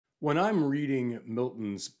When I'm reading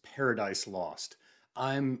Milton's Paradise Lost,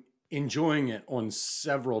 I'm enjoying it on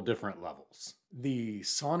several different levels. The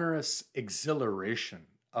sonorous exhilaration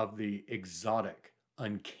of the exotic,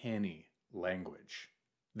 uncanny language,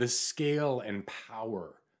 the scale and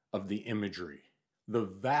power of the imagery, the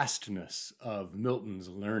vastness of Milton's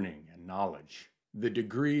learning and knowledge, the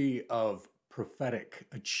degree of prophetic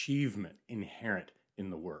achievement inherent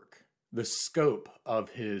in the work, the scope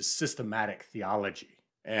of his systematic theology,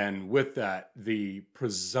 and with that, the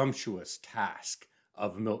presumptuous task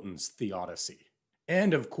of Milton's theodicy.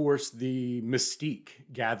 And of course, the mystique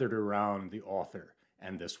gathered around the author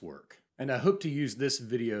and this work. And I hope to use this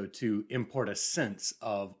video to impart a sense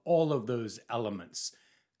of all of those elements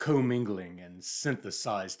commingling and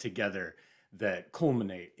synthesized together that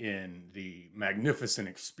culminate in the magnificent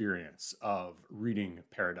experience of reading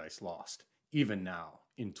Paradise Lost, even now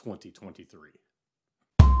in 2023.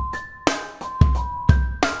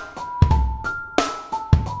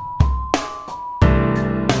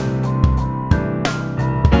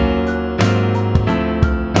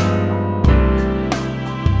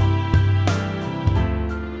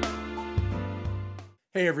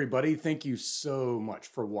 Hey everybody, thank you so much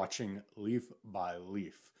for watching Leaf by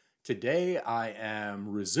Leaf. Today I am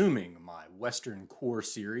resuming my Western core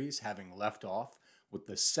series, having left off with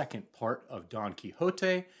the second part of Don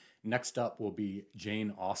Quixote. Next up will be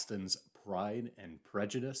Jane Austen's Pride and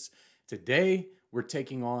Prejudice. Today we're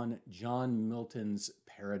taking on John Milton's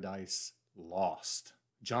Paradise Lost.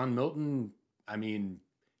 John Milton,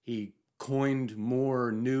 he coined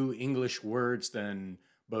more new English words than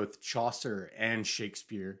both Chaucer and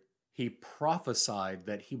Shakespeare. He prophesied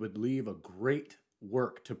that he would leave a great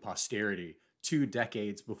work to posterity 2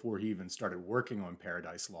 decades before he even started working on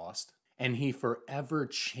Paradise Lost. And he forever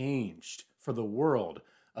changed for the world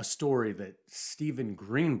a story that Stephen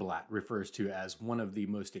Greenblatt refers to as one of the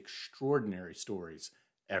most extraordinary stories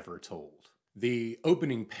ever told. The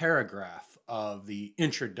opening paragraph of the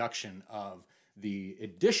introduction of the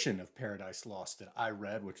edition of Paradise Lost that I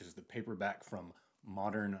read, which is the paperback from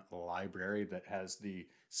Modern Library that has the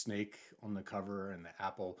snake on the cover and the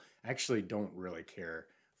apple. I actually don't really care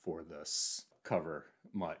for this cover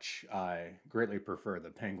much. I greatly prefer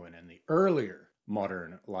the penguin and the earlier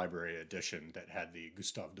Modern Library edition that had the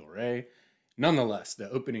Gustave Doré. Nonetheless,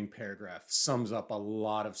 the opening paragraph sums up a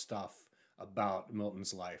lot of stuff about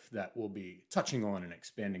Milton's life that we'll be touching on and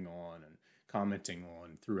expanding on and commenting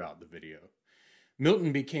on throughout the video.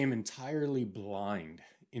 Milton became entirely blind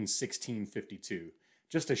in 1652,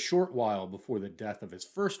 just a short while before the death of his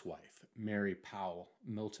first wife, Mary Powell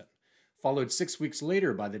Milton, followed 6 weeks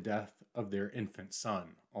later by the death of their infant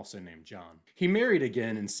son, also named John. He married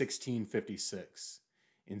again in 1656.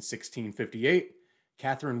 In 1658,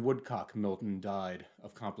 Catherine Woodcock Milton died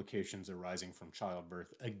of complications arising from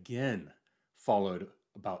childbirth, again followed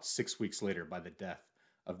about 6 weeks later by the death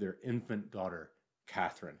of their infant daughter,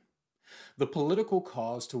 Catherine. The political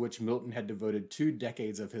cause to which Milton had devoted 2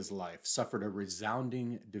 decades of his life suffered a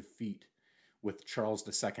resounding defeat with Charles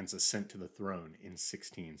II's ascent to the throne in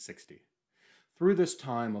 1660. Through this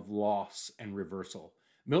time of loss and reversal,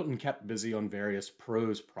 Milton kept busy on various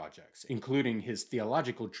prose projects, including his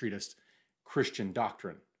theological treatise, Christian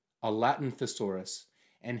Doctrine, a Latin thesaurus,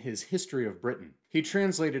 and his History of Britain. He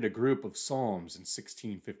translated a group of psalms in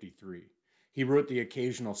 1653. He wrote the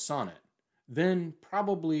occasional sonnet. Then,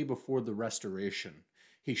 probably before the Restoration,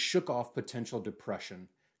 he shook off potential depression,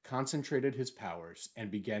 concentrated his powers,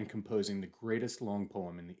 and began composing the greatest long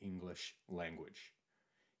poem in the English language.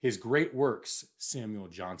 His great works, Samuel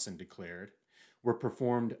Johnson declared, were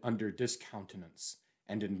performed under discountenance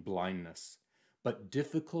and in blindness, but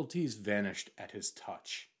difficulties vanished at his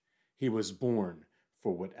touch. He was born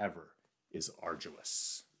for whatever is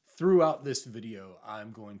arduous. Throughout this video,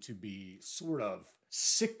 I'm going to be sort of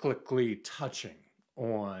cyclically touching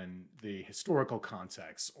on the historical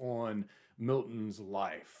context, on Milton's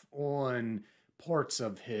life, on parts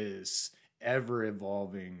of his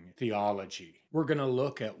ever-evolving theology. We're going to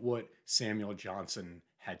look at what Samuel Johnson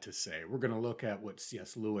had to say. We're going to look at what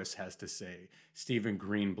C.S. Lewis has to say, Stephen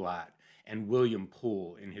Greenblatt, and William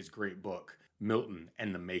Poole in his great book, Milton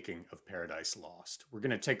and the Making of Paradise Lost. We're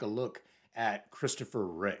going to take a look at Christopher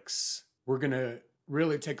Ricks. We're going to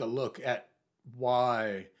really take a look at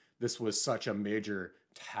why this was such a major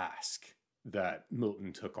task that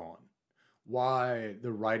Milton took on. Why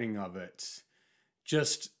the writing of it,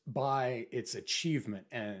 just by its achievement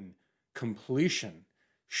and completion,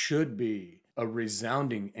 should be a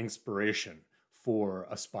resounding inspiration for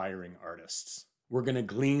aspiring artists. We're going to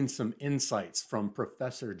glean some insights from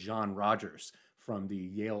Professor John Rogers from the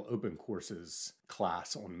Yale Open Courses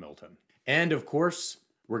class on Milton. And of course,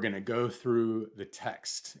 We're going to go through the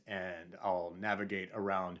text, and I'll navigate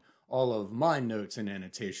around all of my notes and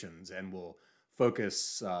annotations, and we'll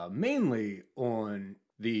focus mainly on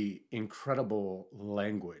the incredible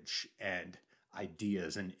language and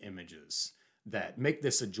ideas and images that make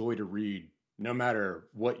this a joy to read, no matter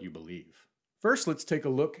what you believe. First, let's take a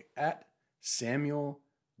look at Samuel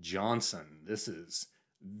Johnson. This is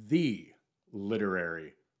the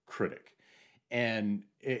literary critic. And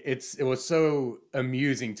it was so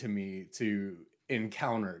amusing to me to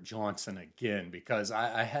encounter Johnson again, because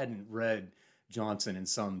I hadn't read Johnson in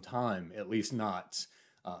some time, at least not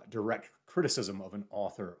direct criticism of an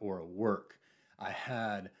author or a work. I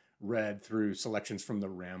had read through selections from the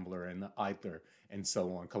Rambler and the Eitler and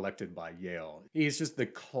so on, collected by Yale. He's just the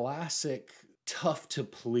classic, tough to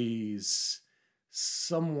please,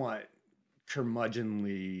 somewhat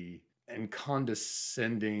curmudgeonly and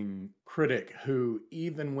condescending critic who,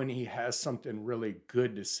 even when he has something really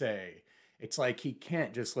good to say, it's like he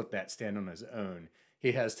can't just let that stand on his own.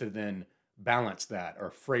 He has to then balance that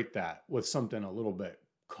or freight that with something a little bit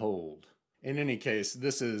cold. In any case,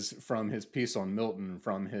 this is from his piece on Milton,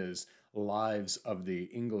 from his Lives of the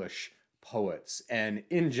English Poets. And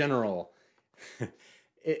in general,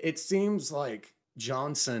 it seems like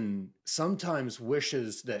Johnson sometimes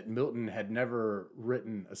wishes that Milton had never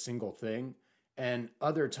written a single thing, and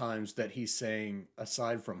other times that he's saying,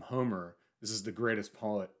 aside from Homer, this is the greatest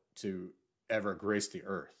poet to ever grace the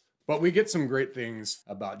earth. But we get some great things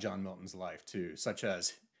about John Milton's life too, such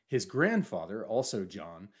as his grandfather, also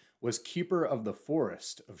John, was keeper of the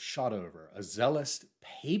forest of Shotover, a zealous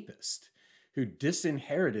papist who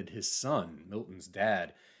disinherited his son, Milton's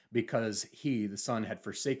dad, because he, the son, had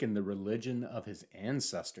forsaken the religion of his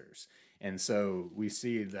ancestors. And so we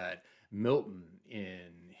see that Milton,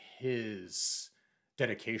 in his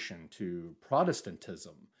dedication to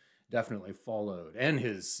Protestantism, definitely followed, and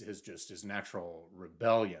his natural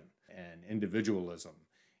rebellion and individualism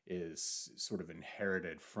is sort of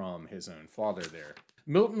inherited from his own father there.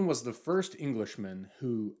 Milton was the first Englishman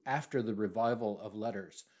who, after the revival of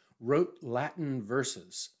letters, wrote Latin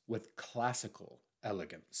verses with classical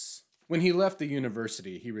elegance. When he left the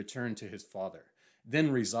university, he returned to his father,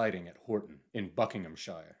 then residing at Horton in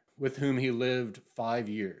Buckinghamshire, with whom he lived 5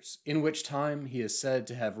 years, in which time he is said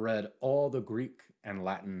to have read all the Greek and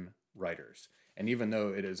Latin writers. And even though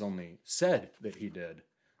it is only said that he did,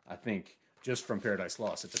 I think just from Paradise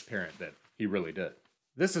Lost, it's apparent that he really did.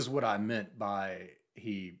 This is what I meant by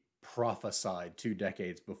he prophesied 2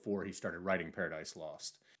 decades before he started writing Paradise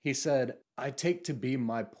Lost. He said, "I take to be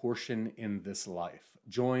my portion in this life,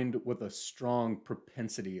 joined with a strong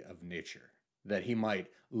propensity of nature, that he might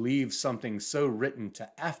leave something so written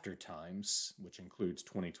to after times, which includes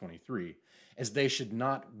 2023, as they should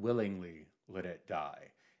not willingly let it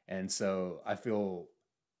die." And so I feel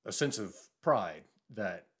a sense of pride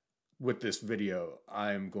that with this video,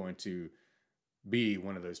 I'm going to be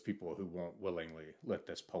one of those people who won't willingly let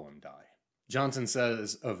this poem die. Johnson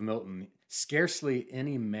says of Milton, "Scarcely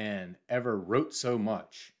any man ever wrote so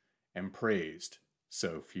much and praised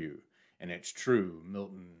so few." And it's true,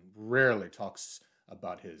 Milton rarely talks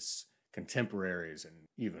about his contemporaries and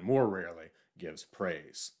even more rarely gives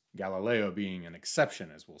praise, Galileo being an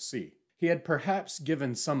exception, as we'll see. He had perhaps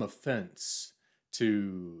given some offense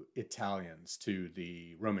to Italians, to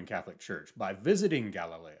the Roman Catholic Church, by visiting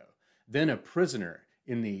Galileo, then a prisoner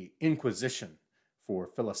in the Inquisition for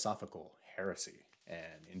philosophical heresy.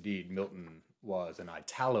 And indeed, Milton was an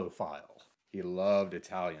Italophile. He loved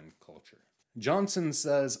Italian culture. Johnson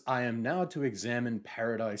says, "I am now to examine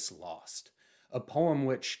Paradise Lost, a poem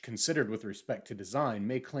which, considered with respect to design,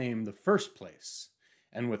 may claim the first place,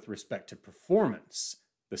 and with respect to performance,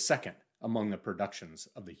 the second among the productions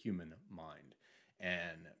of the human mind."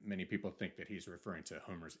 And many people think that he's referring to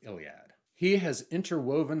Homer's Iliad. "He has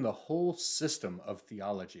interwoven the whole system of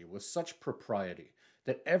theology with such propriety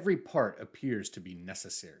that every part appears to be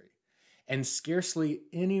necessary, and scarcely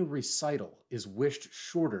any recital is wished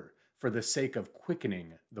shorter for the sake of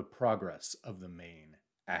quickening the progress of the main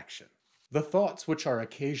action." The thoughts which are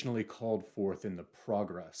occasionally called forth in the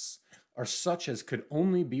progress are such as could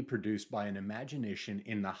only be produced by an imagination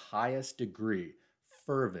in the highest degree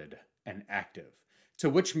fervid and active, to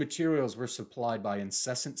which materials were supplied by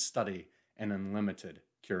incessant study and unlimited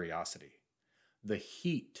curiosity. The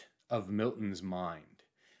heat of Milton's mind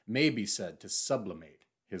may be said to sublimate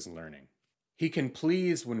his learning. He can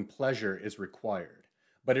please when pleasure is required,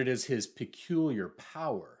 but it is his peculiar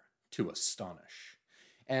power to astonish.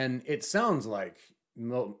 And it sounds like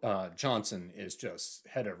Johnson is just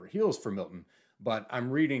head over heels for Milton, but I'm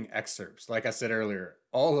reading excerpts. Like I said earlier,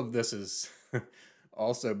 all of this is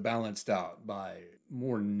also balanced out by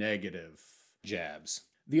more negative jabs.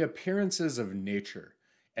 The appearances of nature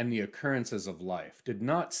and the occurrences of life did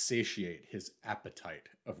not satiate his appetite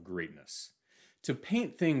of greatness. To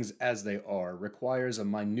paint things as they are requires a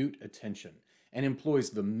minute attention and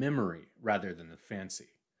employs the memory rather than the fancy.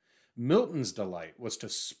 Milton's delight was to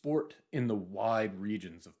sport in the wide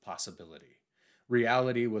regions of possibility.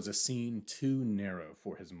 Reality was a scene too narrow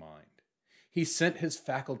for his mind. He sent his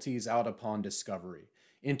faculties out upon discovery,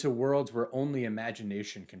 into worlds where only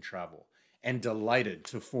imagination can travel, and delighted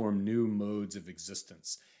to form new modes of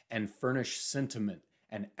existence and furnish sentiment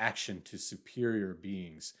and action to superior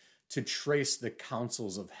beings, to trace the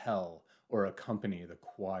counsels of hell or accompany the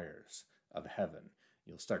choirs of heaven.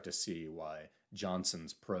 You'll start to see why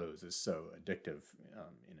Johnson's prose is so addictive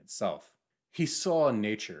in itself. He saw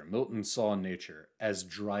nature, Milton saw nature, as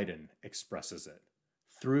Dryden expresses it,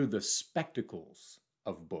 through the spectacles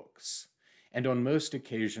of books, and on most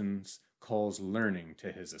occasions calls learning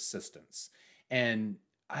to his assistance. And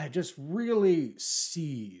I just really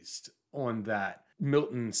seized on that,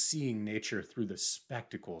 Milton seeing nature through the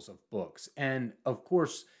spectacles of books. And of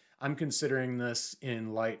course, I'm considering this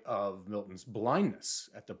in light of Milton's blindness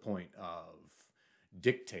at the point of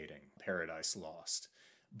dictating Paradise Lost.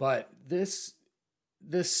 But this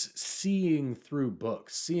seeing through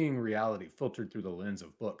books, seeing reality filtered through the lens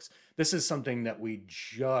of books, this is something that we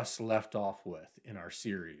just left off with in our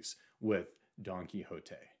series with Don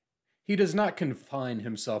Quixote. He does not confine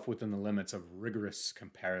himself within the limits of rigorous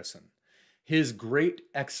comparison. His great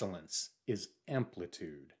excellence is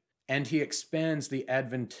amplitude, and he expands the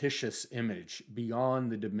adventitious image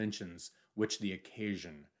beyond the dimensions which the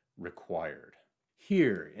occasion required.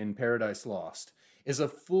 Here in Paradise Lost is a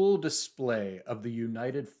full display of the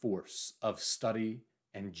united force of study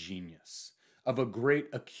and genius, of a great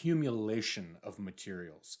accumulation of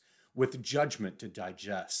materials, with judgment to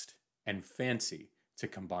digest and fancy to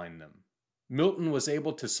combine them. Milton was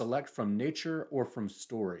able to select from nature or from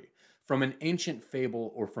story, from an ancient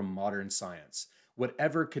fable or from modern science,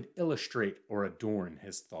 whatever could illustrate or adorn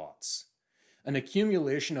his thoughts. An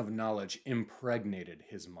accumulation of knowledge impregnated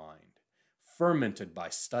his mind, fermented by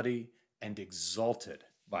study and exalted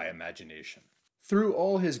by imagination. Through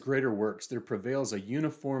all his greater works, there prevails a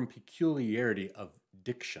uniform peculiarity of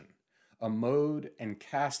diction, a mode and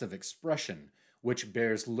cast of expression which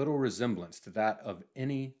bears little resemblance to that of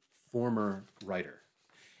any former writer,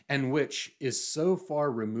 and which is so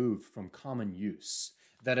far removed from common use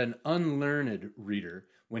that an unlearned reader,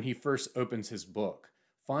 when he first opens his book,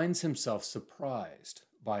 finds himself surprised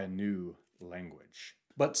by a new language.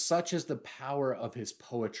 But such is the power of his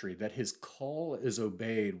poetry that his call is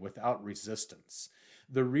obeyed without resistance.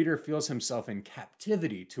 The reader feels himself in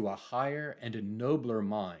captivity to a higher and a nobler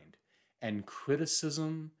mind, and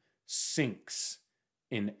criticism sinks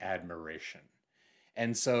in admiration.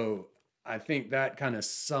 And so I think that kind of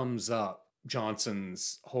sums up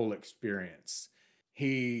Johnson's whole experience.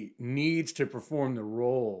 He needs to perform the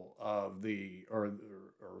role of or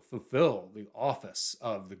fulfill the office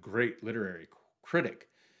of the great literary critic.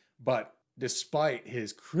 But despite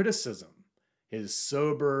his criticism, his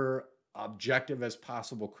sober, objective as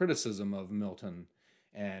possible criticism of Milton,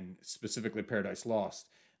 and specifically Paradise Lost,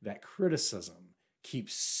 that criticism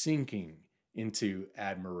keeps sinking into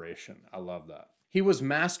admiration. I love that. He was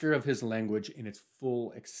master of his language in its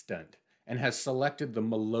full extent, and has selected the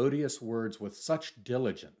melodious words with such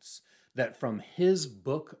diligence that from his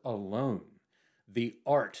book alone, the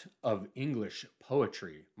art of English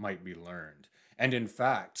poetry might be learned. And in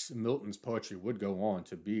fact, Milton's poetry would go on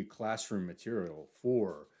to be classroom material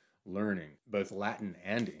for learning both Latin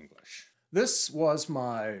and English. This was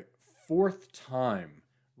my fourth time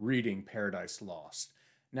reading Paradise Lost.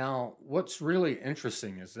 Now, what's really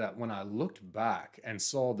interesting is that when I looked back and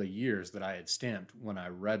saw the years that I had stamped when I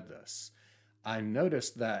read this, I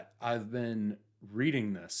noticed that I've been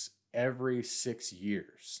reading this every 6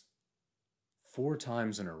 years, 4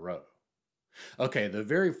 times in a row. Okay, the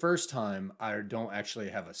very first time I don't actually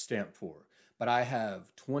have a stamp for, but I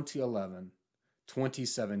have 2011,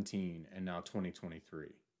 2017, and now 2023.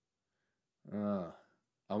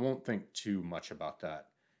 I won't think too much about that,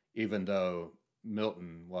 even though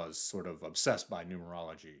Milton was sort of obsessed by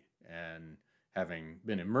numerology, and having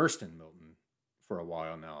been immersed in Milton for a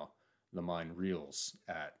while now, the mind reels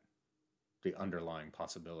at the underlying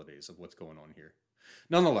possibilities of what's going on here.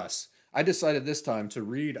 Nonetheless, I decided this time to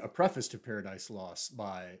read a preface to Paradise Lost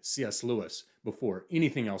by C.S. Lewis before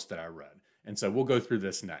anything else that I read. And so we'll go through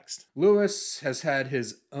this next. Lewis has had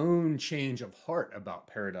his own change of heart about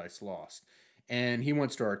Paradise Lost, and he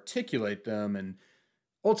wants to articulate them and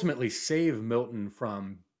ultimately save Milton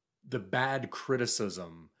from the bad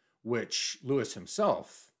criticism which Lewis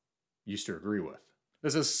himself used to agree with.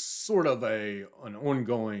 This is sort of an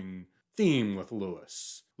ongoing theme with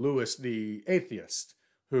Lewis. Lewis, the atheist,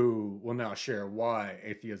 who will now share why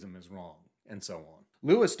atheism is wrong, and so on.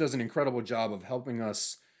 Lewis does an incredible job of helping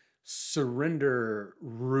us surrender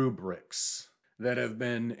rubrics that have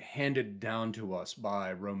been handed down to us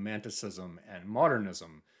by Romanticism and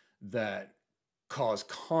modernism that cause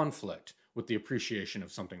conflict with the appreciation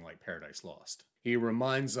of something like Paradise Lost. He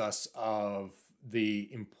reminds us of the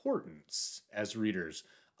importance as readers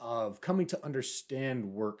of coming to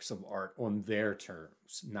understand works of art on their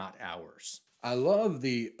terms, not ours. I love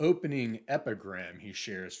the opening epigram he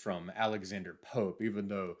shares from Alexander Pope, even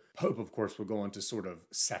though Pope, of course, will go on to sort of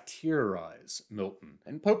satirize Milton.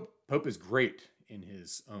 And Pope is great in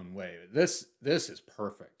his own way. This is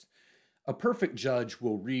perfect. A perfect judge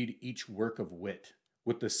will read each work of wit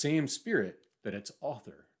with the same spirit that its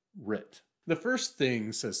author writ. The first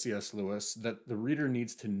thing, says C.S. Lewis, that the reader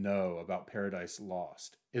needs to know about Paradise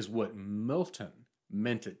Lost is what Milton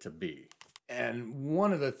meant it to be. And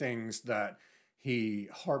one of the things that he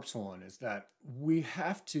harps on is that we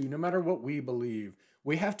have to, no matter what we believe,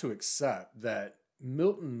 we have to accept that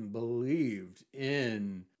Milton believed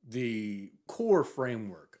in the core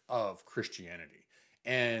framework of Christianity.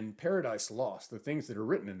 And Paradise Lost, the things that are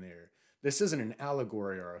written in there, this isn't an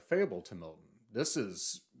allegory or a fable to Milton. This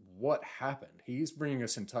is what happened. He's bringing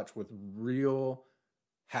us in touch with real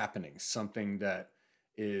happenings, something that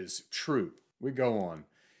is true. We go on.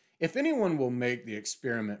 If anyone will make the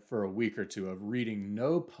experiment for a week or two of reading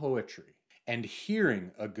no poetry and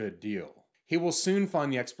hearing a good deal, he will soon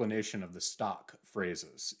find the explanation of the stock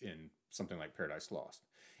phrases in something like Paradise Lost.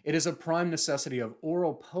 It is a prime necessity of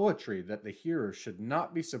oral poetry that the hearer should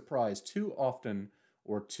not be surprised too often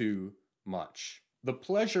or too much. The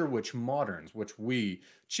pleasure which moderns, which we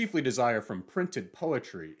chiefly desire from printed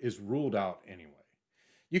poetry, is ruled out anyway.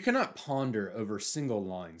 You cannot ponder over single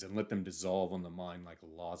lines and let them dissolve on the mind like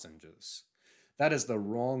lozenges. That is the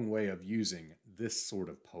wrong way of using this sort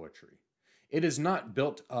of poetry. It is not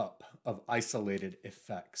built up of isolated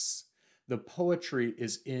effects. The poetry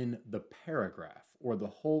is in the paragraph or the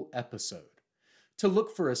whole episode. To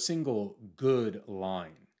look for a single good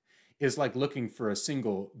line is like looking for a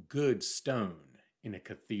single good stone in a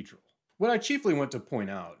cathedral. What I chiefly want to point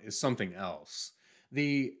out is something else.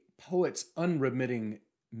 The poet's unremitting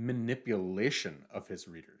manipulation of his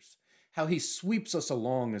readers. How he sweeps us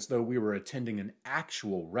along as though we were attending an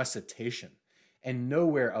actual recitation and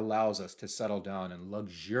nowhere allows us to settle down and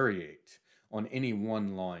luxuriate on any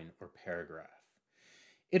one line or paragraph.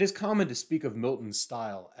 It is common to speak of Milton's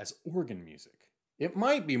style as organ music. It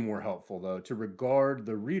might be more helpful, though, to regard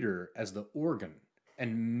the reader as the organ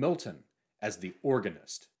and Milton as the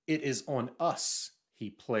organist. It is on us he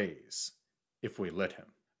plays, if we let him.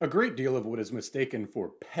 A great deal of what is mistaken for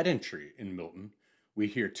pedantry in Milton, we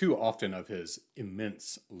hear too often of his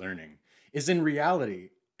immense learning, is in reality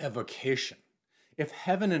evocation. If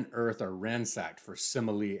heaven and earth are ransacked for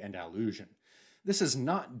simile and allusion, this is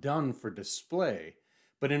not done for display,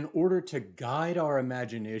 but in order to guide our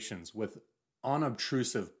imaginations with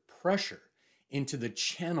unobtrusive pressure into the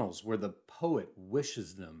channels where the poet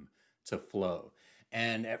wishes them to flow.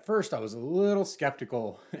 And at first I was a little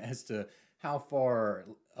skeptical as to how far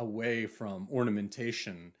away from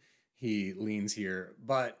ornamentation he leans here,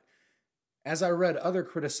 but as I read other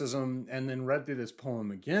criticism and then read through this poem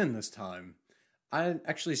again this time, I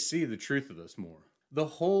actually see the truth of this more. The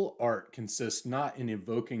whole art consists not in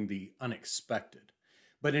evoking the unexpected,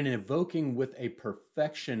 but in evoking with a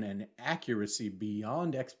perfection and accuracy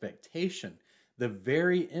beyond expectation the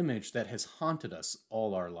very image that has haunted us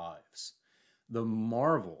all our lives. The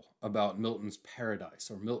marvel about Milton's paradise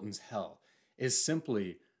or Milton's hell is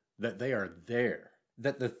simply that they are there,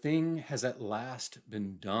 that the thing has at last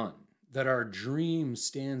been done, that our dream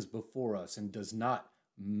stands before us and does not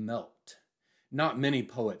melt. Not many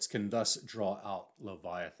poets can thus draw out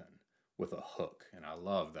Leviathan with a hook, and I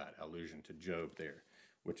love that allusion to Job there,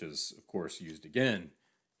 which is, of course, used again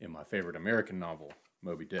in my favorite American novel,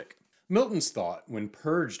 Moby Dick. Milton's thought, when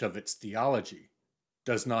purged of its theology,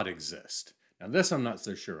 does not exist. Now this I'm not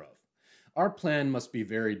so sure of. Our plan must be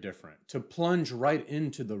very different, to plunge right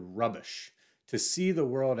into the rubbish, to see the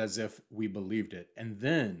world as if we believed it, and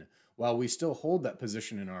then, while we still hold that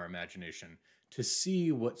position in our imagination, to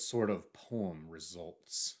see what sort of poem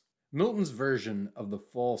results. Milton's version of the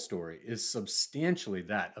fall story is substantially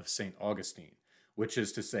that of St. Augustine, which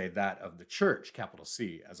is to say that of the church, capital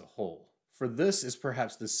C, as a whole. For this is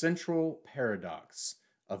perhaps the central paradox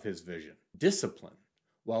of his vision. Discipline,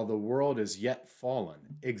 while the world is yet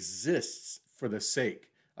fallen, exists for the sake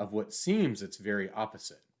of what seems its very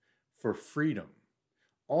opposite, for freedom,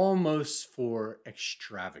 almost for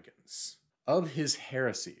extravagance. Of his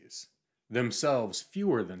heresies, themselves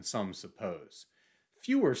fewer than some suppose,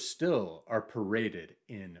 fewer still are paraded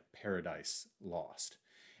in Paradise Lost.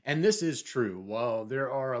 And this is true. While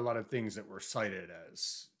there are a lot of things that were cited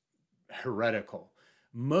as heretical,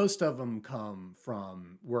 most of them come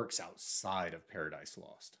from works outside of Paradise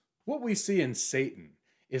Lost. What we see in Satan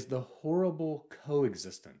is the horrible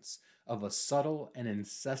coexistence of a subtle and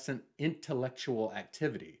incessant intellectual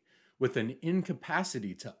activity with an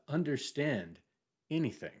incapacity to understand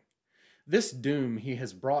anything. This doom he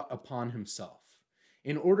has brought upon himself.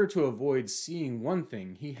 In order to avoid seeing one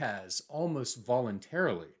thing, he has, almost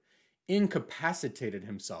voluntarily, incapacitated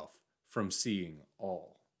himself from seeing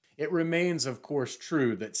all. It remains, of course,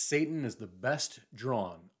 true that Satan is the best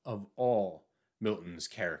drawn of all Milton's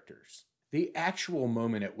characters. The actual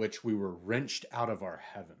moment at which we were wrenched out of our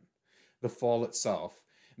heaven, the fall itself,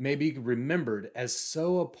 may be remembered as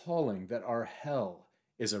so appalling that our hell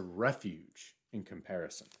is a refuge in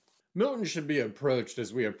comparison. Milton should be approached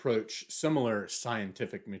as we approach similar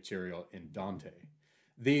scientific material in Dante.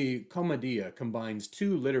 The Commedia combines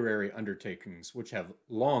two literary undertakings which have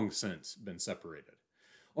long since been separated.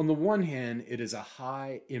 On the one hand, it is a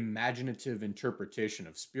high, imaginative interpretation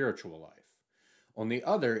of spiritual life. On the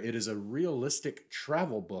other, it is a realistic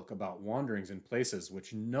travel book about wanderings in places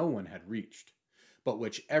which no one had reached, but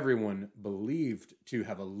which everyone believed to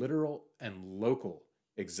have a literal and local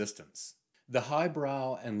existence. The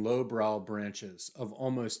highbrow and lowbrow branches of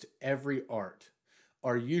almost every art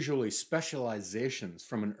are usually specializations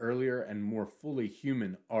from an earlier and more fully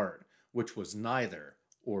human art, which was neither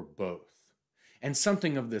or both. And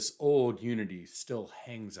something of this old unity still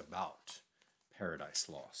hangs about Paradise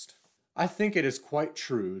Lost. I think it is quite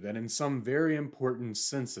true that in some very important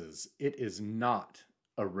senses, it is not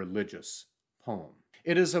a religious poem.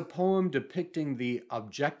 It is a poem depicting the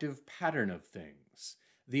objective pattern of things,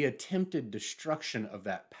 the attempted destruction of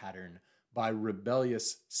that pattern by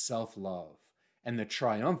rebellious self-love, and the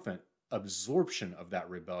triumphant absorption of that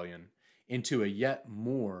rebellion into a yet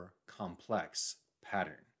more complex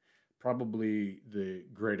pattern. Probably the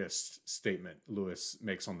greatest statement Lewis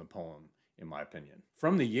makes on the poem, in my opinion.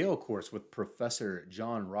 From the Yale course with Professor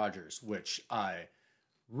John Rogers, which I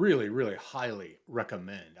really, really highly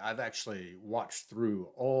recommend. I've actually watched through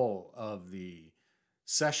all of the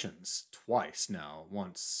sessions twice now,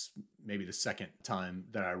 once, maybe the second time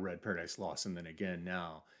that I read Paradise Lost, and then again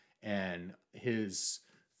now. And his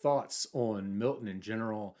thoughts on Milton in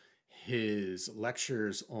general, his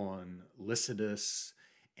lectures on Lycidas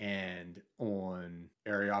and on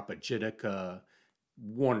Areopagitica,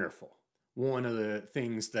 wonderful. One of the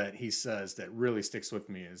things that he says that really sticks with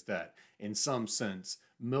me is that in some sense,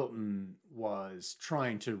 Milton was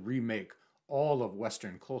trying to remake all of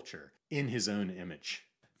Western culture in his own image.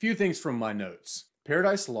 A few things from my notes.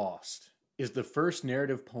 Paradise Lost is the first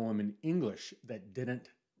narrative poem in English that didn't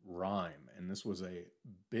rhyme, and this was a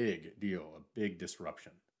big deal, a big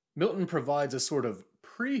disruption. Milton provides a sort of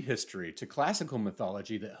prehistory to classical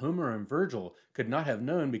mythology that Homer and Virgil could not have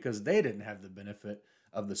known because they didn't have the benefit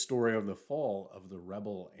of the story of the fall of the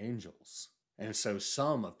rebel angels. And so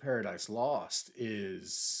some of Paradise Lost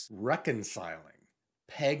is reconciling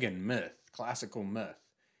pagan myth, classical myth,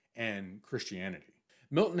 and Christianity.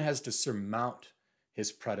 Milton has to surmount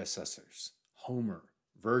his predecessors, Homer,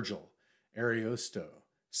 Virgil, Ariosto,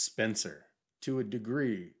 Spenser, to a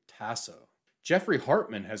degree, Tasso. Jeffrey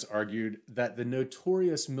Hartman has argued that the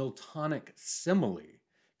notorious Miltonic simile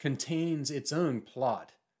contains its own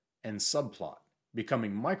plot and subplot,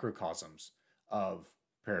 becoming microcosms of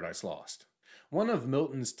Paradise Lost. One of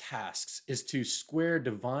Milton's tasks is to square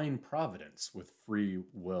divine providence with free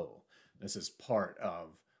will. This is part of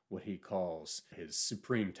what he calls his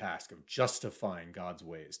supreme task of justifying God's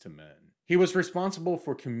ways to men. He was responsible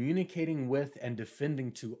for communicating with and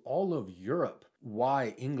defending to all of Europe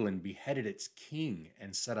why England beheaded its king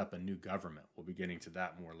and set up a new government. We'll be getting to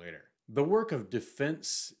that more later. The work of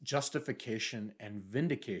defense, justification, and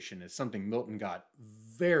vindication is something Milton got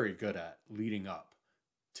very good at leading up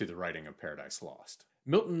to the writing of Paradise Lost.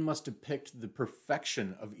 Milton must depict the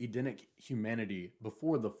perfection of Edenic humanity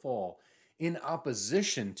before the fall in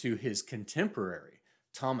opposition to his contemporary,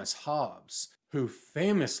 Thomas Hobbes, who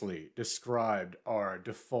famously described our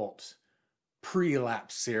default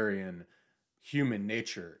pre-lapsarian human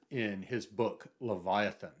nature in his book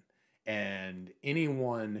Leviathan. And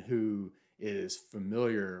anyone who is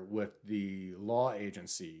familiar with the law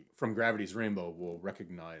agency from Gravity's Rainbow will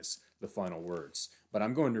recognize the final words. But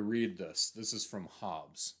I'm going to read this. This is from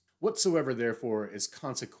Hobbes. Whatsoever, therefore, is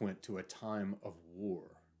consequent to a time of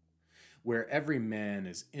war, where every man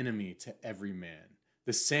is enemy to every man.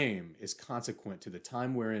 The same is consequent to the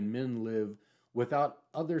time wherein men live without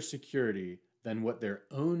other security than what their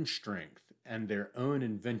own strength and their own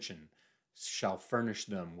invention shall furnish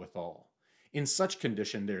them withal. In such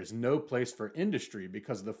condition there is no place for industry,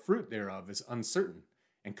 because the fruit thereof is uncertain,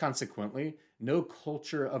 and consequently no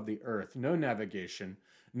culture of the earth, no navigation,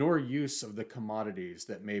 nor use of the commodities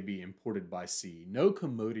that may be imported by sea, no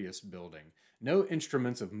commodious building, no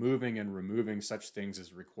instruments of moving and removing such things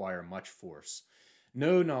as require much force,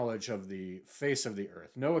 no knowledge of the face of the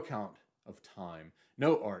earth, no account of time,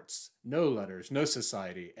 no arts, no letters, no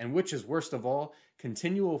society, and which is worst of all,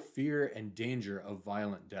 continual fear and danger of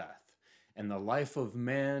violent death, and the life of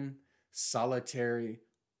man solitary,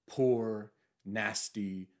 poor,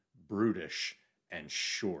 nasty, brutish, and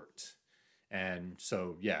short. And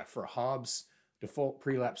so, yeah, for Hobbes, default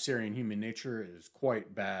prelapsarian human nature is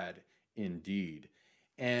quite bad indeed.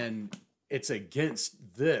 And it's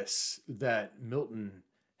against this that Milton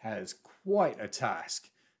has quite a task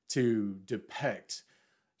to depict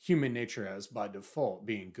human nature as by default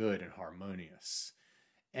being good and harmonious.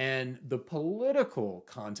 And the political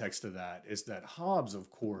context of that is that Hobbes, of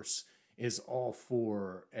course, is all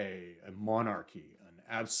for a monarchy, an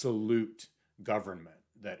absolute government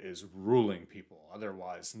that is ruling people.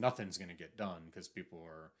 Otherwise, nothing's going to get done, because people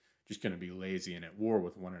are just going to be lazy and at war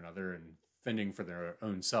with one another and fending for their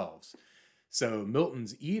own selves. So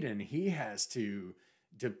Milton's Eden, he has to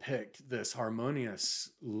depict this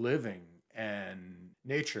harmonious living and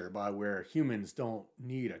nature by where humans don't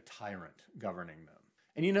need a tyrant governing them.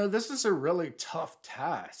 And you know, this is a really tough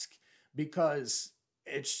task, because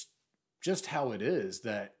it's just how it is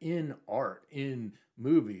that in art, in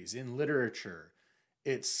movies, in literature,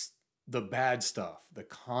 it's the bad stuff, the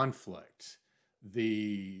conflict,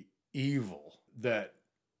 the evil that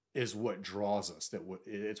is what draws us,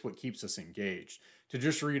 it's what keeps us engaged. To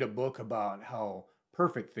just read a book about how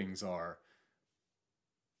perfect things are,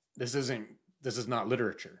 this is not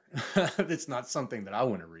literature. It's not something that I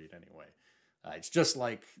want to read anyway. It's just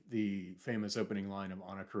like the famous opening line of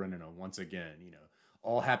Anna Karenina, once again, you know,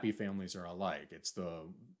 all happy families are alike. It's the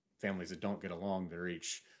families that don't get along, they're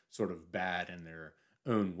each sort of bad in their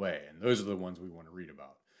own way. And those are the ones we want to read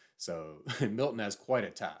about. So Milton has quite a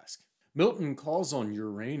task. Milton calls on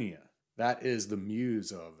Urania, that is the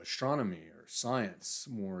muse of astronomy or science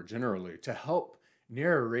more generally, to help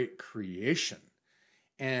narrate creation,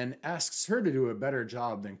 and asks her to do a better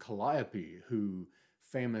job than Calliope, who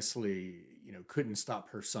famously, you know, couldn't stop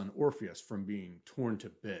her son Orpheus from being torn to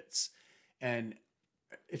bits. And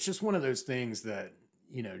it's just one of those things that,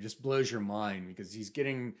 you know, just blows your mind, because he's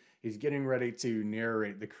getting ready to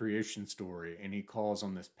narrate the creation story, and he calls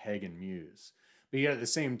on this pagan muse. But yet at the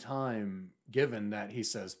same time, given that he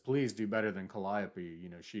says, please do better than Calliope, you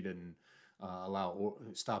know, she didn't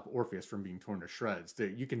stop Orpheus from being torn to shreds,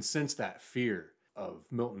 that you can sense that fear of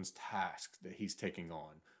Milton's task that he's taking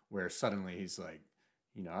on, where suddenly he's like,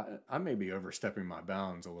 you know, I may be overstepping my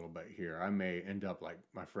bounds a little bit here. I may end up like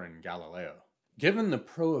my friend Galileo. Given the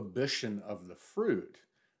prohibition of the fruit,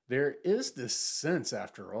 there is this sense,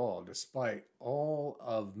 after all, despite all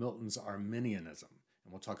of Milton's Arminianism,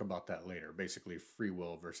 and we'll talk about that later, basically free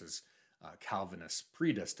will versus Calvinist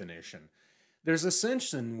predestination, there's a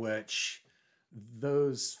sense in which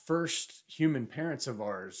those first human parents of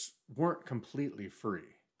ours weren't completely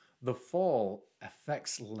free. The fall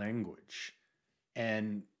affects language,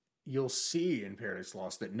 and you'll see in Paradise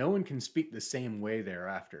Lost that no one can speak the same way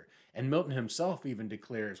thereafter. And Milton himself even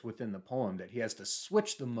declares within the poem that he has to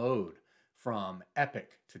switch the mode from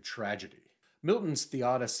epic to tragedy. Milton's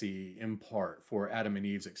theodicy, in part, for Adam and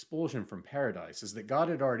Eve's expulsion from paradise is that God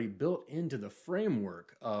had already built into the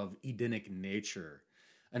framework of Edenic nature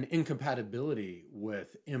an incompatibility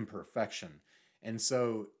with imperfection. And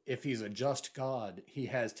so if he's a just God, he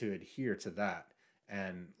has to adhere to that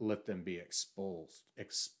and let them be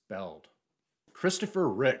expelled. Christopher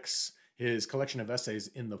Ricks, his collection of essays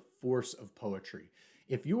In the Force of Poetry.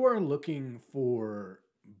 If you are looking for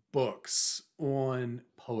books on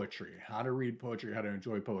poetry, how to read poetry, how to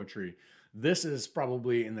enjoy poetry, this is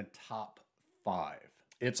probably in the top 5.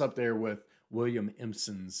 It's up there with William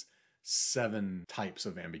Empson's 7 Types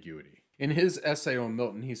of Ambiguity. In his essay on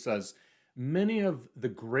Milton, he says, many of the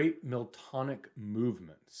great Miltonic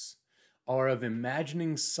movements are of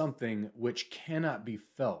imagining something which cannot be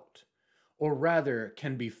felt, or rather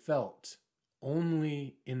can be felt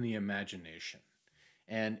only in the imagination.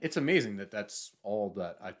 And it's amazing that that's all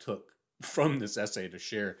that I took from this essay to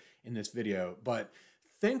share in this video. But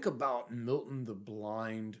think about Milton the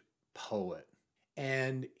blind poet.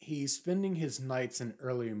 And he's spending his nights and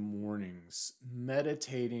early mornings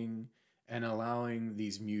meditating and allowing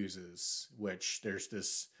these muses, which there's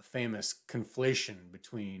this famous conflation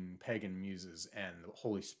between pagan muses and the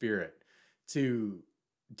Holy Spirit, to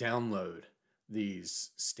download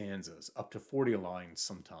these stanzas, up to 40 lines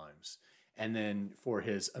sometimes, and then for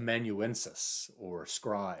his amanuensis or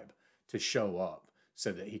scribe to show up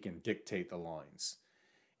so that he can dictate the lines.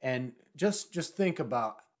 And just think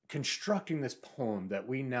about constructing this poem that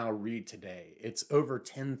we now read today. It's over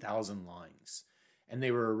 10,000 lines, and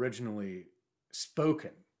they were originally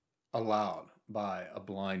spoken aloud by a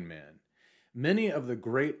blind man. Many of the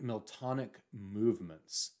great Miltonic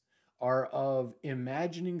movements are of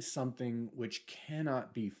imagining something which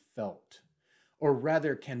cannot be felt, or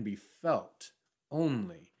rather can be felt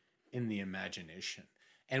only in the imagination.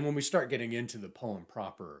 And when we start getting into the poem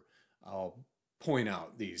proper, I'll point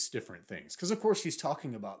out these different things. Because of course he's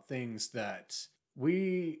talking about things that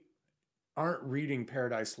we aren't reading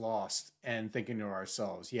Paradise Lost and thinking to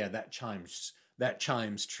ourselves, yeah, that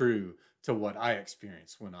chimes true to what I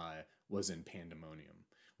experienced when I was in pandemonium,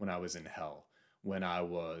 when I was in hell, when I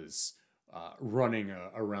was running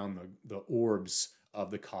around the orbs of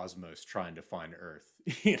the cosmos trying to find Earth.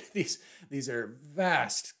 These are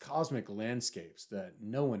vast cosmic landscapes that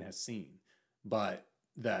no one has seen, but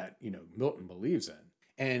that Milton believes in.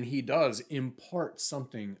 And he does impart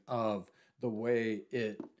something of the way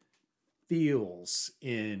it feels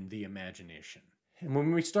in the imagination. And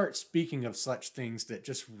when we start speaking of such things that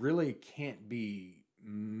just really can't be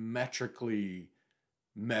metrically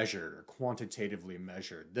measured or quantitatively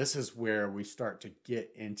measured, this is where we start to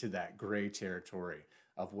get into that gray territory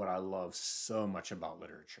of what I love so much about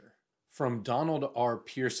literature. From Donald R.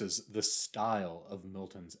 Pearce's The Style of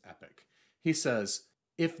Milton's Epic, he says,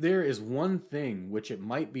 "If there is one thing which it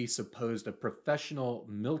might be supposed a professional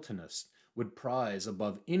Miltonist would prize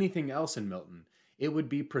above anything else in Milton, it would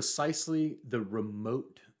be precisely the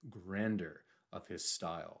remote grandeur of his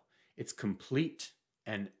style, its complete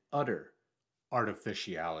and utter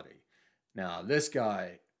artificiality." Now, this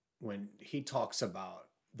guy, when he talks about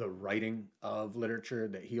the writing of literature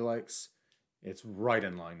that he likes, it's right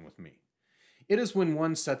in line with me. It is when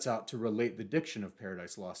one sets out to relate the diction of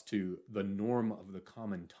Paradise Lost to the norm of the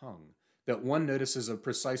common tongue that one notices a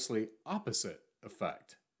precisely opposite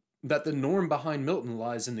effect. That the norm behind Milton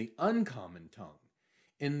lies in the uncommon tongue,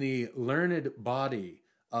 in the learned body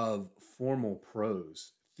of formal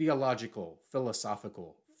prose, theological,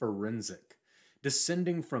 philosophical, forensic,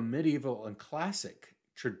 descending from medieval and classic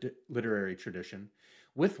literary tradition,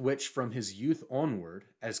 with which from his youth onward,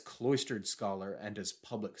 as cloistered scholar and as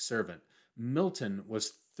public servant, Milton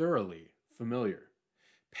was thoroughly familiar.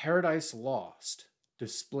 Paradise Lost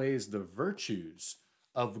displays the virtues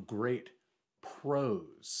of great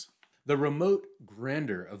prose. The remote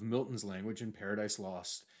grandeur of Milton's language in Paradise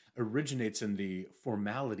Lost originates in the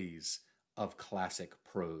formalities of classic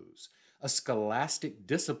prose, a scholastic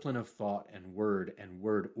discipline of thought and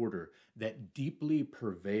word order that deeply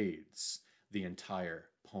pervades the entire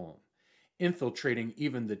poem, infiltrating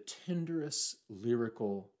even the tenderest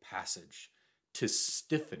lyrical passage to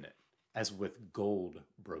stiffen it as with gold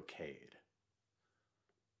brocade.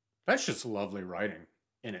 That's just lovely writing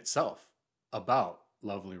in itself about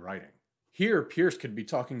lovely writing. Here, Pearce could be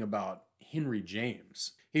talking about Henry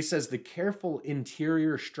James. He says the careful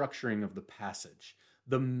interior structuring of the passage,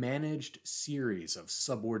 the managed series of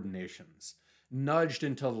subordinations, nudged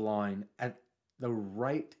into line at the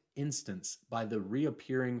right instance by the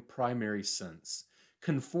reappearing primary sense,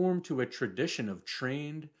 conform to a tradition of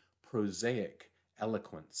trained, prosaic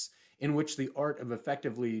eloquence, in which the art of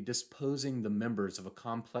effectively disposing the members of a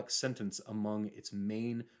complex sentence among its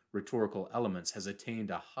main rhetorical elements has attained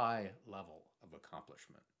a high level of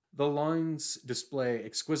accomplishment. The lines display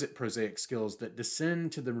exquisite prosaic skills that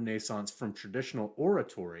descend to the Renaissance from traditional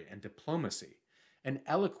oratory and diplomacy, an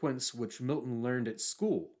eloquence which Milton learned at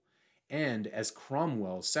school, and as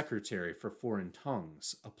Cromwell's secretary for foreign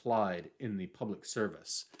tongues applied in the public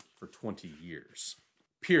service for 20 years.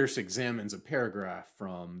 Pearce examines a paragraph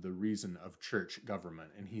from The Reason of Church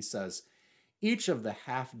Government, and he says, each of the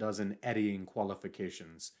half-dozen eddying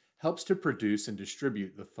qualifications helps to produce and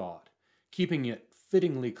distribute the thought, keeping it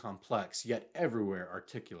fittingly complex, yet everywhere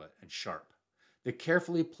articulate and sharp. The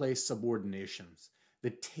carefully placed subordinations,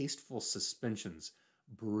 the tasteful suspensions,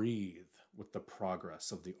 breathe with the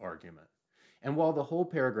progress of the argument. And while the whole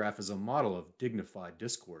paragraph is a model of dignified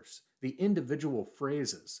discourse, the individual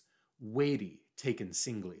phrases, weighty taken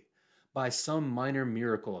singly, by some minor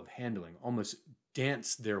miracle of handling, almost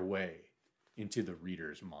dance their way into the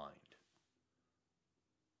reader's mind.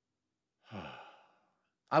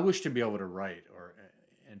 I wish to be able to write or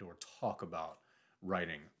talk about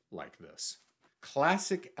writing like this.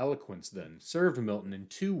 Classic eloquence, then, served Milton in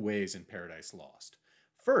two ways in Paradise Lost.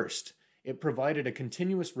 First, it provided a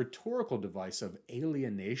continuous rhetorical device of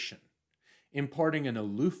alienation, imparting an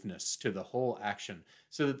aloofness to the whole action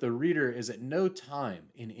so that the reader is at no time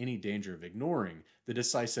in any danger of ignoring the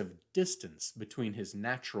decisive distance between his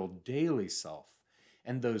natural daily self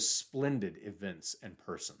and those splendid events and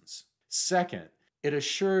persons. Second, it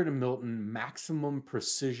assured Milton maximum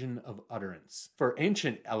precision of utterance, for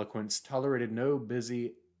ancient eloquence tolerated no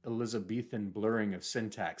busy Elizabethan blurring of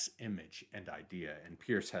syntax, image, and idea, and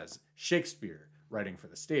Pearce has Shakespeare, writing for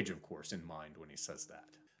the stage, of course, in mind when he says that.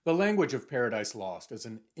 The language of Paradise Lost is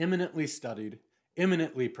an eminently studied,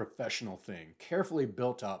 eminently professional thing, carefully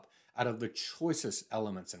built up out of the choicest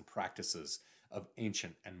elements and practices of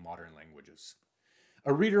ancient and modern languages.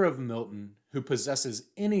 A reader of Milton who possesses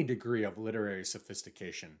any degree of literary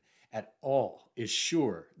sophistication at all is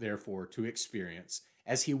sure, therefore, to experience,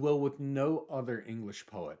 as he will with no other English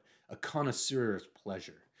poet, a connoisseur's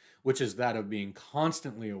pleasure, which is that of being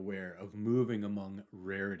constantly aware of moving among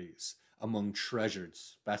rarities, among treasured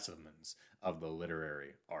specimens of the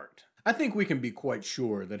literary art. I think we can be quite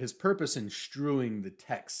sure that his purpose in strewing the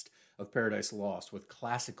text of Paradise Lost with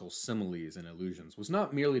classical similes and allusions was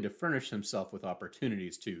not merely to furnish himself with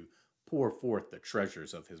opportunities to pour forth the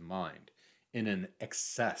treasures of his mind in an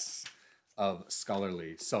excess of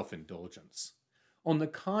scholarly self-indulgence. On the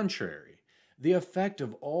contrary, the effect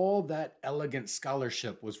of all that elegant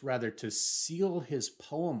scholarship was rather to seal his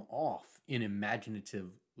poem off in imaginative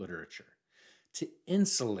literature, to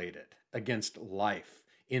insulate it against life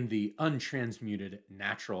in the untransmuted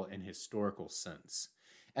natural and historical sense,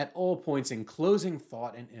 at all points enclosing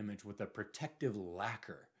thought and image with a protective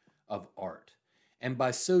lacquer of art, and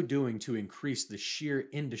by so doing to increase the sheer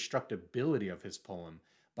indestructibility of his poem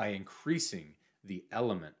by increasing the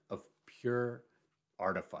element of pure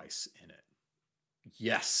artifice in it.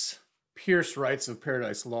 Yes, Pearce writes of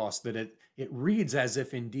Paradise Lost that it reads as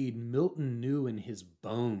if indeed Milton knew in his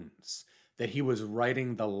bones that he was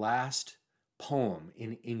writing the last poem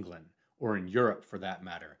in England, or in Europe for that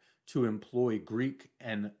matter, to employ Greek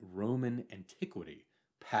and Roman antiquity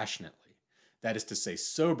passionately, that is to say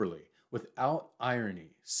soberly, without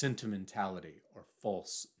irony, sentimentality, or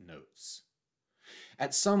false notes.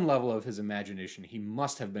 At some level of his imagination, he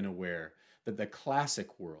must have been aware that the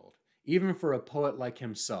classic world, even for a poet like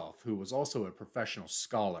himself, who was also a professional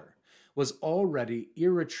scholar, was already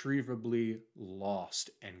irretrievably lost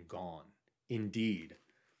and gone, indeed,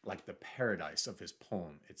 like the paradise of his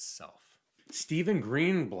poem itself. Stephen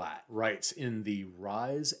Greenblatt writes in The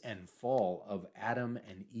Rise and Fall of Adam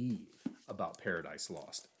and Eve about Paradise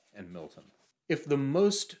Lost and Milton. If the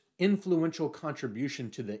most influential contribution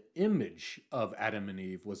to the image of Adam and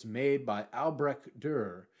Eve was made by Albrecht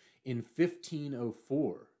Dürer in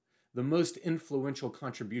 1504, the most influential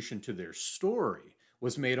contribution to their story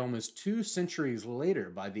was made almost 2 centuries later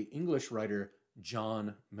by the English writer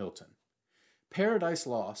John Milton. Paradise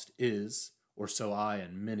Lost is, or so I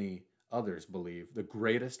and many others believe, the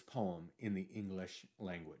greatest poem in the English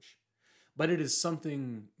language. But it is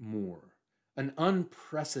something more, an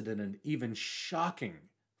unprecedented, even shocking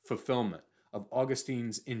fulfillment of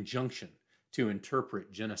Augustine's injunction to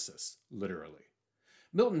interpret Genesis literally.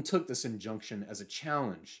 Milton took this injunction as a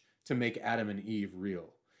challenge to make Adam and Eve real,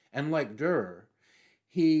 and like Dürer,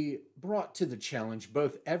 he brought to the challenge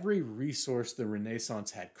both every resource the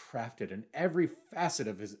Renaissance had crafted and every facet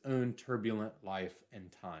of his own turbulent life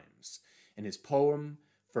and times, and his poem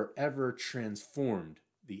forever transformed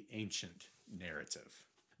the ancient narrative.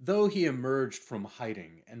 Though he emerged from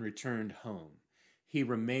hiding and returned home, he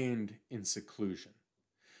remained in seclusion.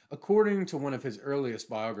 According to one of his earliest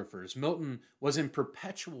biographers, Milton was in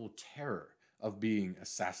perpetual terror of being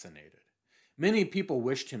assassinated. Many people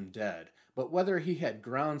wished him dead, but whether he had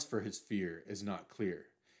grounds for his fear is not clear.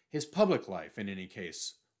 His public life, in any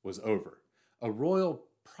case, was over. A royal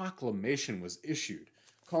proclamation was issued,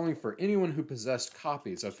 calling for anyone who possessed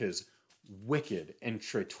copies of his wicked and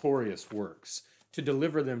traitorous works to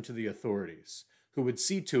deliver them to the authorities, who would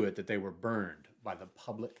see to it that they were burned by the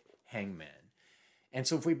public hangman. And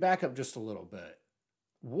so if we back up just a little bit,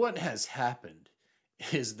 what has happened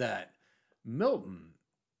is that Milton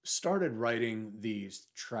started writing these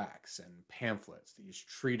tracts and pamphlets, these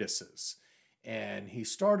treatises, and he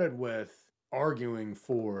started with arguing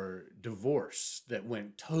for divorce that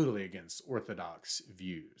went totally against orthodox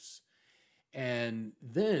views. And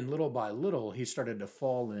then, little by little, he started to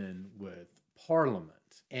fall in with Parliament.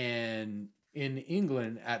 And in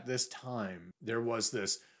England at this time, there was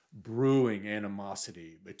this brewing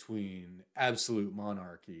animosity between absolute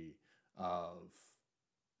monarchy of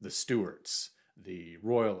the Stuarts, the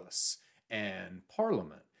Royalists, and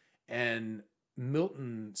Parliament. And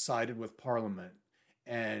Milton sided with Parliament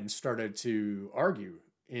and started to argue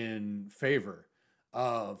in favor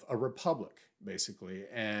of a republic, basically,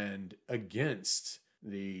 and against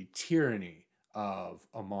the tyranny of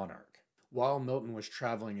a monarch. While Milton was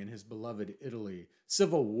traveling in his beloved Italy,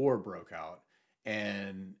 civil war broke out.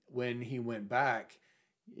 And when he went back,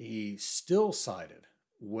 he still sided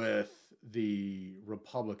with the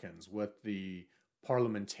Republicans, with the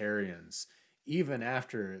parliamentarians, even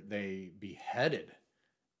after they beheaded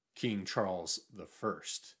King Charles I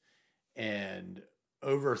and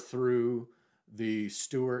overthrew the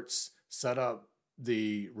Stuarts, set up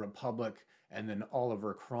the Republic, and then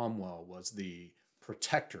Oliver Cromwell was the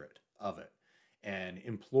protectorate of it and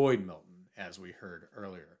employed Milton, as we heard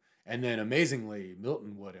earlier. And then amazingly,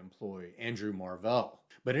 Milton would employ Andrew Marvell.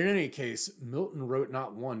 But in any case, Milton wrote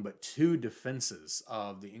not one, but two defenses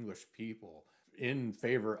of the English people in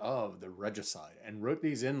favor of the regicide and wrote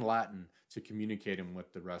these in Latin to communicate them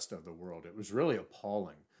with the rest of the world. It was really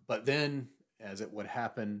appalling. But then, as it would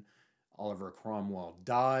happen, Oliver Cromwell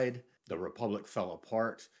died, the Republic fell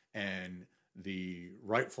apart, and the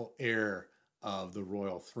rightful heir of the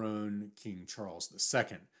royal throne, King Charles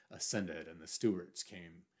II, ascended, and the Stuarts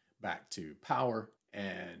came back to power.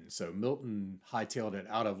 And so Milton hightailed it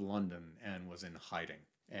out of London and was in hiding.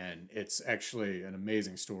 And it's actually an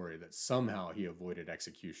amazing story that somehow he avoided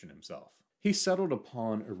execution himself. He settled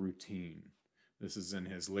upon a routine. This is in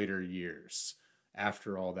his later years,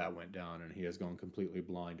 after all that went down, and he has gone completely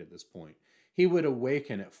blind at this point. He would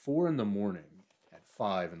awaken at 4 in the morning, at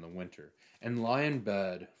 5 in the winter, and lie in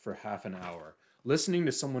bed for half an hour, listening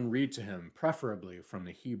to someone read to him, preferably from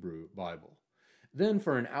the Hebrew Bible. Then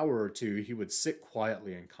for an hour or two, he would sit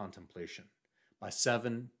quietly in contemplation. By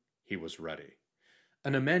 7, he was ready.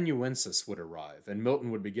 An amanuensis would arrive, and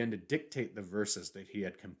Milton would begin to dictate the verses that he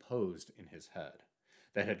had composed in his head,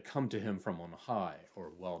 that had come to him from on high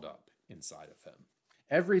or welled up inside of him.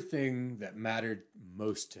 Everything that mattered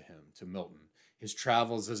most to him, to Milton, his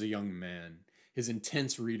travels as a young man, his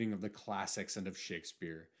intense reading of the classics and of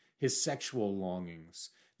Shakespeare, his sexual longings,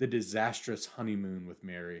 the disastrous honeymoon with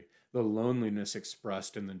Mary, the loneliness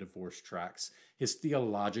expressed in the divorce tracts, his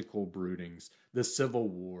theological broodings, the Civil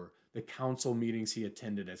War, the council meetings he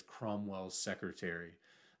attended as Cromwell's secretary,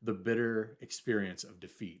 the bitter experience of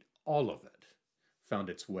defeat, all of it found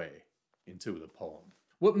its way into the poem.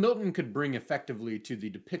 What Milton could bring effectively to the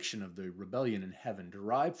depiction of the rebellion in heaven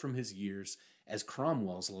derived from his years as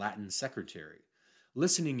Cromwell's Latin secretary,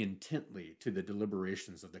 listening intently to the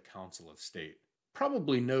deliberations of the Council of State.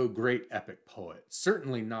 Probably no great epic poet,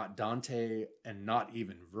 certainly not Dante and not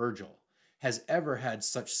even Virgil, has ever had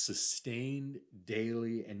such sustained,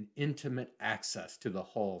 daily, and intimate access to the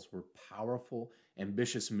halls where powerful,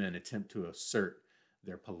 ambitious men attempt to assert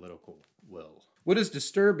their political will. What is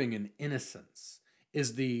disturbing in Innocence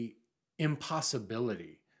is the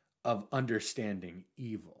impossibility of understanding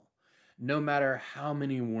evil, no matter how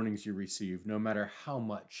many warnings you receive, no matter how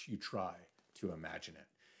much you try to imagine it.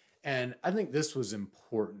 And I think this was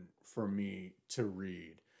important for me to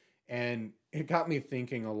read. And it got me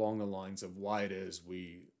thinking along the lines of why it is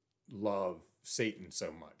we love Satan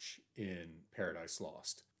so much in Paradise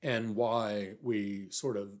Lost, and why we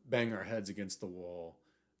sort of bang our heads against the wall,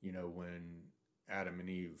 when Adam and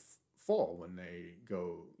Eve fall, when they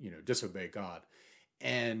go, disobey God.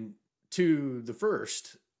 And to the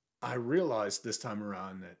first, I realized this time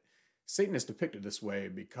around that Satan is depicted this way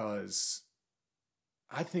because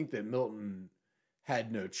I think that Milton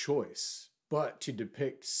had no choice but to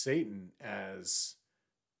depict Satan as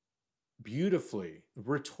beautifully,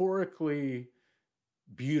 rhetorically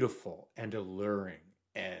beautiful and alluring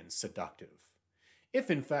and seductive.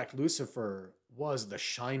 If in fact Lucifer was the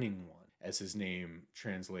shining one, as his name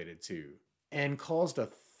translated to, and caused a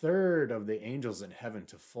third of the angels in heaven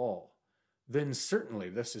to fall, then certainly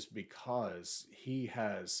this is because he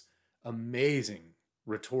has amazing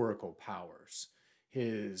rhetorical powers.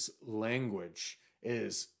 His language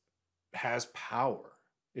has power,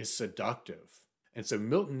 is seductive. And so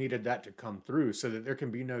Milton needed that to come through so that there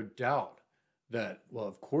can be no doubt that, well,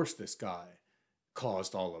 of course this guy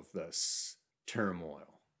caused all of this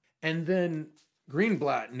turmoil. And then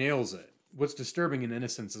Greenblatt nails it. What's disturbing in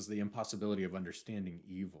Innocence is the impossibility of understanding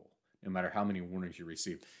evil, no matter how many warnings you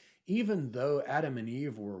receive. Even though Adam and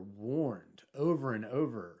Eve were warned over and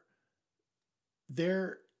over,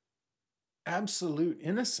 their absolute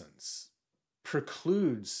innocence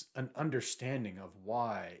precludes an understanding of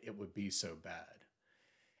why it would be so bad.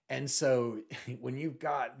 And so when you've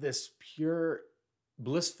got this pure,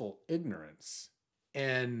 blissful ignorance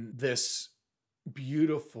and this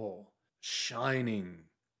beautiful, shining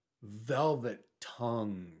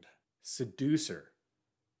velvet-tongued seducer,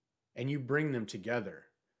 and you bring them together.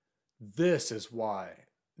 This is why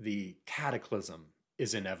the cataclysm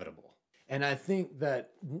is inevitable. And I think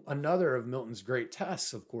that another of Milton's great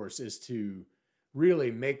tests, of course, is to really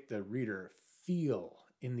make the reader feel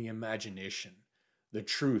in the imagination the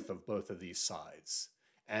truth of both of these sides,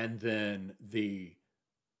 and then the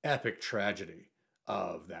epic tragedy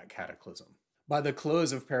of that cataclysm. By the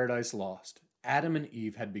close of Paradise Lost, Adam and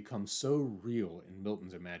Eve had become so real in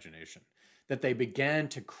Milton's imagination that they began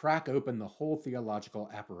to crack open the whole theological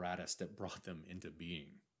apparatus that brought them into being.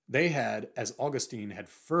 They had, as Augustine had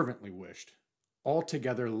fervently wished,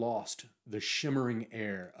 altogether lost the shimmering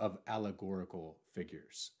air of allegorical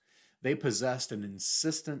figures. They possessed an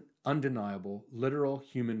insistent, undeniable, literal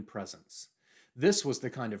human presence. This was the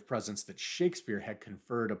kind of presence that Shakespeare had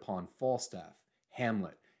conferred upon Falstaff,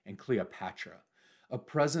 Hamlet, and Cleopatra, a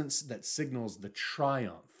presence that signals the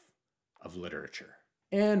triumph of literature.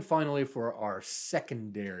 And finally, for our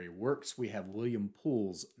secondary works, we have William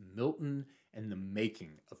Poole's Milton and the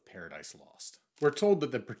Making of Paradise Lost. We're told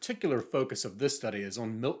that the particular focus of this study is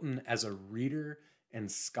on Milton as a reader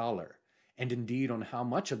and scholar, and indeed on how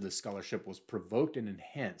much of this scholarship was provoked and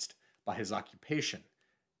enhanced by his occupation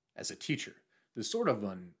as a teacher. There's sort of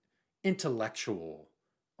an intellectual,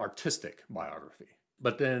 artistic biography.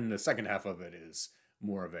 But then the second half of it is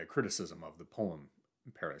more of a criticism of the poem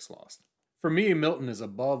Paradise Lost. For me, Milton is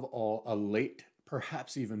above all a late,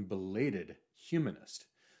 perhaps even belated humanist,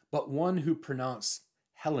 but one who pronounced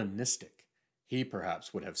Hellenistic, he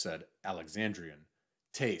perhaps would have said Alexandrian,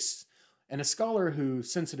 tastes, and a scholar who,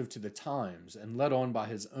 sensitive to the times and led on by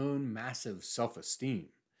his own massive self-esteem,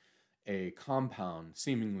 a compound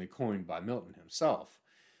seemingly coined by Milton himself,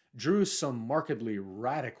 drew some markedly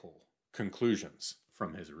radical conclusions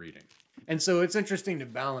from his reading. And so it's interesting to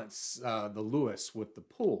balance the Lewis with the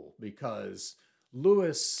Poole, because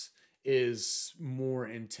Lewis is more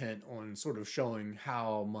intent on sort of showing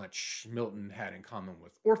how much Milton had in common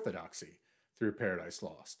with orthodoxy through Paradise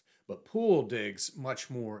Lost. But Poole digs much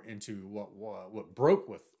more into what broke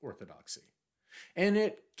with orthodoxy. And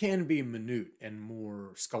it can be minute and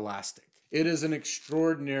more scholastic. It is an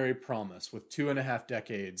extraordinary promise with 2.5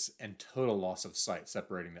 decades and total loss of sight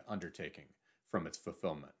separating the undertaking from its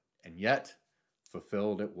fulfillment. And yet,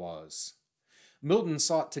 fulfilled it was. Milton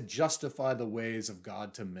sought to justify the ways of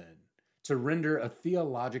God to men, to render a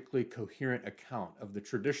theologically coherent account of the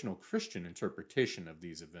traditional Christian interpretation of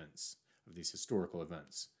these events, of these historical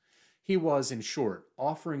events. He was, in short,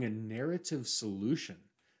 offering a narrative solution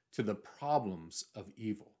to the problems of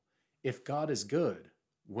evil. If God is good,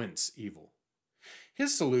 whence evil?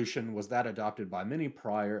 His solution was that adopted by many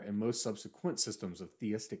prior and most subsequent systems of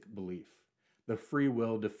theistic belief, the free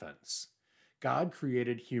will defense. God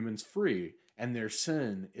created humans free, and their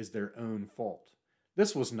sin is their own fault.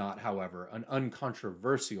 This was not, however, an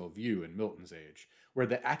uncontroversial view in Milton's age, where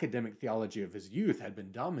the academic theology of his youth had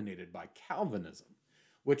been dominated by Calvinism,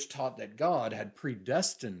 which taught that God had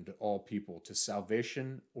predestined all people to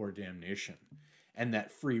salvation or damnation, and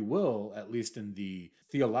that free will, at least in the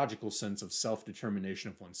theological sense of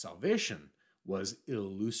self-determination of one's salvation, was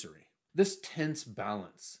illusory. This tense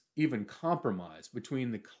balance, even compromise,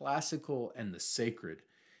 between the classical and the sacred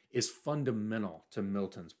is fundamental to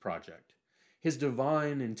Milton's project. His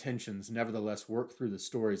divine intentions nevertheless work through the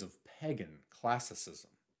stories of pagan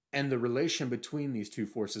classicism. And the relation between these two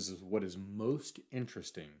forces is what is most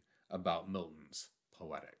interesting about Milton's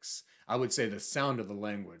poetics. I would say the sound of the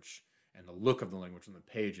language and the look of the language on the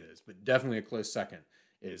pages, but definitely a close second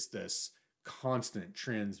is this constant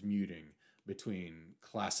transmuting between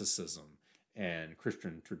classicism and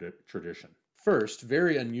Christian tradition. First,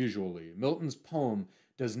 very unusually, Milton's poem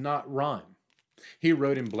does not rhyme. He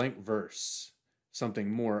wrote in blank verse,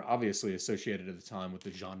 something more obviously associated at the time with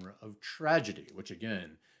the genre of tragedy, which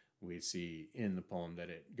again, we see in the poem that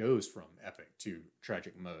it goes from epic to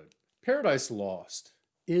tragic mode. Paradise Lost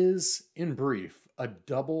is, in brief, a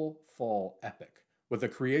double fall epic, with a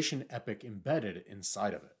creation epic embedded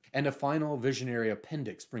inside of it, and a final visionary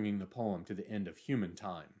appendix bringing the poem to the end of human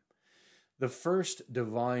time. The first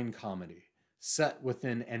divine comedy, set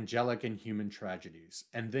within angelic and human tragedies,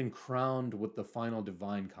 and then crowned with the final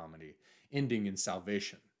divine comedy, ending in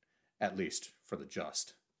salvation, at least for the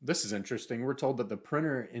just. This is interesting. We're told that the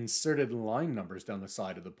printer inserted line numbers down the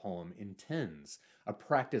side of the poem in tens, a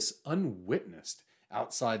practice unwitnessed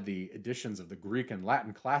outside the editions of the Greek and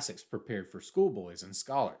Latin classics prepared for schoolboys and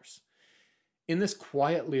scholars. In this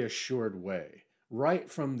quietly assured way, right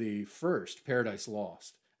from the first Paradise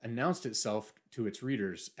Lost announced itself to its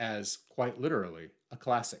readers as, quite literally, a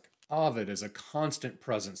classic. Ovid is a constant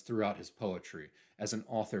presence throughout his poetry, as an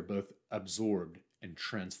author both absorbed and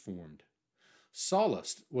transformed.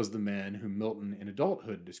 Sallust was the man whom Milton in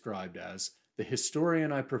adulthood described as the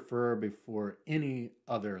historian I prefer before any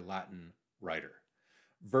other Latin writer.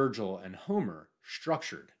 Virgil and Homer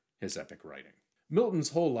structured his epic writing.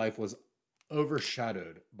 Milton's whole life was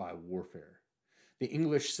overshadowed by warfare. The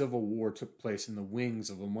English Civil War took place in the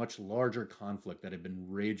wings of a much larger conflict that had been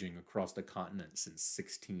raging across the continent since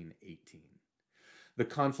 1618. The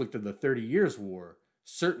conflict of the 30 Years' War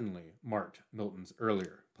certainly marked Milton's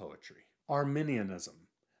earlier poetry. Arminianism,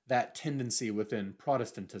 that tendency within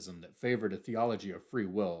Protestantism that favored a theology of free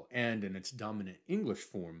will and, in its dominant English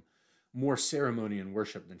form, more ceremony and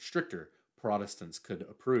worship than stricter Protestants could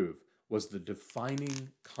approve, was the defining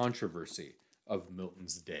controversy of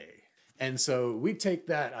Milton's day. And so we take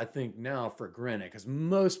that, I think, now for granted, because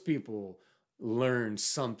most people learn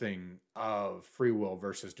something of free will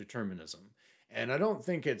versus determinism. And I don't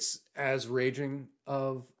think it's as raging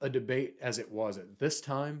of a debate as it was at this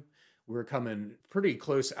time. We're coming pretty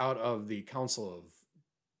close out of the Council of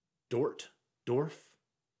Dorf?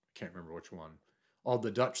 I can't remember which one. All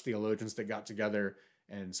the Dutch theologians that got together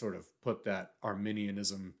and sort of put that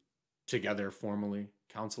Arminianism together formally.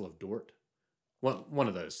 Council of Dort? One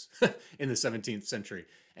of those in the 17th century.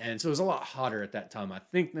 And so it was a lot hotter at that time, I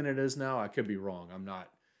think, than it is now. I could be wrong. I'm not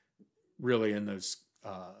really in those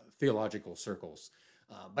theological circles.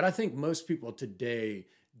 But I think most people today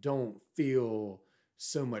don't feel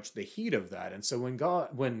so much the heat of that. And so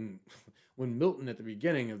when Milton at the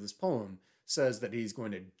beginning of this poem says that he's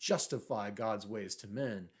going to justify God's ways to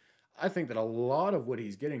men, I think that a lot of what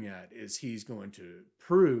he's getting at is he's going to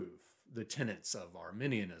prove the tenets of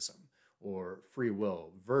Arminianism or free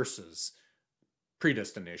will versus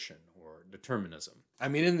predestination or determinism. I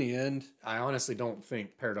mean, in the end, I honestly don't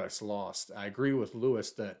think Paradise Lost. I agree with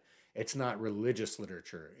Lewis that it's not religious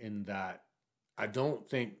literature, in that I don't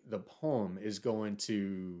think the poem is going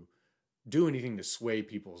to do anything to sway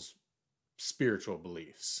people's spiritual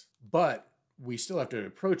beliefs. But we still have to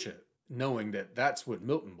approach it knowing that that's what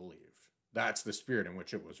Milton believed. That's the spirit in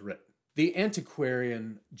which it was written. The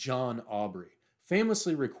antiquarian John Aubrey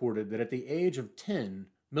famously recorded that at the age of 10,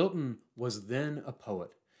 Milton was then a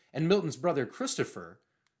poet. And Milton's brother Christopher,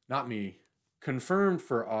 not me, confirmed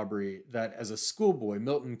for Aubrey that as a schoolboy,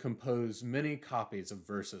 Milton composed many copies of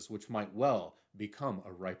verses which might well become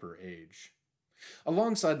a riper age.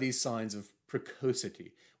 Alongside these signs of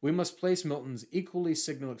precocity, we must place Milton's equally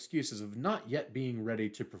signal excuses of not yet being ready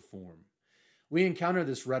to perform. We encounter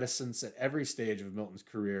this reticence at every stage of Milton's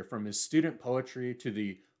career, from his student poetry to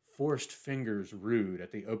the forced fingers rude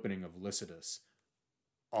at the opening of Lycidas.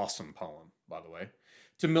 Awesome poem, by the way.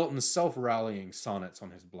 To Milton's self-rallying sonnets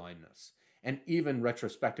on his blindness, and even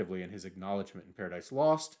retrospectively in his acknowledgement in Paradise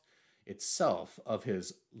Lost itself of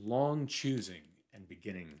his long choosing and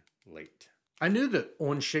beginning late. I knew that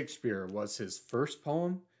On Shakespeare was his first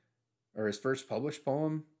poem, or his first published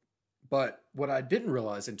poem, but what I didn't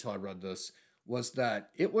realize until I read this was that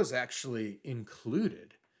it was actually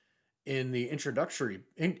included in the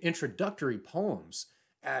introductory poems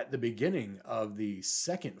at the beginning of the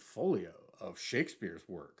second folio of Shakespeare's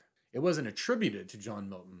work. It wasn't attributed to John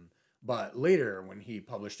Milton, but later when he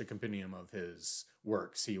published a compendium of his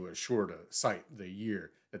works, he was sure to cite the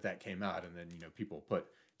year that came out, and then, people put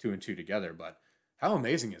two and two together. But how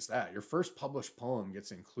amazing is that? Your first published poem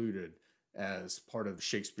gets included as part of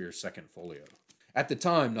Shakespeare's second folio. At the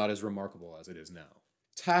time, not as remarkable as it is now.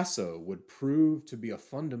 Tasso would prove to be a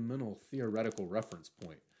fundamental theoretical reference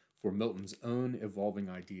point for Milton's own evolving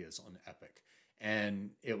ideas on epic.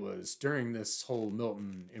 And it was during this whole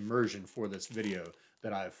Milton immersion for this video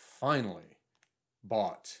that I finally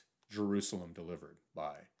bought Jerusalem Delivered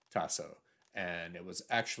by Tasso. And it was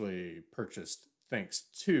actually purchased thanks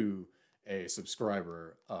to a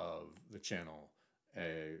subscriber of the channel,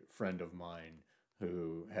 a friend of mine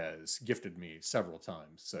who has gifted me several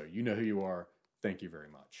times. So you know who you are. Thank you very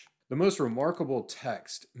much. The most remarkable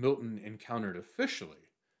text Milton encountered officially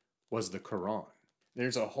was the Quran.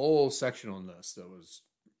 There's a whole section on this that was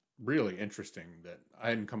really interesting that I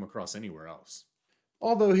hadn't come across anywhere else.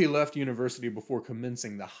 Although he left university before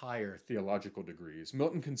commencing the higher theological degrees,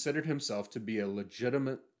 Milton considered himself to be a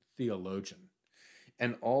legitimate theologian,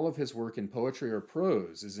 and all of his work in poetry or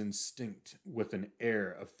prose is instinct with an air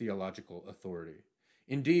of theological authority.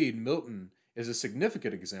 Indeed, Milton is a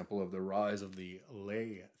significant example of the rise of the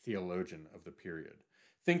lay theologian of the period.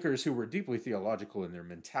 Thinkers who were deeply theological in their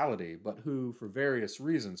mentality, but who, for various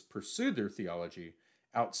reasons, pursued their theology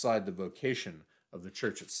outside the vocation of the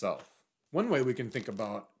church itself. One way we can think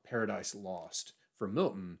about Paradise Lost for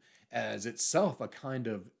Milton as itself a kind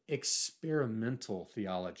of experimental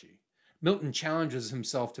theology. Milton challenges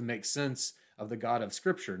himself to make sense of the God of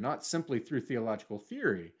Scripture, not simply through theological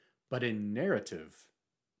theory, but in narrative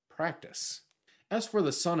practice. As for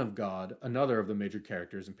the Son of God, another of the major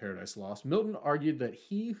characters in Paradise Lost, Milton argued that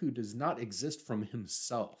he who does not exist from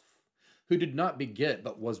himself, who did not beget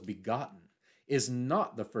but was begotten, is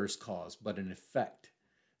not the first cause but an effect.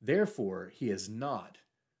 Therefore, he is not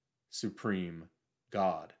supreme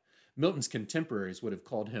God. Milton's contemporaries would have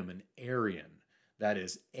called him an Arian. That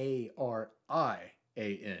is A-R-I-A-N.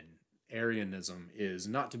 Arianism is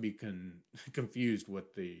not to be confused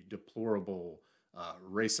with the deplorable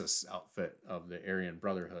racist outfit of the Aryan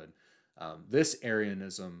Brotherhood. This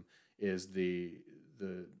Arianism is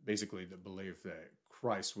basically the belief that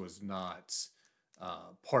Christ was not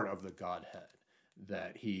part of the Godhead,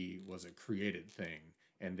 that he was a created thing,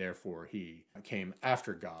 and therefore he came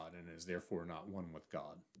after God and is therefore not one with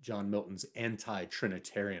God. John Milton's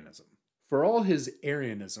anti-Trinitarianism. For all his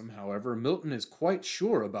Arianism, however, Milton is quite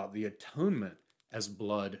sure about the atonement as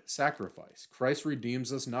blood sacrifice. Christ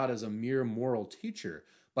redeems us not as a mere moral teacher,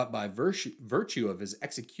 but by virtue of his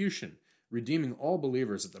execution, redeeming all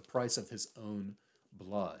believers at the price of his own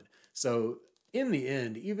blood. So in the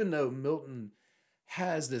end, even though Milton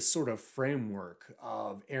has this sort of framework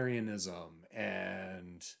of Arianism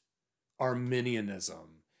and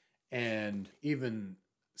Arminianism and even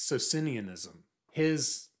Socinianism,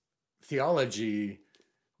 his theology,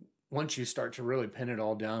 once you start to really pin it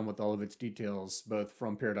all down with all of its details, both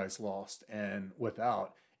from Paradise Lost and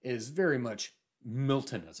without, is very much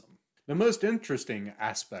Miltonism. The most interesting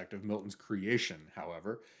aspect of Milton's creation,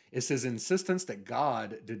 however, is his insistence that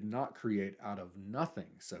God did not create out of nothing,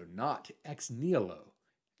 so not ex nihilo.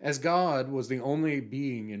 As God was the only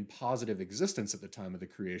being in positive existence at the time of the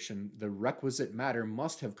creation, the requisite matter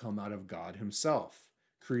must have come out of God himself,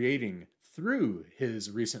 creating through his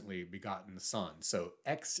recently begotten Son, so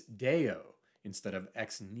ex deo instead of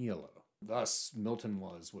ex nihilo. Thus, Milton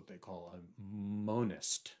was what they call a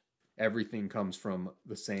monist. Everything comes from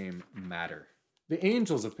the same matter. The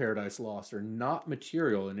angels of Paradise Lost are not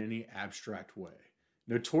material in any abstract way.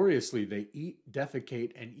 Notoriously, they eat,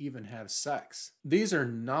 defecate, and even have sex. These are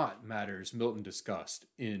not matters Milton discussed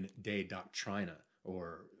in De Doctrina,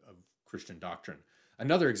 or of Christian doctrine.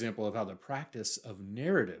 Another example of how the practice of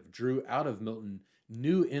narrative drew out of Milton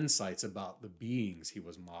new insights about the beings he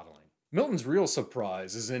was modeling. Milton's real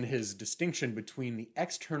surprise is in his distinction between the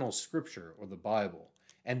external scripture, or the Bible,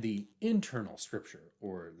 and the internal scripture,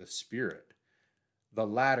 or the Spirit. The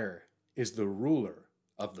latter is the ruler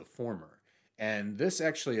of the former. And this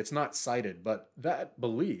actually, it's not cited, but that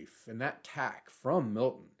belief and that tack from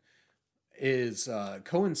Milton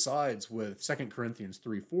coincides with 2 Corinthians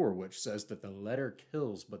 3:4, which says that the letter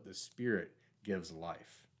kills, but the Spirit gives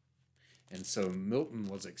life. And so Milton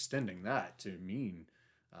was extending that to mean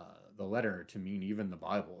the letter, to mean even the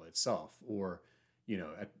Bible itself, or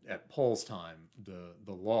at Paul's time, the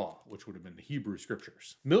law, which would have been the Hebrew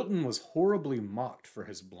scriptures. Milton was horribly mocked for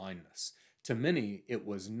his blindness. To many, it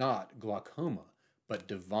was not glaucoma, but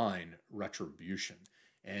divine retribution.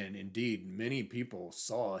 And indeed, many people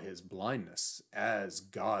saw his blindness as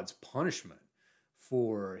God's punishment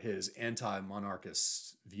for his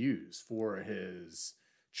anti-monarchist views, for his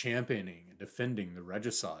championing and defending the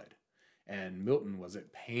regicide. And Milton was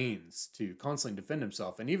at pains to constantly defend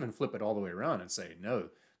himself and even flip it all the way around and say, no,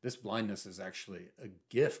 this blindness is actually a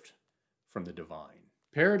gift from the divine.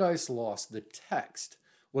 Paradise Lost, the text,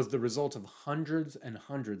 was the result of hundreds and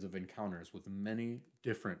hundreds of encounters with many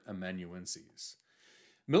different amanuenses.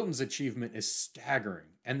 Milton's achievement is staggering,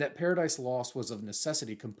 and that Paradise Lost was of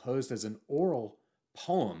necessity composed as an oral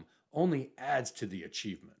poem only adds to the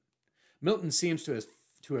achievement. Milton seems to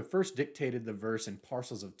have first dictated the verse in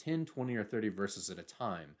parcels of 10, 20, or 30 verses at a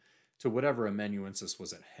time to whatever amanuensis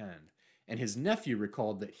was at hand, and his nephew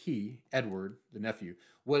recalled that he, Edward, the nephew,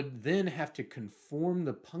 would then have to conform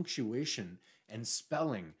the punctuation and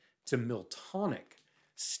spelling to Miltonic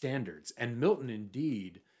standards. And Milton,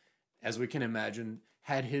 indeed, as we can imagine,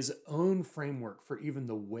 had his own framework for even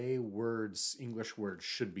the way English words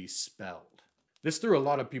should be spelled. This threw a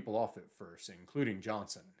lot of people off at first, including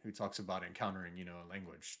Johnson, who talks about encountering, a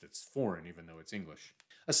language that's foreign, even though it's English.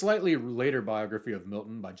 A slightly later biography of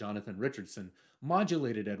Milton by Jonathan Richardson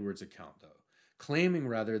modulated Edward's account, though, claiming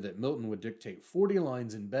rather that Milton would dictate 40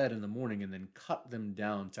 lines in bed in the morning and then cut them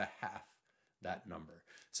down to half that number.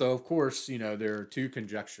 So, of course, there are two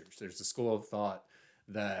conjectures. There's the school of thought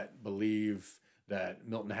that believe that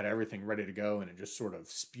Milton had everything ready to go and it just sort of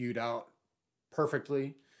spewed out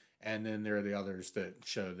perfectly. And then there are the others that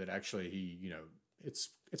show that actually he, it's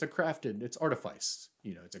artifice.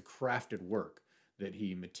 It's a crafted work that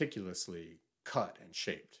he meticulously cut and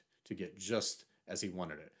shaped to get just as he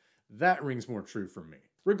wanted it. That rings more true for me.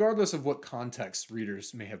 Regardless of what context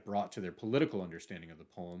readers may have brought to their political understanding of the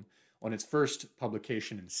poem, on its first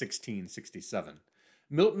publication in 1667,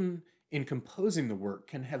 Milton, in composing the work,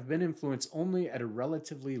 can have been influenced only at a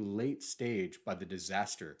relatively late stage by the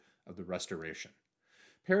disaster of the Restoration.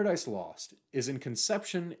 Paradise Lost is in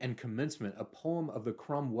conception and commencement a poem of the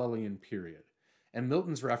Cromwellian period, and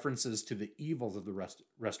Milton's references to the evils of the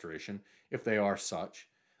Restoration, if they are such,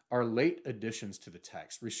 are late additions to the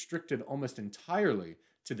text, restricted almost entirely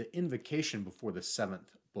to the invocation before the 7th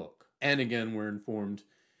book. And again, we're informed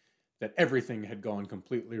that everything had gone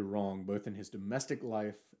completely wrong, both in his domestic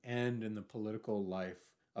life and in the political life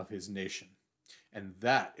of his nation. And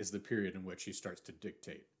that is the period in which he starts to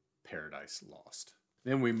dictate Paradise Lost.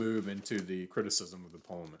 Then we move into the criticism of the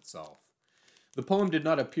poem itself. The poem did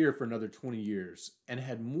not appear for another 20 years and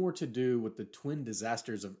had more to do with the twin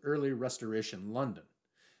disasters of early Restoration London,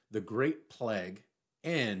 the Great Plague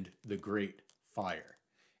and the Great Fire.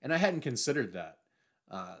 And I hadn't considered that,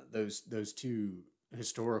 those two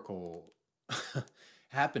historical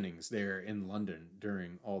happenings there in London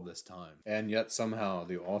during all this time. And yet somehow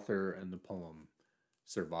the author and the poem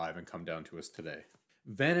survive and come down to us today.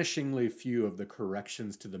 Vanishingly few of the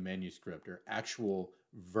corrections to the manuscript are actual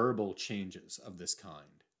verbal changes of this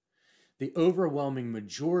kind. The overwhelming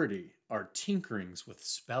majority are tinkerings with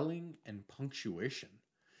spelling and punctuation.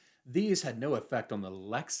 These had no effect on the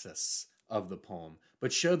lexis of the poem,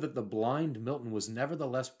 but showed that the blind Milton was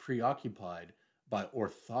nevertheless preoccupied by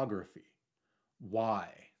orthography. Y,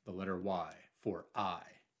 the letter Y, for I,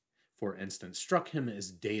 for instance, struck him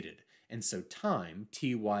as dated, and so time,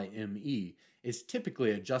 T-Y-M-E, is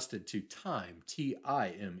typically adjusted to time,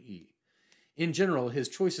 T-I-M-E. In general, his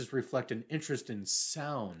choices reflect an interest in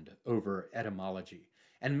sound over etymology,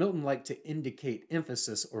 and Milton liked to indicate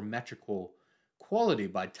emphasis or metrical quality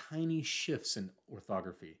by tiny shifts in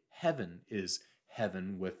orthography. Heaven is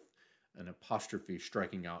heaven with an apostrophe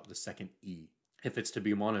striking out the second E, if it's to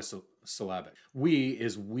be monosyllabic. We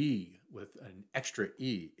is we with an extra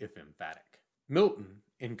E if emphatic. Milton,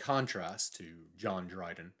 in contrast to John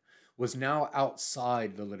Dryden, was now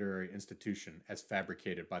outside the literary institution as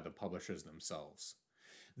fabricated by the publishers themselves.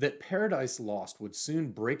 That Paradise Lost would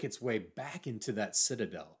soon break its way back into that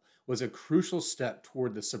citadel was a crucial step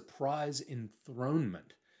toward the surprise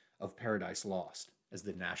enthronement of Paradise Lost as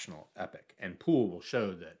the national epic, and Poole will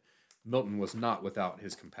show that Milton was not without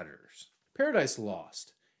his competitors. Paradise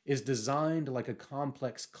Lost is designed like a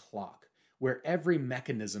complex clock where every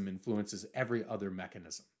mechanism influences every other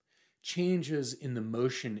mechanism. Changes in the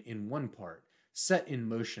motion in one part, set in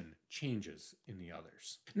motion changes in the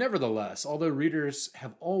others. Nevertheless, although readers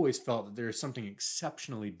have always felt that there is something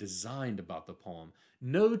exceptionally designed about the poem,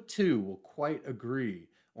 no two will quite agree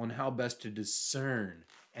on how best to discern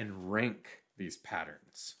and rank these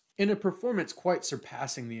patterns. In a performance quite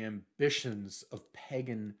surpassing the ambitions of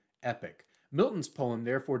pagan epic, Milton's poem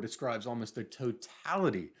therefore describes almost the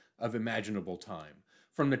totality of imaginable time,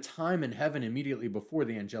 from the time in heaven immediately before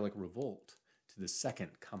the angelic revolt to the second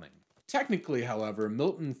coming. Technically, however,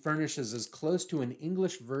 Milton furnishes as close to an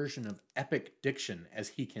English version of epic diction as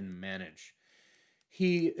he can manage.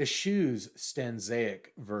 He eschews stanzaic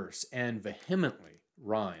verse and vehemently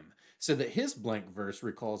rhyme, so that his blank verse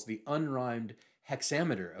recalls the unrhymed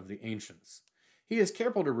hexameter of the ancients. He is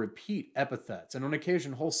careful to repeat epithets and on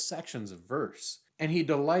occasion whole sections of verse, and he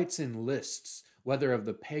delights in lists, whether of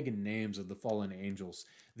the pagan names of the fallen angels,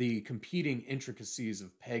 the competing intricacies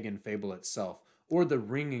of pagan fable itself, or the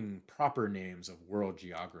ringing proper names of world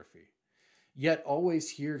geography. Yet always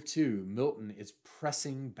here too, Milton is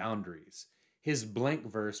pressing boundaries. His blank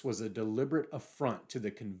verse was a deliberate affront to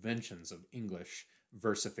the conventions of English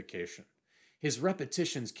versification. His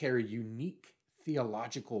repetitions carry unique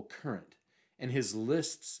theological current, and his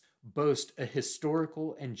lists boast a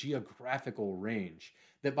historical and geographical range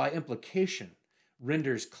that by implication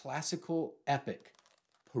renders classical epic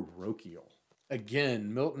parochial.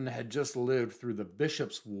 Again, Milton had just lived through the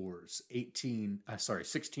Bishops' Wars,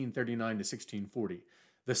 1639 to 1640,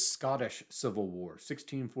 the Scottish Civil War,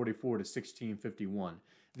 1644 to 1651,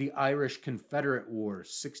 the Irish Confederate Wars,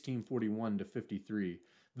 1641 to 53,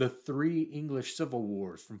 the three English Civil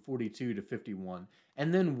Wars from 42 to 51,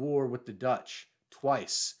 and then war with the Dutch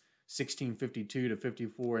twice, 1652 to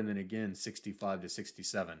 54, and then again 65 to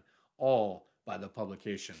 67, all by the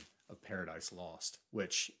publication of Paradise Lost,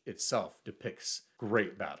 which itself depicts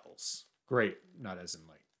great battles. Great, not as in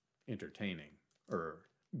like entertaining or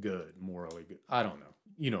good, morally good. I don't know.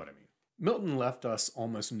 You know what I mean. Milton left us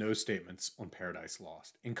almost no statements on Paradise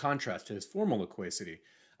Lost, in contrast to his formal loquacity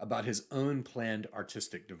about his own planned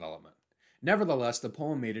artistic development. Nevertheless, the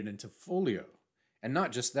poem made it into folio. And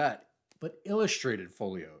not just that, but illustrated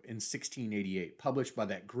folio in 1688, published by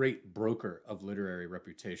that great broker of literary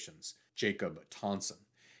reputations, Jacob Tonson.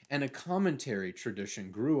 And a commentary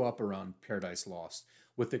tradition grew up around Paradise Lost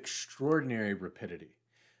with extraordinary rapidity.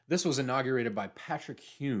 This was inaugurated by Patrick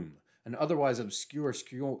Hume, an otherwise obscure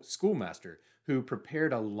schoolmaster who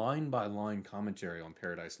prepared a line-by-line commentary on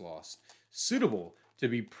Paradise Lost, suitable to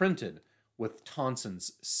be printed with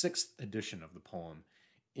Tonson's 6th edition of the poem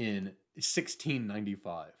in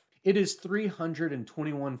 1695. It is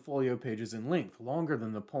 321 folio pages in length, longer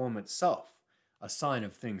than the poem itself, a sign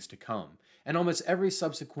of things to come, and almost every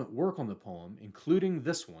subsequent work on the poem, including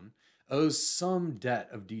this one, owes some debt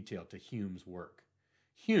of detail to Hume's work.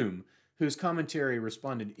 Hume, whose commentary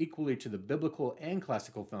responded equally to the biblical and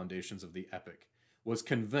classical foundations of the epic, was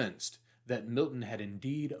convinced that Milton had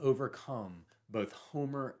indeed overcome both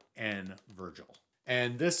Homer and Virgil.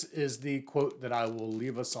 And this is the quote that I will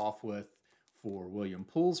leave us off with for William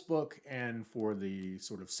Poole's book and for the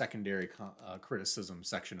sort of secondary criticism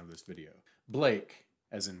section of this video. Blake,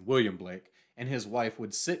 as in William Blake, and his wife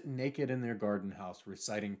would sit naked in their garden house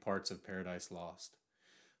reciting parts of Paradise Lost.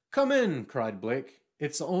 "Come in," cried Blake.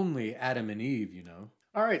 "It's only Adam and Eve, you know."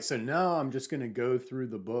 All right, so now I'm just going to go through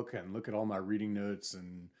the book and look at all my reading notes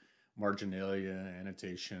and marginalia,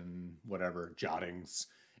 annotation, whatever, jottings,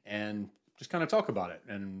 and just kind of talk about it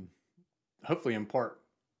and hopefully impart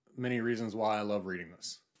many reasons why I love reading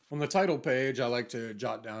this. On the title page, I like to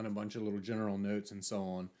jot down a bunch of little general notes and so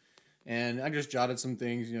on. And I just jotted some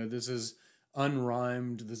things. You know, this is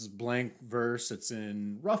unrhymed. This is blank verse. It's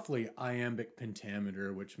in roughly iambic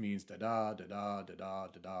pentameter, which means da-da, da-da, da-da,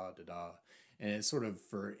 da-da, da-da. And it's sort of,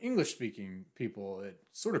 for English-speaking people, it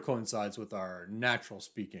sort of coincides with our natural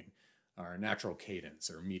speaking, our natural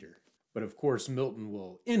cadence or meter. But of course, Milton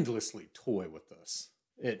will endlessly toy with this.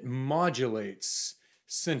 It modulates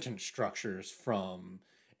sentence structures from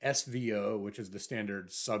SVO, which is the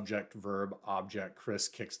standard subject, verb, object, Chris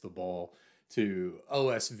kicks the ball, to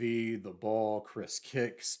OSV, the ball, Chris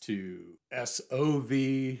kicks, to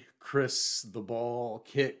SOV, Chris, the ball,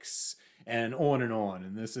 kicks, and on and on.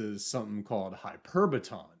 And this is something called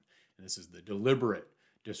hyperbaton. And this is the deliberate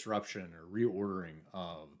disruption or reordering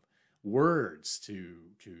of words to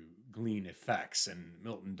glean effects. And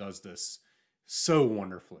Milton does this so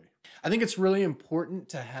wonderfully. I think it's really important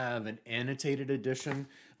to have an annotated edition.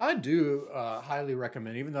 I do highly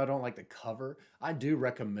recommend, even though I don't like the cover, I do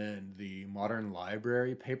recommend the Modern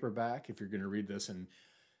Library paperback if you're going to read this in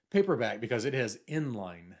paperback, because it has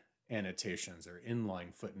inline annotations or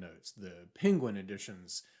inline footnotes. The Penguin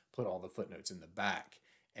editions put all the footnotes in the back,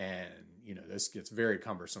 and you know, this gets very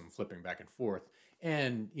cumbersome flipping back and forth.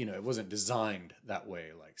 And you know, it wasn't designed that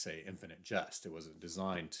way, like say Infinite Jest. It wasn't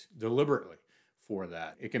designed deliberately for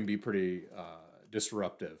that. It can be pretty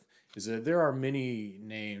disruptive. Is that there are many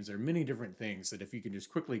names, there are many different things that if you can just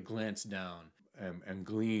quickly glance down and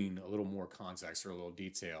glean a little more context or a little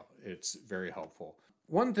detail, it's very helpful.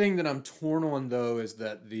 One thing that I'm torn on though is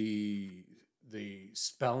that the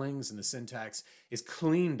spellings and the syntax is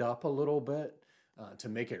cleaned up a little bit to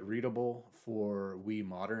make it readable for we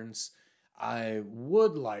moderns. I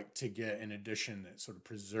would like to get an edition that sort of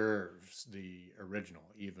preserves the original,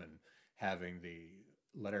 even having the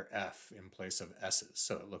letter F in place of S's,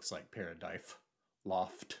 so it looks like Paradise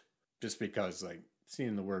Loft, just because like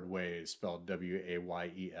seeing the word way spelled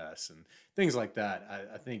W-A-Y-E-S and things like that,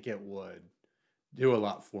 I think it would do a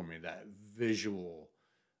lot for me, that visual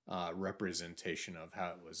representation of how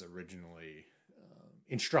it was originally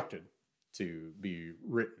instructed to be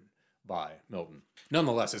written by Milton.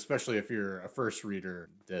 Nonetheless, especially if you're a first reader,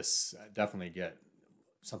 this definitely get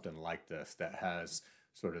something like this that has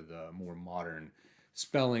sort of the more modern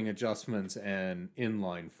spelling adjustments and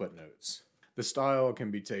inline footnotes. The style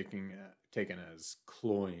can be taken as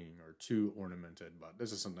cloying or too ornamented, but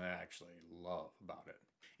this is something I actually love about it.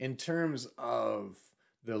 In terms of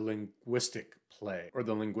the linguistic play or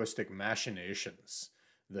the linguistic machinations,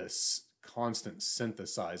 this constant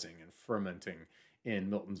synthesizing and fermenting in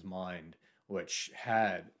Milton's mind, which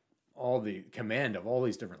had all the command of all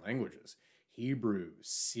these different languages: Hebrew,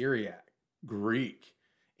 Syriac, Greek,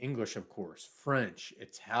 English, of course, French,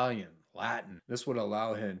 Italian, Latin. This would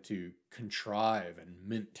allow him to contrive and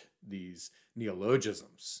mint these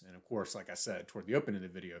neologisms. And of course, like I said, toward the opening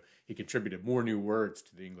of the video, he contributed more new words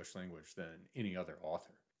to the English language than any other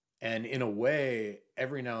author. And in a way,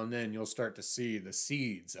 every now and then you'll start to see the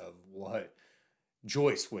seeds of what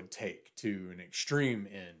Joyce would take to an extreme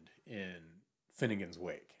end in Finnegan's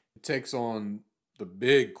Wake. It takes on the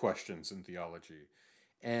big questions in theology.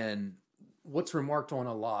 And what's remarked on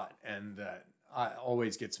a lot, and that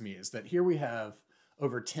always gets me is that here we have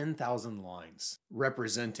over 10,000 lines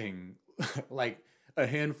representing like a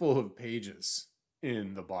handful of pages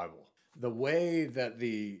in the Bible. The way that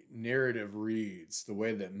the narrative reads, the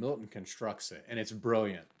way that Milton constructs it, and it's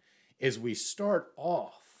brilliant, is we start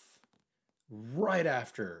off right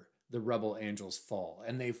after the rebel angels fall,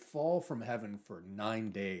 and they fall from heaven for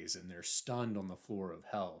 9 days, and they're stunned on the floor of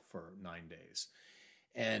hell for 9 days.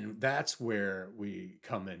 And that's where we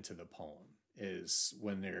come into the poem, is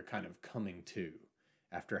when they're kind of coming to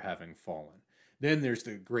after having fallen. Then there's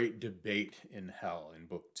the great debate in hell in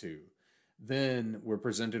book 2. Then we're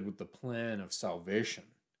presented with the plan of salvation.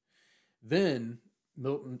 Then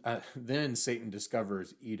then Satan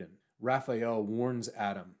discovers Eden. Raphael warns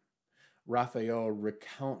Adam. Raphael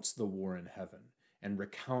recounts the war in heaven and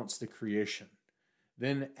recounts the creation.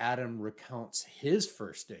 Then Adam recounts his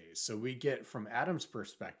first days. So we get from Adam's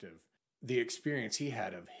perspective the experience he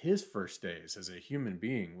had of his first days as a human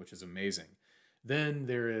being, which is amazing. Then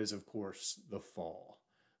there is, of course, the fall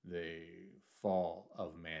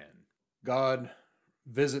of man. God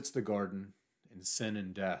visits the garden and sin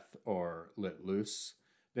and death are let loose.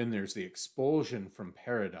 Then there's the expulsion from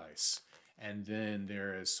paradise. And then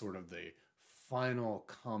there is sort of the final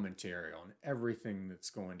commentary on everything that's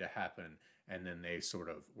going to happen. And then they sort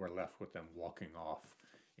of were left with them walking off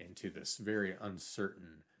into this very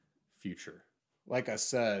uncertain future. Like I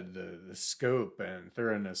said, the scope and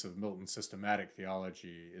thoroughness of Milton's systematic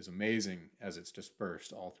theology is amazing as it's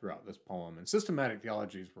dispersed all throughout this poem. And systematic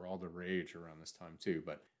theologies were all the rage around this time too.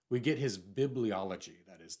 But we get his bibliology,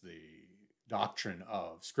 that is the doctrine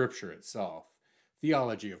of Scripture itself.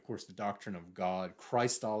 Theology, of course, the doctrine of God.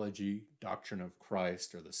 Christology, doctrine of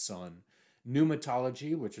Christ or the Son.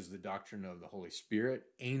 Pneumatology, which is the doctrine of the Holy Spirit.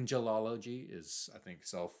 Angelology is, I think,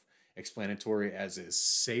 self-explanatory, as is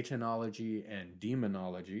Satanology and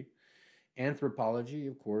demonology. Anthropology,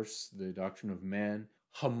 of course, the doctrine of man.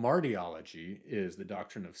 Hamartiology is the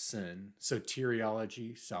doctrine of sin.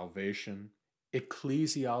 Soteriology, salvation.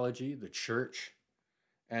 Ecclesiology, the church.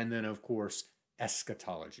 And then, of course,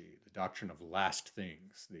 eschatology, the doctrine of last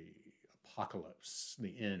things, the apocalypse,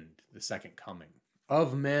 the end, the second coming.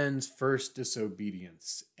 Of man's first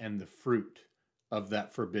disobedience and the fruit of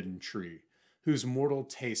that forbidden tree, whose mortal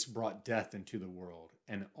taste brought death into the world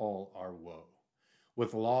and all our woe.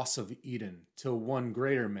 With loss of Eden, till one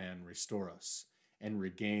greater man restore us and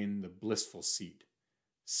regain the blissful seat.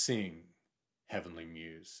 Sing, heavenly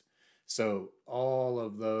muse. So all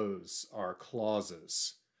of those are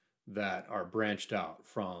clauses that are branched out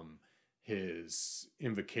from his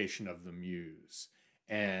invocation of the muse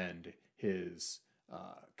and his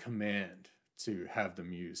command to have the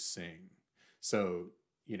muse sing. So,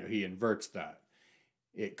 he inverts that.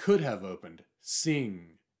 It could have opened,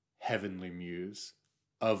 sing, heavenly muse,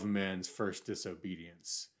 of man's first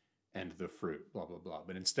disobedience and the fruit, blah, blah, blah.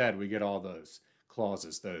 But instead, we get all those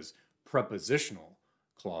clauses, those prepositional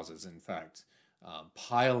clauses, in fact,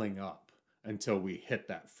 piling up until we hit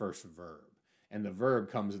that first verb. And the verb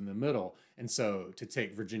comes in the middle. And so to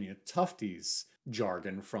take Virginia Tufte's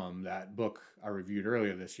jargon from that book I reviewed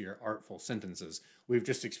earlier this year, Artful Sentences, we've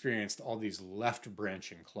just experienced all these left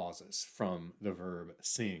branching clauses from the verb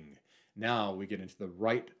sing. Now we get into the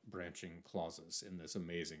right branching clauses in this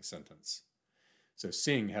amazing sentence. So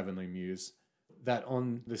sing, heavenly muse, that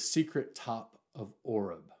on the secret top of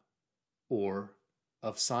Oreb, or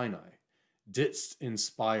of Sinai, didst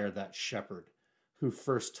inspire that shepherd who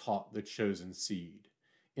first taught the chosen seed,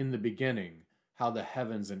 in the beginning, how the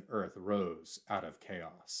heavens and earth rose out of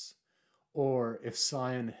chaos. Or if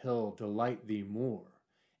Sion hill delight thee more,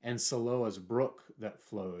 and Siloa's brook that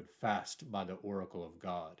flowed fast by the oracle of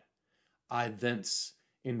God, I thence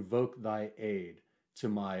invoke thy aid to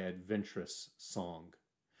my adventurous song,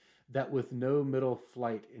 that with no middle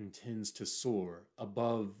flight intends to soar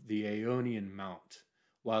above the Aeonian mount,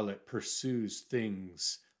 while it pursues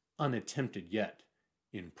things unattempted yet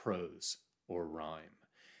in prose or rhyme.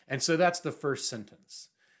 And so that's the first sentence.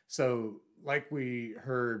 So like we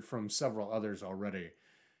heard from several others already,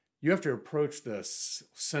 you have to approach this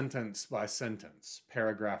sentence by sentence,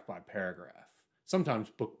 paragraph by paragraph, sometimes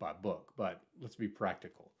book by book, but let's be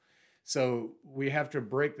practical. So we have to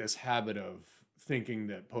break this habit of thinking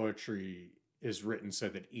that poetry is written so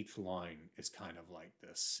that each line is kind of like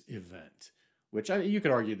this event, which you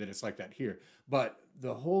could argue that it's like that here. But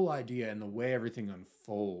the whole idea and the way everything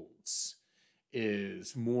unfolds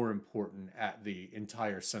is more important at the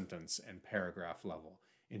entire sentence and paragraph level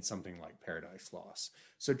in something like Paradise Lost.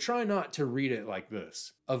 So try not to read it like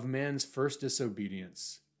this: of man's first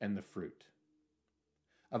disobedience and the fruit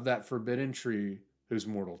of that forbidden tree whose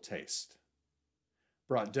mortal taste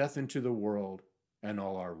brought death into the world and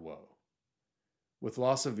all our woe, with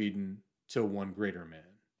loss of Eden till one greater man.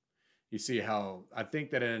 You see how I think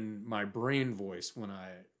that in my brain voice, when I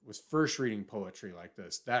was first reading poetry like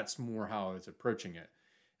this, that's more how I was approaching it.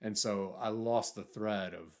 And so I lost the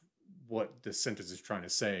thread of what this sentence is trying to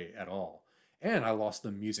say at all. And I lost the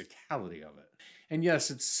musicality of it. And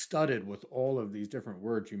yes, it's studded with all of these different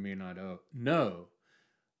words you may not know,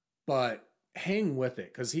 but hang with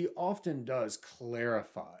it, because he often does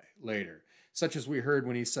clarify later, such as we heard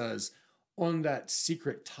when he says, on that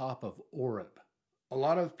secret top of Oreb. A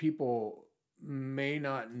lot of people may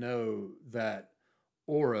not know that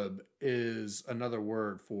Oreb is another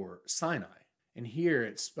word for Sinai. And here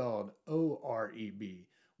it's spelled O-R-E-B,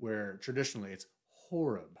 where traditionally it's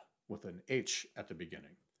Horeb with an H at the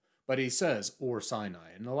beginning. But he says, or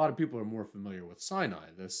Sinai. And a lot of people are more familiar with Sinai.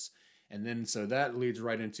 And then so that leads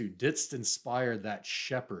right into, didst inspire that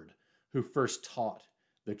shepherd who first taught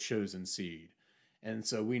the chosen seed. And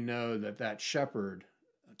so we know that that shepherd,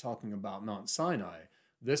 talking about Mount Sinai,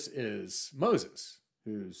 this is Moses,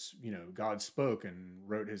 who's, God spoke and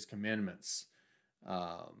wrote his commandments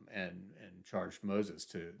and charged Moses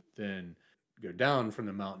to then go down from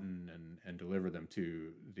the mountain and deliver them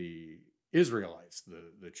to the Israelites,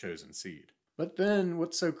 the chosen seed. But then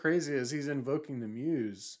what's so crazy is he's invoking the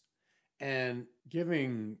muse and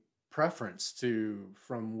giving preference to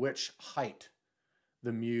from which height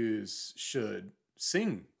the muse should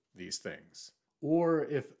sing these things. Or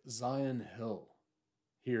if Zion Hill,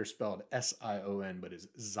 here spelled S-I-O-N, but is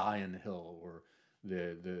Zion Hill, or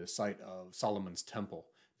the site of Solomon's temple,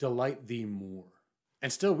 delight thee more.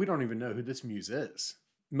 And still, we don't even know who this muse is.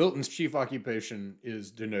 Milton's chief occupation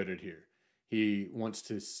is denoted here. He wants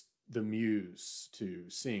the muse to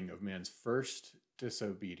sing of man's first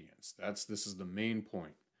disobedience. This is the main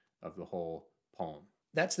point of the whole poem.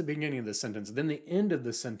 That's the beginning of the sentence. Then the end of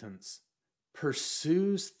the sentence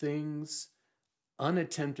pursues things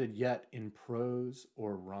unattempted yet in prose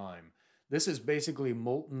or rhyme. This is basically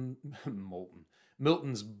Milton's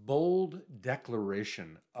bold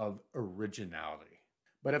declaration of originality.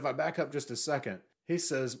 But if I back up just a second, he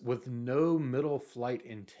says, with no middle flight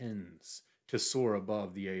intends to soar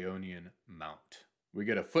above the Aeonian mount. We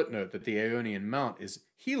get a footnote that the Aeonian mount is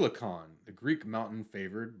Helicon, the Greek mountain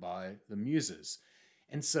favored by the Muses.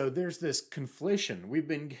 And so there's this conflation. We've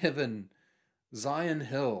been given Zion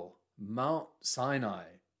Hill, Mount Sinai,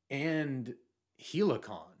 and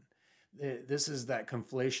Helicon. This is that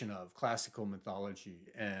conflation of classical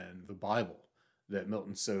mythology and the Bible that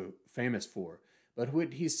Milton's so famous for. But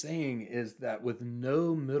what he's saying is that with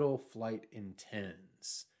no middle flight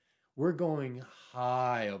intends, we're going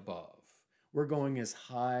high above. We're going as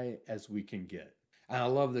high as we can get. And I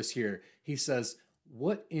love this here. He says,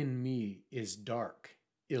 what in me is dark,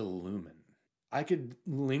 illumine. I could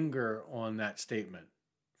linger on that statement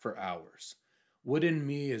for hours. What in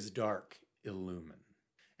me is dark, illumine.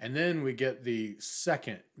 And then we get the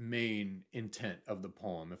second main intent of the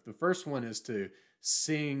poem. If the first one is to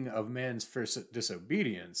sing of man's first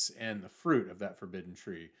disobedience and the fruit of that forbidden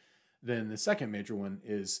tree, then the second major one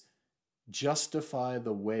is justify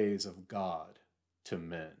the ways of God to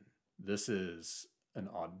men. This is an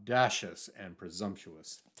audacious and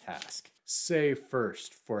presumptuous task. Say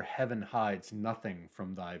first, for heaven hides nothing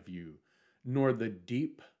from thy view, nor the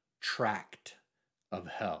deep tract of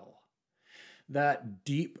hell. That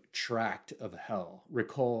deep tract of hell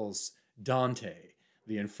recalls Dante,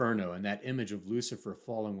 the Inferno, and that image of Lucifer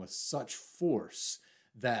falling with such force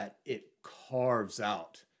that it carves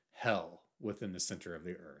out hell within the center of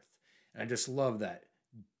the earth. And I just love that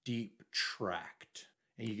deep tract.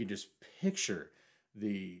 And you can just picture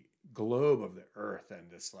the globe of the earth and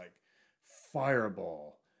this like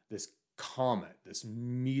fireball, this comet, this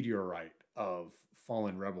meteorite of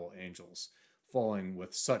fallen rebel angels falling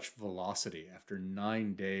with such velocity after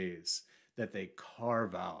 9 days that they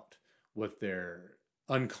carve out with their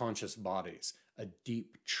unconscious bodies a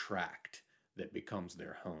deep tract that becomes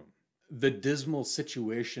their home. The dismal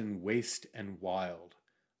situation waste and wild,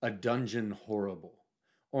 a dungeon horrible,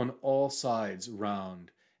 on all sides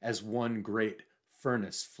round as one great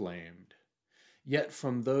furnace flamed. Yet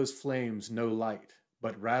from those flames no light,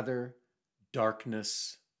 but rather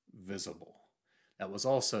darkness visible.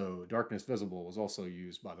 Darkness Visible was also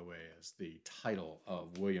used, by the way, as the title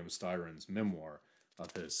of William Styron's memoir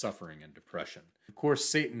of his suffering and depression. Of course,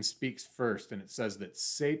 Satan speaks first, and it says that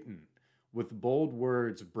Satan, with bold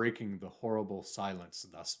words breaking the horrible silence,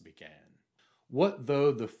 thus began. What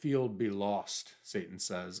though the field be lost, Satan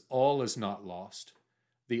says, all is not lost.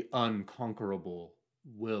 The unconquerable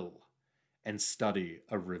will and study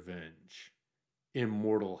of revenge,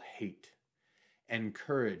 immortal hate, and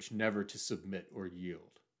courage never to submit or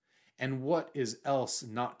yield. And what is else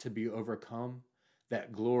not to be overcome?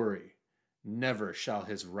 That glory never shall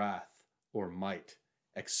his wrath or might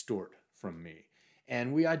extort from me.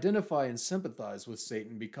 And we identify and sympathize with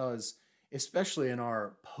Satan because, especially in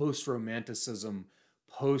our post-romanticism,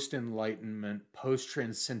 post-enlightenment,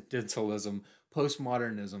 post-transcendentalism,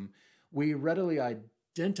 postmodernism, we readily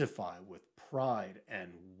identify with pride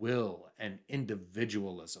and will and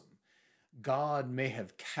individualism. God may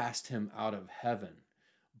have cast him out of heaven,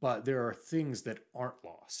 but there are things that aren't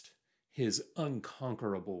lost. His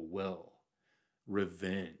unconquerable will,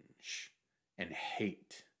 revenge, and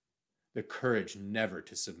hate, the courage never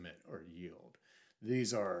to submit or yield.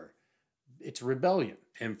 It's rebellion.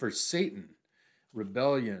 And for Satan,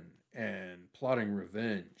 rebellion and plotting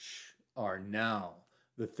revenge are now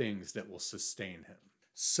the things that will sustain him.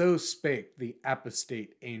 So spake the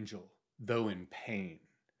apostate angel, though in pain,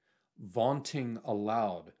 vaunting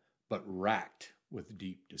aloud, but racked with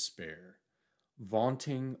deep despair.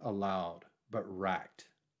 Vaunting aloud, but racked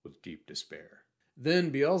with deep despair. Then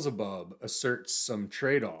Beelzebub asserts some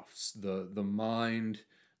trade-offs, the mind,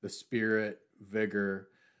 the spirit, vigor,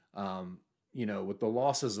 with the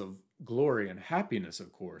losses of glory and happiness,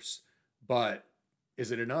 of course. But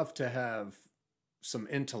is it enough to have some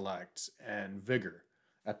intellect and vigor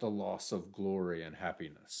at the loss of glory and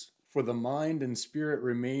happiness? For the mind and spirit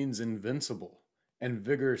remains invincible, and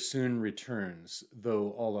vigor soon returns,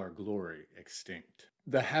 though all our glory extinct.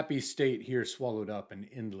 The happy state here swallowed up in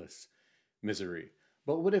endless misery.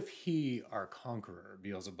 But what if he, our conqueror,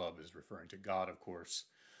 Beelzebub is referring to God, of course,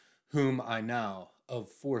 whom I now of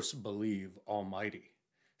force believe almighty,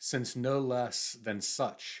 since no less than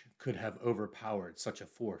such could have overpowered such a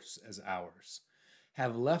force as ours,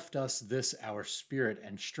 have left us this our spirit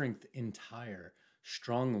and strength entire,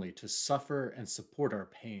 strongly to suffer and support our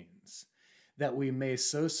pains, that we may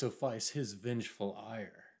so suffice his vengeful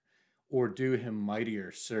ire, or do him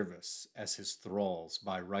mightier service as his thralls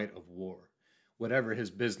by right of war, whatever his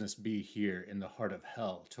business be here in the heart of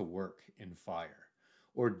hell to work in fire,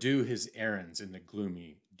 or do his errands in the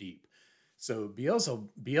gloomy deep. So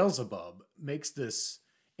Beelzebub makes this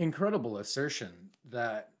incredible assertion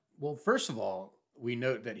that, well, first of all, we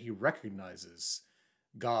note that he recognizes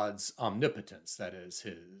God's omnipotence, that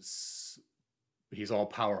is, he's all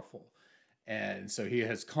powerful. And so he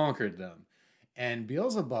has conquered them. And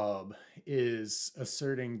Beelzebub is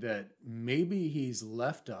asserting that maybe he's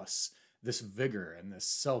left us this vigor and this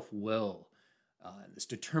self-will, this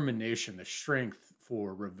determination, the strength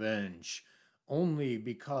for revenge, only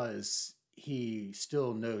because he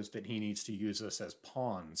still knows that he needs to use us as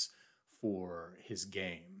pawns for his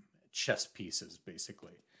game, chess pieces,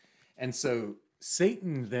 basically. And so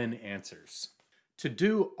Satan then answers, "To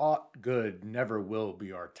do aught good never will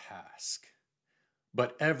be our task,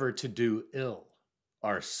 but ever to do ill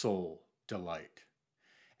our sole delight,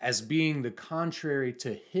 as being the contrary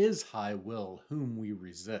to his high will whom we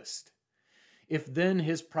resist. If then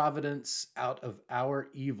his providence out of our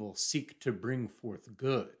evil seek to bring forth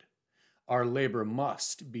good, our labor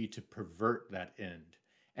must be to pervert that end,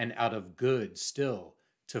 and out of good still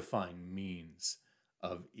to find means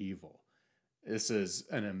of evil." This is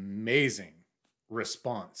an amazing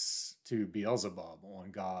response to Beelzebub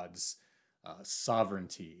on God's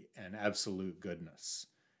sovereignty and absolute goodness.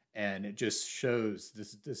 And it just shows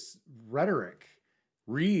this rhetoric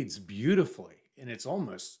reads beautifully, and it's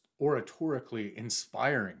almost oratorically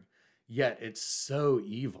inspiring, yet it's so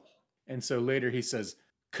evil. And so later he says,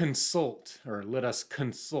 "Consult, or let us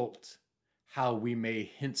consult, how we may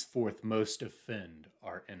henceforth most offend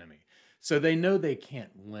our enemy." So they know they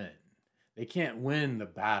can't win. They can't win the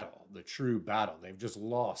battle, the true battle. They've just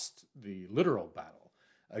lost the literal battle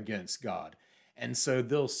against God. And so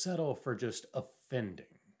they'll settle for just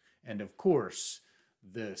offending. And of course,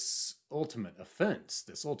 this ultimate offense,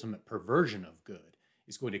 this ultimate perversion of good,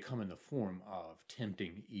 is going to come in the form of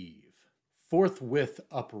tempting Eve. "Forthwith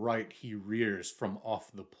upright he rears from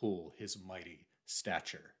off the pool his mighty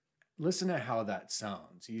stature." Listen to how that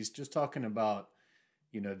sounds. He's just talking about,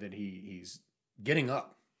 that he's getting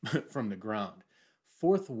up from the ground.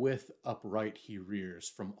 "Forthwith upright he rears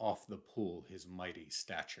from off the pool his mighty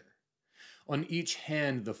stature. On each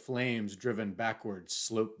hand the flames driven backwards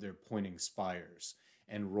slope their pointing spires,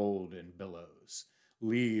 and rolled in billows,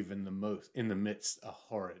 leave in the midst a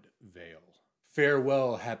horrid veil.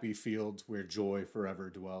 Farewell, happy fields where joy forever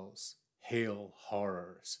dwells. Hail,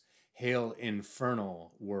 horrors! Hail,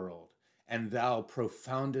 infernal world! And thou,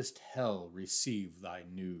 profoundest hell, receive thy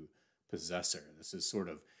new possessor." This is sort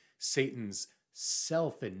of Satan's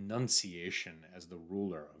self-enunciation as the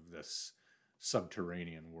ruler of this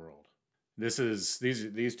subterranean world.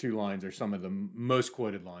 These two lines are some of the most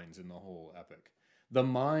quoted lines in the whole epic. The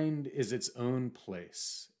mind is its own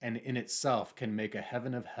place, and in itself can make a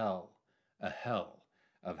heaven of hell, a hell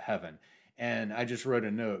of heaven. And I just wrote a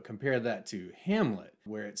note, compare that to Hamlet,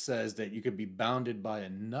 where it says that you could be bounded by a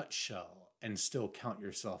nutshell and still count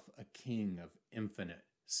yourself a king of infinite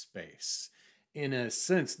space. In a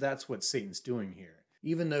sense, that's what Satan's doing here.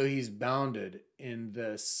 Even though he's bounded in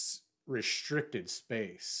this restricted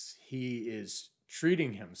space, he is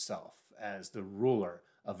treating himself as the ruler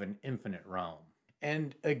of an infinite realm.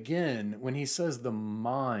 And again, when he says the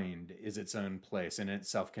mind is its own place and in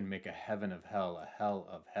itself can make a heaven of hell, a hell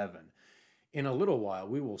of heaven, in a little while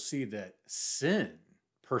we will see that sin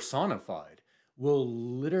personified will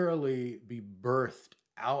literally be birthed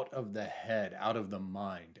out of the head, out of the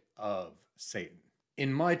mind of Satan.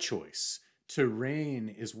 In my choice, to reign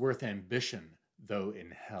is worth ambition, though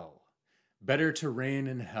in hell. Better to reign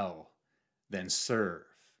in hell than serve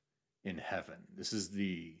in heaven. This is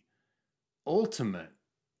the ultimate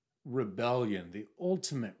rebellion, the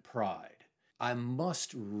ultimate pride. I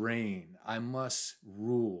must reign, I must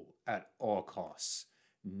rule at all costs,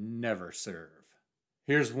 never serve.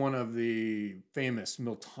 Here's one of the famous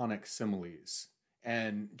Miltonic similes.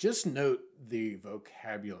 And just note the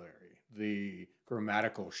vocabulary, the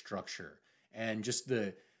grammatical structure, and just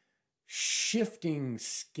the shifting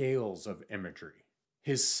scales of imagery.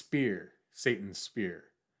 His spear, Satan's spear,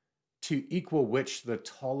 to equal which the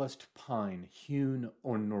tallest pine hewn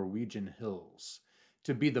on Norwegian hills,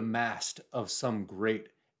 to be the mast of some great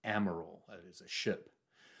amiral, that is a ship,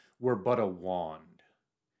 were but a wand.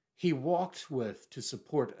 He walked with to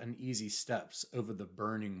support uneasy steps over the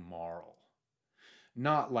burning marl,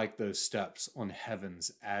 not like those steps on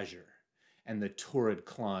heaven's azure, and the torrid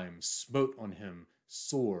climb smote on him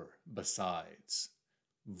sore besides,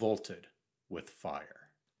 vaulted with fire.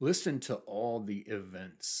 Listen to all the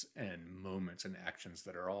events and moments and actions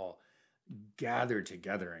that are all gathered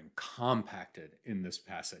together and compacted in this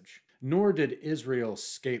passage. Nor did Israel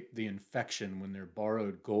escape the infection when their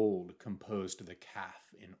borrowed gold composed the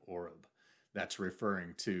calf in Oreb. That's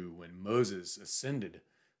referring to when Moses ascended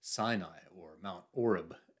Sinai, or Mount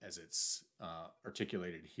Oreb, as it's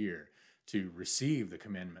articulated here, to receive the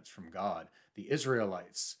commandments from God. The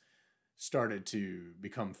Israelites started to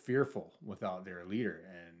become fearful without their leader.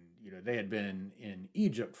 And, they had been in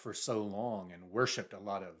Egypt for so long and worshipped a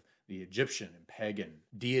lot of the Egyptian and pagan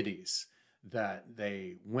deities that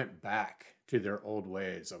they went back to their old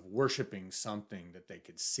ways of worshiping something that they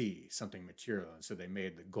could see, something material. And so they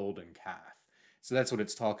made the golden calf. So that's what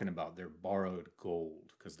it's talking about, their borrowed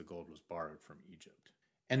gold, because the gold was borrowed from Egypt.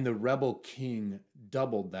 And the rebel king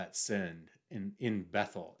doubled that sin in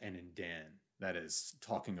Bethel and in Dan. That is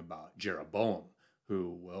talking about Jeroboam,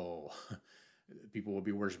 who people will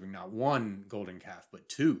be worshiping not one golden calf, but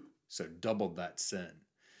two. So doubled that sin.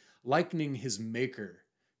 Likening his maker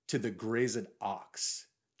to the grazed ox,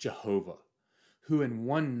 Jehovah, who in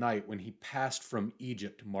one night when he passed from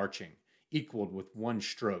Egypt marching, equaled with one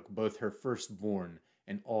stroke both her firstborn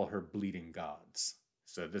and all her bleeding gods.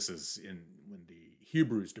 So this is when the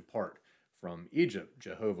Hebrews depart from Egypt,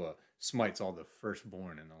 Jehovah smites all the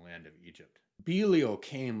firstborn in the land of Egypt. Belial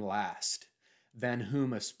came last, than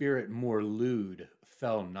whom a spirit more lewd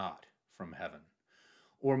fell not from heaven,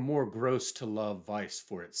 or more gross to love vice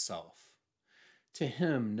for itself. To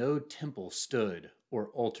him no temple stood or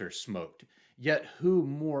altar smoked, yet who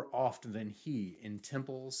more oft than he in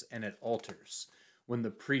temples and at altars, when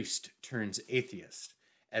the priest turns atheist,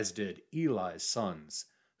 as did Eli's sons,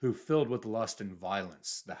 who filled with lust and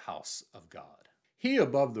violence the house of God. He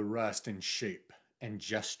above the rest in shape and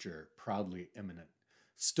gesture proudly eminent,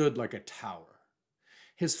 stood like a tower.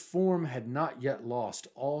 His form had not yet lost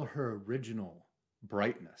all her original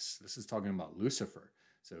brightness. This is talking about Lucifer.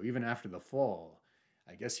 So even after the fall,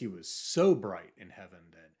 I guess he was so bright in heaven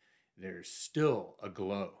that there's still a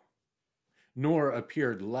glow. Nor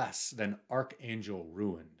appeared less than archangel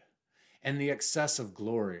ruined, and the excess of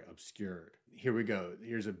glory obscured. Here we go.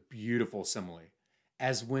 Here's a beautiful simile.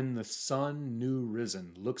 As when the sun new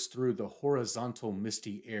risen looks through the horizontal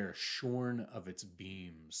misty air shorn of its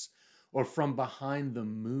beams, or from behind the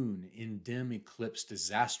moon in dim eclipse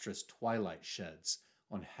disastrous twilight sheds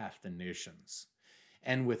on half the nations,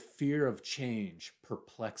 and with fear of change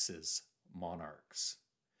perplexes monarchs.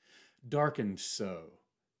 Darkened so,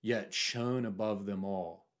 yet shone above them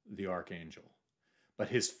all the archangel, but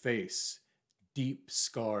his face deep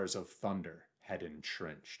scars of thunder had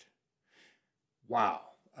entrenched. Wow,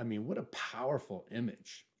 I mean, what a powerful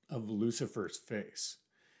image of Lucifer's face.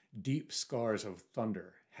 Deep scars of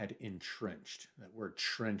thunder had entrenched. That word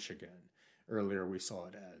trench again, Earlier we saw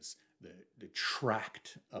it as the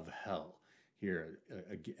tract of hell. Here,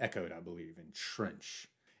 echoed, I believe, in trench.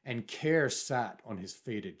 And care sat on his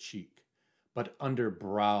faded cheek, but under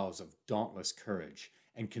brows of dauntless courage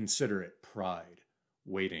and considerate pride,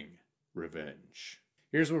 waiting revenge.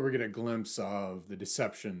 Here's where we get a glimpse of the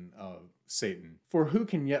deception of Satan. For who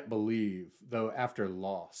can yet believe, though after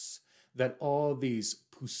loss, that all these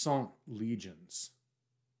puissant legions,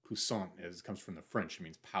 puissant comes from the French, it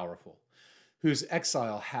means powerful, whose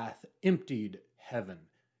exile hath emptied heaven,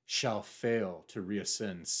 shall fail to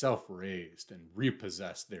reascend self-raised and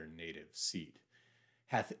repossess their native seat.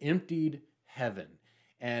 Hath emptied heaven.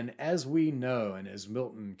 And as we know, and as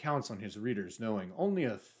Milton counts on his readers knowing, only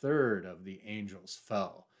a third of the angels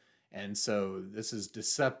fell. And so this is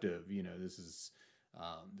deceptive. You know, this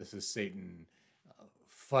is Satan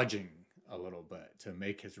fudging a little bit to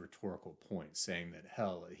make his rhetorical point, saying that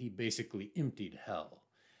hell, he basically emptied hell.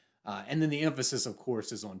 And then the emphasis, of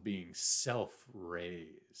course, is on being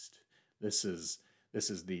self-raised. This is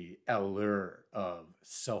the allure of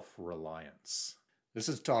self-reliance. This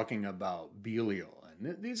is talking about Belial,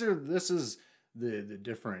 and this is the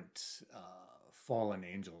different fallen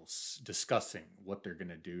angels discussing what they're going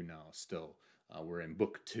to do now. Still, we're in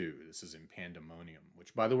book 2. This is in Pandemonium,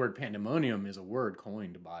 which, by the word pandemonium, is a word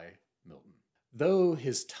coined by Milton. Though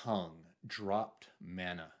his tongue dropped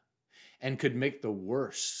manna, and could make the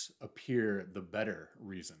worse appear the better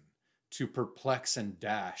reason, to perplex and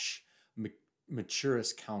dash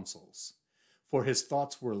maturest counsels. For his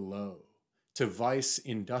thoughts were low, to vice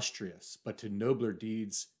industrious, but to nobler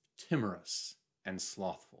deeds timorous and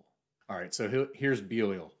slothful. All right, so here's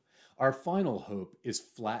Belial. Our final hope is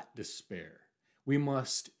flat despair. We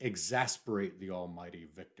must exasperate the almighty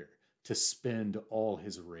victor to spend all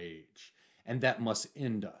his rage, and that must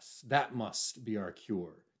end us. That must be our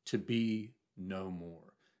cure. To be no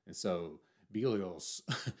more. And so Belial's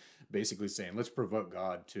basically saying, let's provoke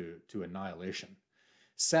God to annihilation.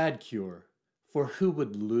 Sad cure, for who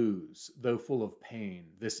would lose, though full of pain,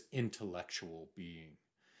 this intellectual being?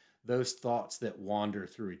 Those thoughts that wander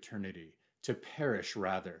through eternity, to perish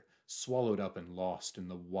rather, swallowed up and lost in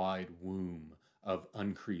the wide womb of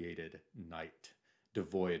uncreated night,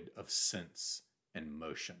 devoid of sense and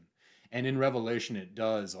motion. And in Revelation, it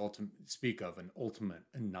does speak of an ultimate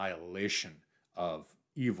annihilation of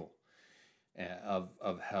evil,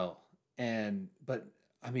 of hell. But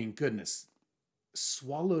I mean, goodness,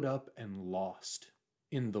 swallowed up and lost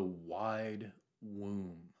in the wide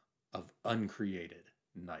womb of uncreated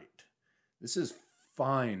night. This is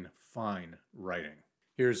fine, fine writing.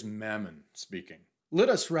 Here's Mammon speaking. Let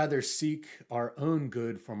us rather seek our own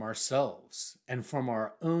good from ourselves, and from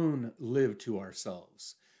our own live to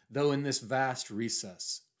ourselves, though in this vast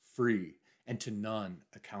recess, free, and to none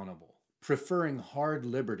accountable, preferring hard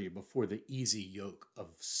liberty before the easy yoke of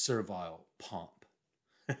servile pomp.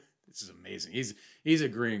 This is amazing. He's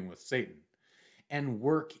agreeing with Satan. And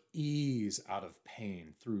work ease out of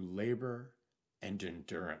pain through labor and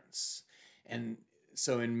endurance. And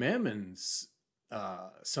so in Mammon's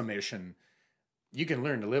summation, you can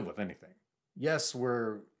learn to live with anything. Yes,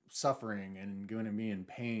 we're suffering and going to be in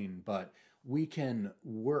pain, but we can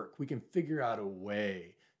work, we can figure out a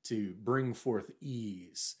way to bring forth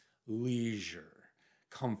ease, leisure,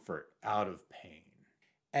 comfort out of pain.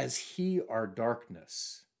 As he our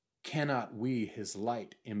darkness, cannot we his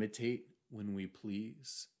light imitate when we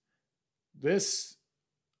please? This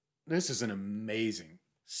is an amazing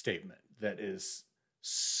statement that is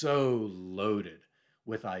so loaded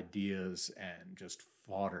with ideas and just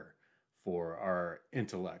fodder for our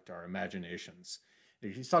intellect, our imaginations.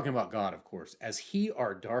 He's talking about God, of course. As he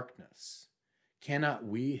our darkness, cannot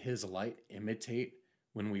we his light imitate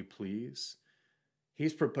when we please?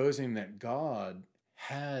 He's proposing that God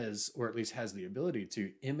has, or at least has the ability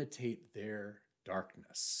to imitate their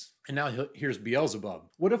darkness. And now here's Beelzebub.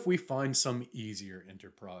 What if we find some easier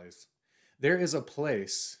enterprise? There is a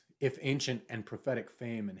place, if ancient and prophetic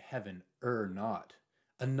fame in heaven err not,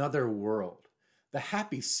 another world, the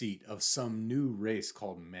happy seat of some new race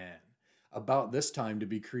called man, about this time to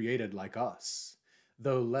be created like us,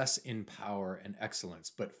 though less in power and excellence,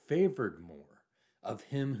 but favored more of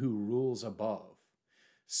him who rules above.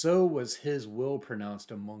 So was his will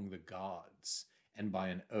pronounced among the gods, and by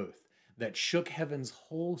an oath that shook heaven's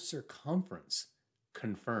whole circumference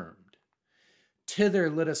confirmed. Thither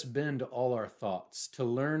let us bend all our thoughts, to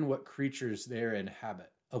learn what creatures there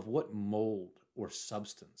inhabit, of what mold or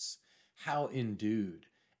substance, how endued,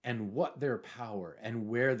 and what their power, and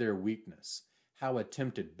where their weakness, how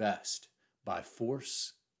attempted best, by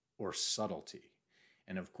force or subtlety.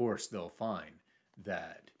 And of course, they'll find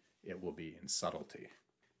that it will be in subtlety.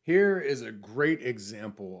 Here is a great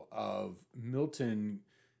example of Milton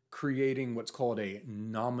creating what's called a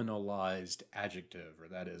nominalized adjective, or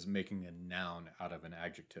that is making a noun out of an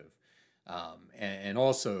adjective, and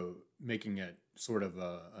also making it sort of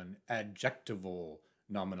an adjectival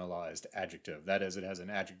nominalized adjective. That is, it has an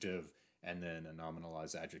adjective and then a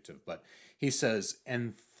nominalized adjective. But he says,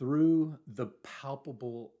 and through the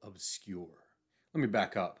palpable obscure. Let me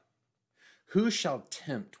back up. Who shall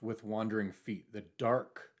tempt with wandering feet the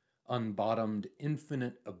dark, unbottomed,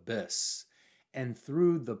 infinite abyss, and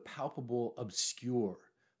through the palpable obscure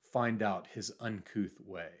find out his uncouth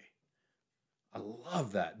way? I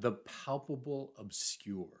love that. The palpable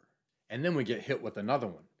obscure. And then we get hit with another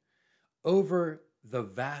one. Over the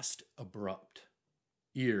vast abrupt,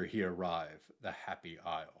 ere he arrive the happy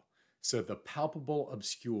isle. So the palpable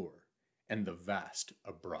obscure and the vast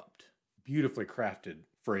abrupt. Beautifully crafted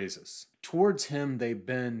phrases. Towards him they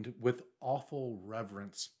bend with awful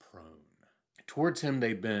reverence prone. Towards him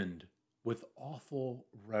they bend with awful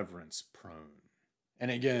reverence prone.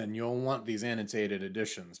 And again, you'll want these annotated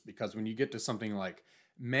editions, because when you get to something like,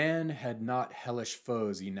 man had not hellish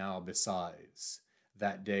foes enow besides,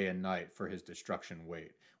 that day and night for his destruction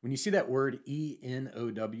wait. When you see that word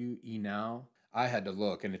E-N-O-W, enow, I had to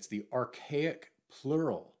look, and it's the archaic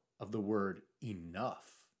plural of the word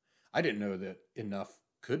enough. I didn't know that enough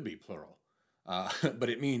could be plural, but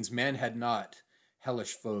it means man had not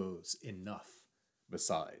hellish foes enough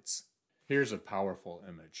besides. Here's a powerful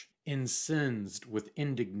image. Incensed with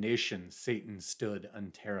indignation, Satan stood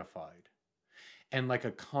unterrified, and like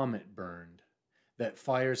a comet burned, that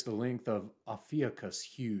fires the length of Ophiuchus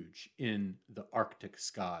huge in the Arctic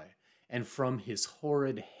sky, and from his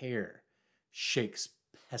horrid hair shakes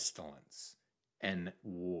pestilence and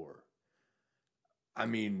war. I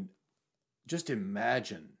mean, just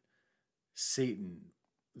imagine Satan,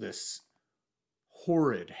 this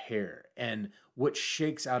horrid hair, and what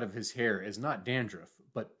shakes out of his hair is not dandruff,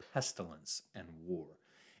 but pestilence and war.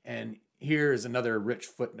 And here is another rich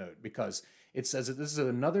footnote, because it says that this is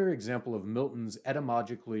another example of Milton's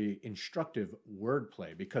etymologically instructive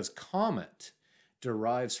wordplay, because comet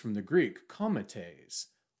derives from the Greek kometes,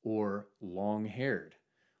 or long-haired.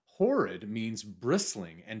 Horrid means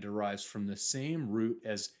bristling and derives from the same root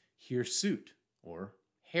as hirsute, or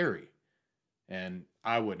hairy. And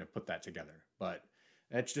I wouldn't have put that together, but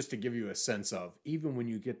that's just to give you a sense of, even when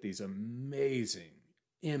you get these amazing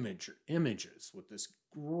images with this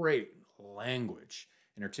great language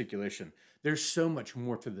and articulation, there's so much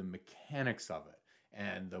more to the mechanics of it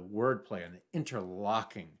and the wordplay and the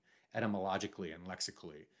interlocking etymologically and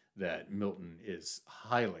lexically that Milton is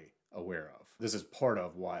highly aware of. This is part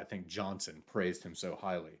of why I think Johnson praised him so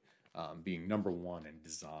highly, being #1 in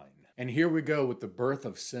design. And here we go with the birth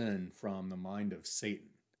of sin from the mind of Satan.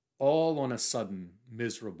 All on a sudden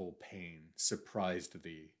miserable pain surprised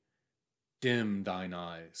thee, dim thine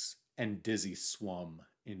eyes, and dizzy swum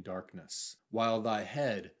in darkness, while thy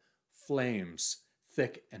head flames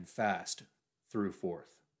thick and fast threw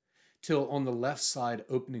forth, till on the left side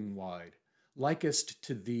opening wide, likest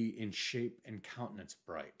to thee in shape and countenance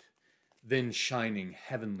bright, then shining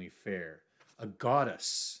heavenly fair, a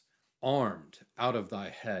goddess armed out of thy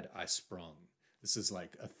head I sprung. This is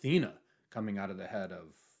like Athena coming out of the head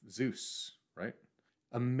of Zeus, right?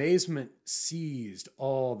 Amazement seized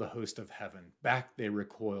all the host of heaven. Back they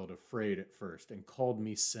recoiled, afraid at first, and called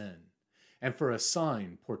me sin, and for a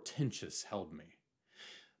sign portentous held me.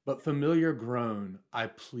 But familiar grown I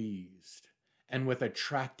pleased, and with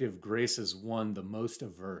attractive graces won the most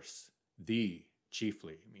averse, thee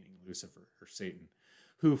chiefly, meaning Lucifer or Satan,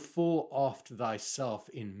 who full oft thyself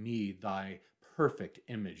in me thy perfect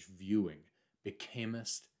image viewing,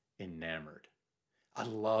 becamest enamored. I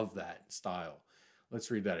love that style. Let's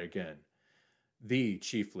read that again. Thee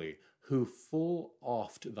chiefly, who full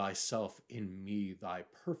oft thyself in me thy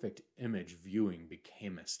perfect image viewing,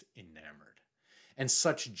 becamest enamored. And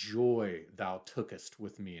such joy thou tookest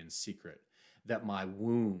with me in secret, that my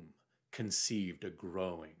womb conceived a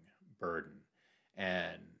growing burden.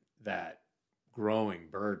 And that growing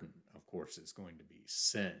burden, of course, is going to be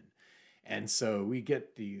sin. And so we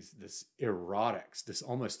get this erotics, this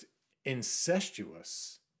almost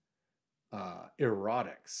incestuous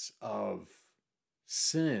erotics of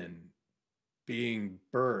sin being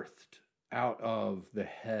birthed out of the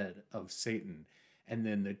head of Satan, and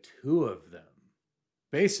then the two of them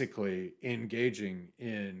basically engaging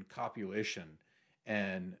in copulation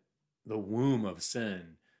and the womb of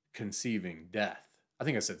sin conceiving death. I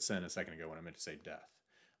think I said sin a second ago when I meant to say death,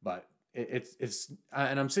 but it's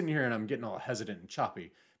and I'm sitting here and I'm getting all hesitant and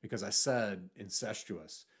choppy because I said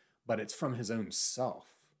incestuous, but it's from his own self.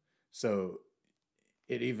 So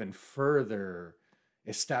it even further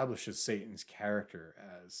establishes Satan's character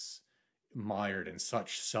as mired in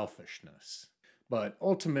such selfishness. But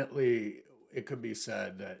ultimately, it could be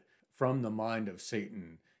said that from the mind of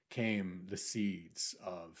Satan came the seeds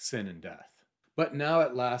of sin and death. But now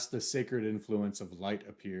at last the sacred influence of light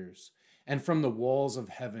appears, and from the walls of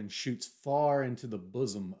heaven shoots far into the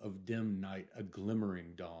bosom of dim night a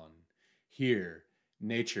glimmering dawn. Here,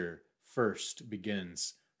 nature first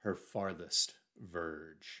begins her farthest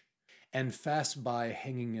verge. And fast by,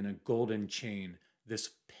 hanging in a golden chain, this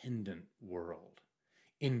pendant world,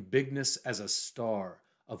 in bigness as a star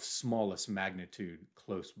of smallest magnitude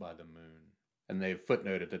close by the moon. And they've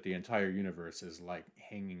footnoted that the entire universe is like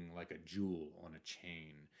hanging like a jewel on a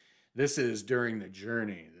chain. This is during the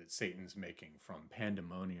journey that Satan's making from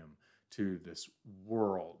pandemonium to this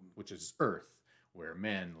world, which is Earth, where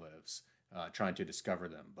man lives, trying to discover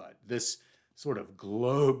them. But this sort of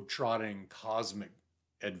globe-trotting cosmic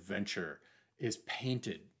adventure is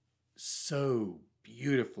painted so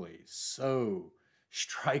beautifully, so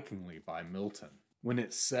strikingly by Milton. When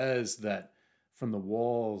it says that from the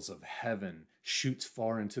walls of heaven shoots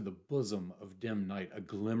far into the bosom of dim night a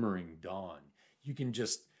glimmering dawn, you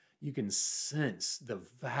can sense the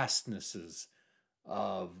vastnesses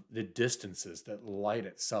of the distances that light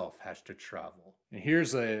itself has to travel. And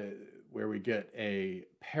here's where we get a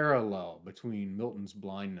parallel between Milton's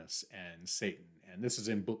blindness and Satan. And this is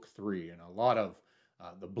in book 3, and a lot of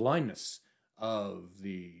the blindness of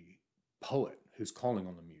the poet who's calling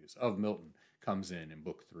on the muse of Milton comes in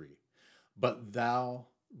book 3. But thou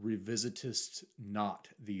revisitest not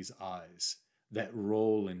these eyes that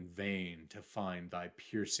roll in vain to find thy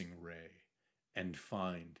piercing ray and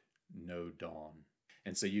find no dawn.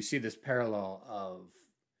 And so you see this parallel of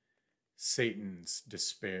Satan's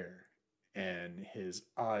despair and his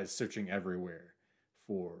eyes searching everywhere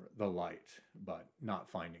for the light, but not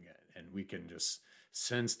finding it. And we can just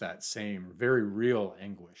sense that same very real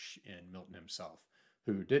anguish in Milton himself,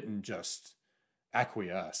 who didn't just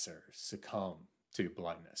acquiesce or succumb to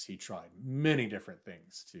blindness. He tried many different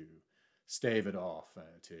things to stave it off,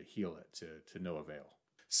 to heal it, to no avail.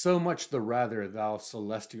 So much the rather thou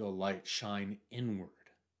celestial light shine inward,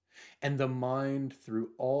 and the mind through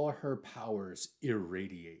all her powers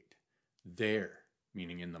irradiate. There,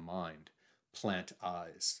 meaning in the mind, plant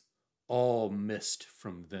eyes, all mist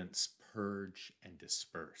from thence purge and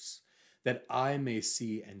disperse, that I may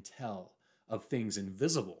see and tell of things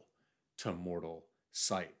invisible to mortal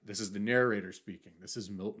sight. This is the narrator speaking. This is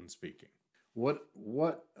Milton speaking. What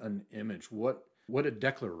an image, what a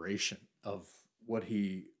declaration of what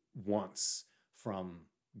he wants from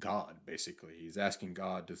God, basically. He's asking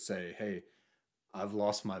God to say, hey, I've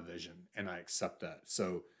lost my vision, and I accept that.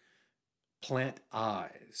 So plant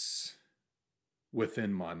eyes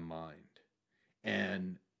within my mind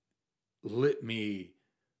and let me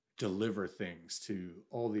deliver things to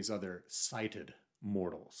all these other sighted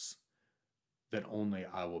mortals that only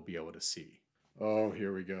I will be able to see. Oh,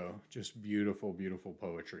 here we go. Just beautiful, beautiful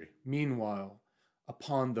poetry. Meanwhile,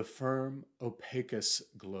 upon the firm, opacous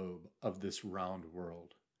globe of this round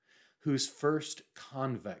world, whose first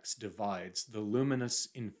convex divides the luminous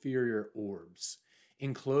inferior orbs,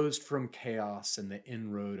 enclosed from chaos and the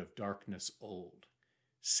inroad of darkness old,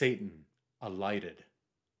 Satan, alighted,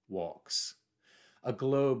 walks. A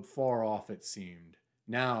globe far off it seemed,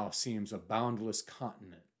 now seems a boundless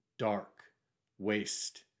continent, dark,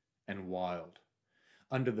 waste, and wild,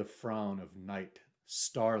 under the frown of night,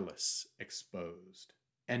 starless, exposed,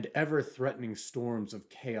 and ever-threatening storms of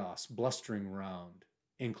chaos blustering round,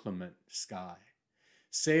 inclement sky,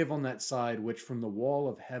 save on that side which from the wall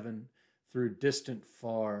of heaven, through distant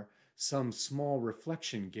far, some small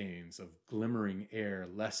reflection gains of glimmering air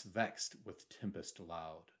less vexed with tempest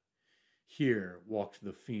loud. Here walked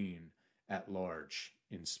the fiend at large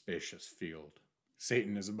in spacious field.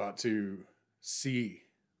 Satan is about to see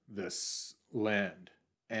this land,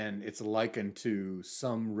 and it's likened to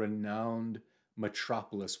some renowned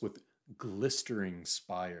metropolis with glistering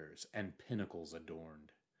spires and pinnacles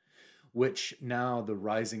adorned, which now the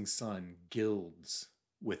rising sun gilds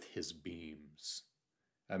with his beams.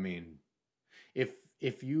 I mean,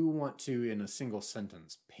 if you want to, in a single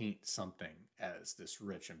sentence, paint something as this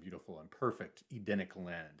rich and beautiful and perfect Edenic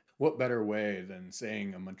land, what better way than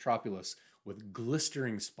saying a metropolis with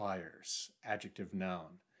glistering spires, adjective,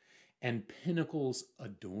 noun, and pinnacles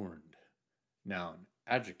adorned, noun,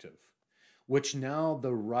 adjective, which now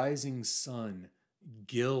the rising sun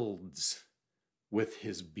gilds with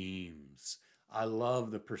his beams. I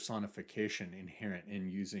love the personification inherent in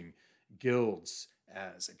using gilds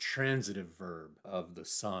as a transitive verb of the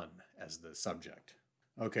sun as the subject.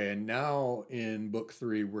 Okay, and now in book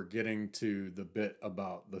three, we're getting to the bit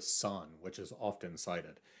about the sun, which is often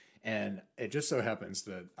cited. And it just so happens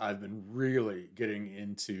that I've been really getting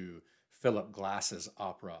into Philip Glass's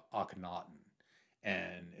opera Akhenaten.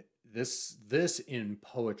 And this in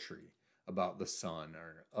poetry about the sun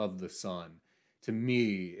or of the sun, to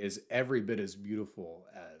me, is every bit as beautiful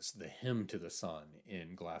as the hymn to the sun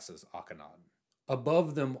in Glass's Akhenaten.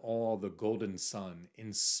 Above them all, the golden sun,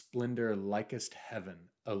 in splendor likest heaven,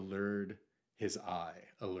 allured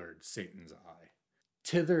Satan's eye.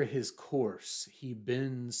 Thither his course he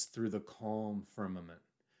bends through the calm firmament,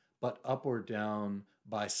 but up or down,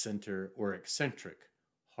 by center or eccentric,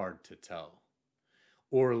 hard to tell.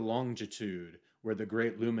 Or longitude, where the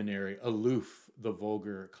great luminary aloof the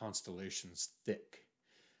vulgar constellations thick,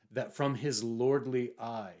 that from his lordly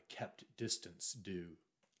eye kept distance due,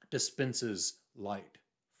 dispenses light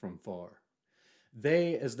from far.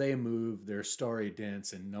 They, as they move their starry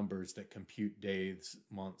dance in numbers that compute days,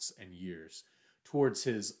 months, and years, towards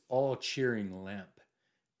his all-cheering lamp,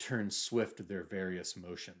 turn swift their various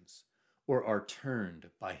motions, or are turned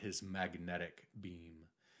by his magnetic beam,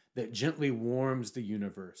 that gently warms the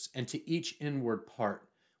universe, and to each inward part,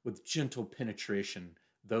 with gentle penetration,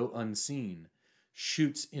 though unseen,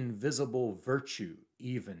 shoots invisible virtue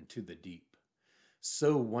even to the deep.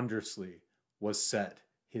 So wondrously was set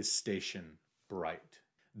his station bright.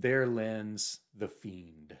 There lands the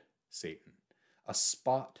fiend, Satan, a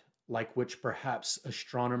spot like which perhaps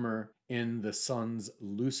astronomer in the sun's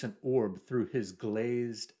lucent orb through his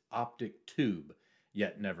glazed optic tube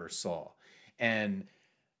yet never saw. And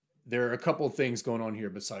there are a couple of things going on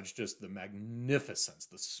here besides just the magnificence,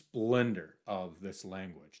 the splendor of this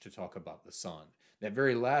language to talk about the sun. That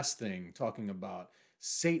very last thing, talking about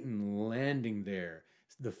Satan landing there,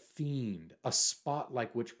 the fiend, a spot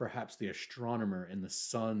like which perhaps the astronomer in the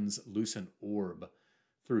sun's lucent orb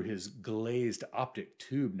through his glazed optic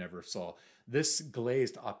tube never saw. This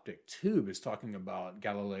glazed optic tube is talking about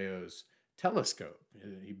Galileo's telescope.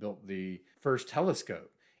 He built the first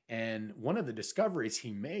telescope. And one of the discoveries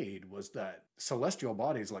he made was that celestial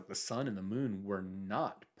bodies like the sun and the moon were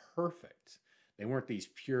not perfect. They weren't these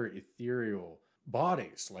pure ethereal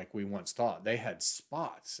bodies like we once thought. They had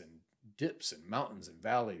spots and dips and mountains and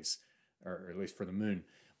valleys, or at least for the moon.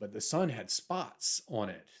 But the sun had spots on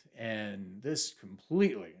it. And this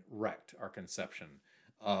completely wrecked our conception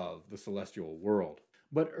of the celestial world.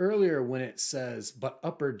 But earlier when it says, but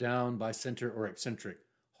up or down, by center or eccentric,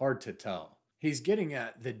 hard to tell. He's getting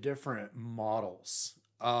at the different models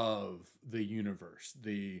of the universe,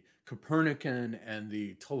 the Copernican and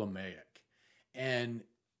the Ptolemaic. And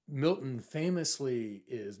Milton famously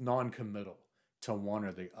is non-committal to one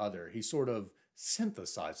or the other. He sort of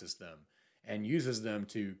synthesizes them and uses them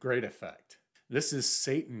to great effect. This is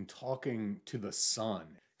Satan talking to the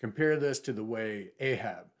sun. Compare this to the way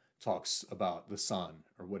Ahab talks about the sun,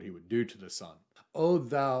 or what he would do to the sun. O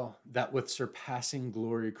thou that with surpassing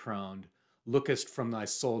glory crowned, lookest from thy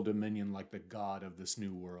sole dominion like the God of this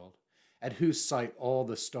new world, at whose sight all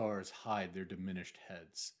the stars hide their diminished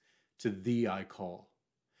heads. To thee I call,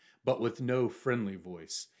 but with no friendly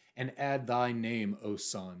voice, and add thy name, O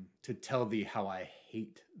sun, to tell thee how I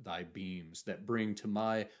hate thy beams that bring to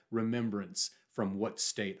my remembrance from what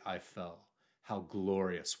state I fell, how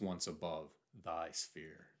glorious once above thy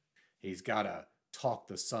sphere. He's got to talk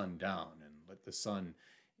the sun down and let the sun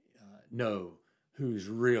know who's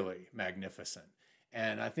really magnificent.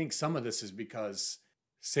 And I think some of this is because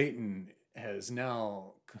Satan has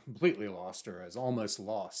now completely lost, or has almost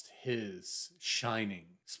lost, his shining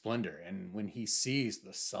splendor. And when he sees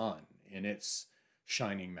the sun in its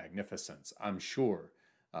shining magnificence, I'm sure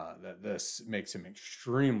that this makes him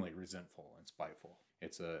extremely resentful and spiteful.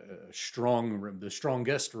 It's the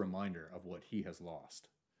strongest reminder of what he has lost.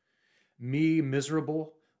 Me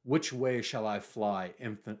miserable, which way shall I fly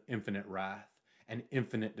infinite wrath and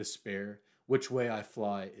infinite despair? Which way I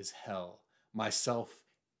fly is hell. Myself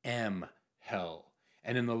am hell.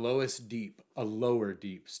 And in the lowest deep, a lower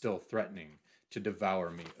deep still threatening to devour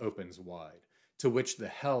me opens wide, to which the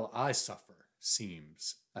hell I suffer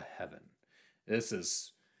seems a heaven. This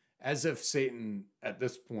is as if Satan at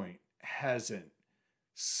this point hasn't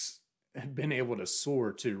been able to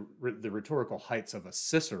soar to the rhetorical heights of a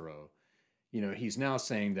Cicero. You know, he's now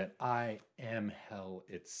saying that I am hell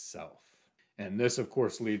itself. And this, of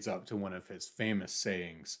course, leads up to one of his famous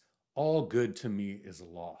sayings, all good to me is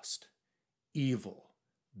lost. Evil,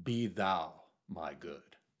 be thou my good.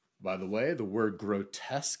 By the way, the word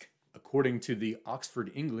grotesque, according to the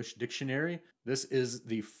Oxford English Dictionary, this is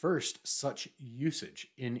the first such usage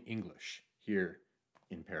in English here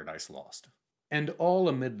in Paradise Lost. And all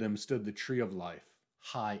amid them stood the tree of life,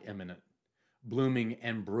 high eminent, blooming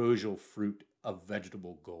ambrosial fruit of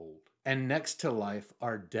vegetable gold. And next to life,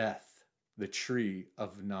 our death, the tree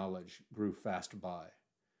of knowledge grew fast by.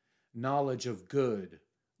 Knowledge of good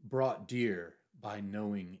brought dear by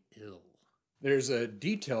knowing ill. There's a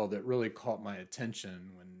detail that really caught my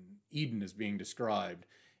attention when Eden is being described.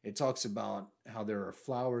 It talks about how there are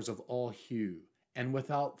flowers of all hue, and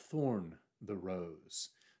without thorn the rose.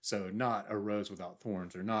 So not a rose without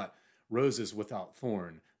thorns, or not roses without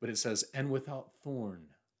thorn, but it says, and without thorn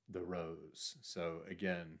the rose. So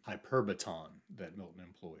again, hyperbaton that Milton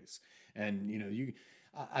employs. And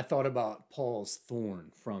I thought about Paul's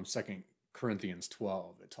thorn from 2 Corinthians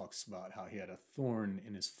 12. It talks about how he had a thorn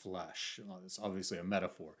in his flesh. It's obviously a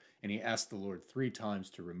metaphor. And he asked the Lord 3 times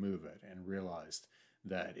to remove it and realized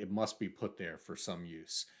that it must be put there for some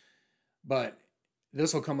use. But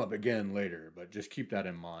this will come up again later, but just keep that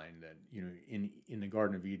in mind that, in the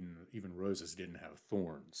Garden of Eden, even roses didn't have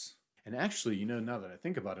thorns. And actually, now that I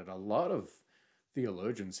think about it, a lot of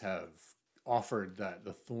theologians have offered that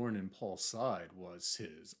the thorn in Paul's side was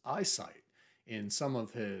his eyesight. In some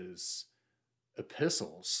of his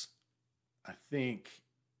epistles, I think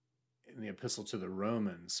in the epistle to the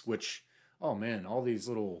Romans, which, oh man, all these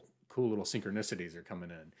cool little synchronicities are coming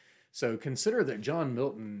in. So consider that John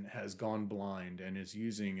Milton has gone blind and is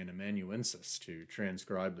using an amanuensis to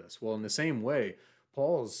transcribe this. Well, in the same way,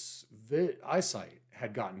 Paul's eyesight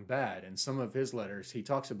had gotten bad. In some of his letters, he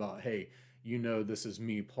talks about, hey, this is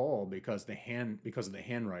me, Paul, because of the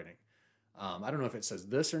handwriting. I don't know if it says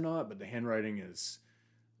this or not, but the handwriting is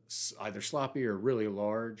either sloppy or really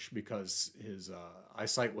large because his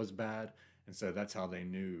eyesight was bad. And so that's how they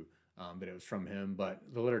knew that it was from him. But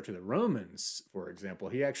the letter to the Romans, for example,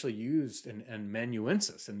 he actually used an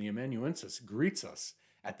amanuensis, and the amanuensis greets us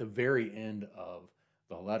at the very end of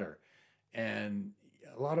the letter. And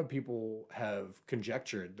a lot of people have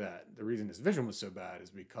conjectured that the reason his vision was so bad is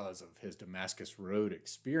because of his Damascus Road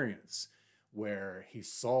experience, where he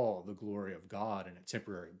saw the glory of God and it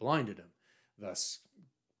temporarily blinded him, thus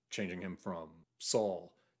changing him from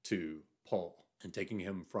Saul to Paul and taking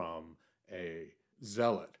him from a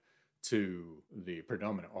zealot to the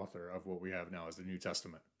predominant author of what we have now as the New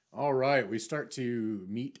Testament. All right, we start to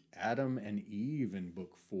meet Adam and Eve in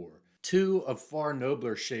Book 4. 2 of far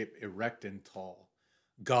nobler shape, erect and tall,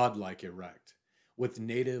 godlike erect, with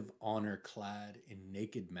native honor clad in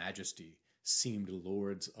naked majesty, seemed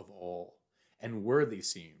lords of all, and worthy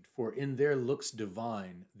seemed, for in their looks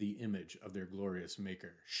divine the image of their glorious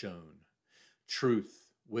Maker shone. Truth,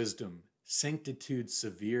 wisdom, sanctitude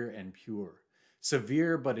severe and pure,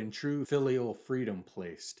 severe but in true filial freedom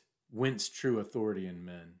placed, whence true authority in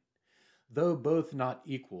men. Though both not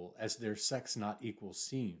equal, as their sex not equal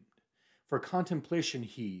seemed, for contemplation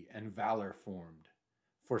he and valor formed,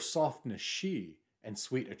 for softness she and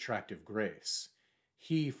sweet attractive grace,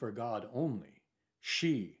 he for God only,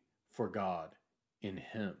 she for God in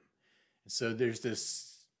him. And so there's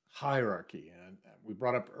this hierarchy, and we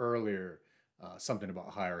brought up earlier something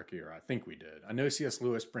about hierarchy, or I think we did. I know C.S.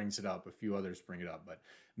 Lewis brings it up, a few others bring it up, but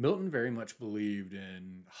Milton very much believed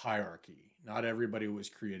in hierarchy. Not everybody was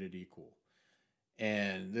created equal.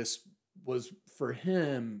 And this was, for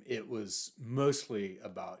him, it was mostly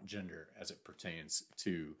about gender as it pertains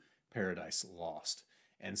to Paradise Lost.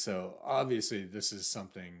 And so obviously this is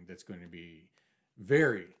something that's going to be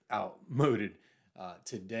very outmoded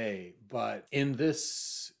today. But in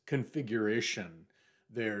this configuration,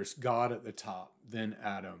 there's God at the top, then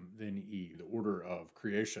Adam, then Eve, the order of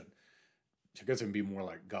creation. I guess it would be more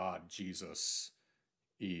like God, Jesus,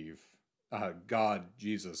 Eve. God,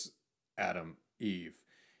 Jesus, Adam, Eve.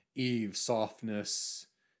 Eve, softness,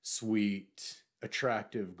 sweet,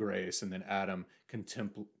 attractive grace, and then Adam,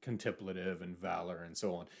 contemplative and valor, and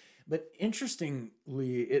so on. But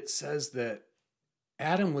interestingly, it says that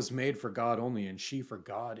Adam was made for God only, and she for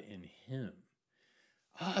God in him.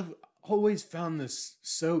 I've always found this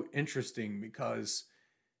so interesting because,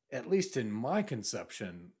 at least in my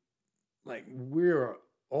conception, like, we're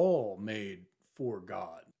all made for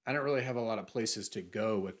God. I don't really have a lot of places to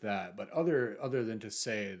go with that, but other than to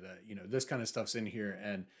say that, this kind of stuff's in here,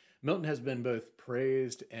 and Milton has been both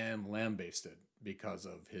praised and lambasted because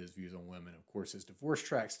of his views on women. Of course, his divorce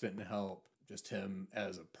tracts didn't help. Just him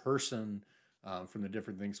as a person, from the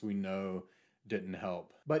different things we know, didn't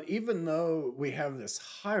help. But even though we have this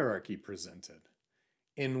hierarchy presented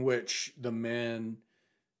in which the man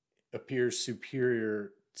appears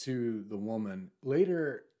superior to the woman,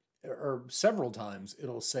 later, or several times,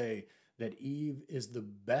 it'll say that Eve is the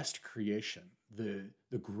best creation, the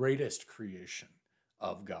greatest creation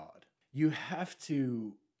of God. You have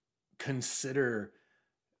to consider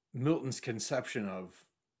Milton's conception of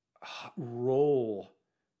role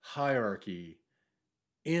hierarchy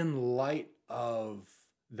in light of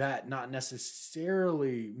that not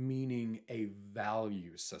necessarily meaning a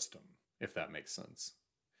value system, if that makes sense.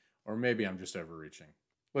 Or maybe I'm just overreaching.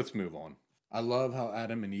 Let's move on. I love how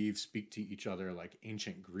Adam and Eve speak to each other like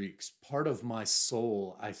ancient Greeks. Part of my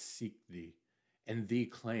soul I seek thee, and thee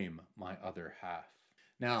claim my other half.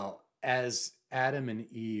 Now, as Adam and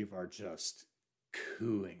Eve are just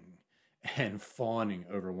cooing and fawning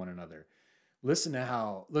over one another, listen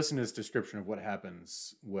to his description of what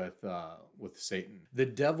happens with Satan. The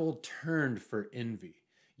devil turned for envy,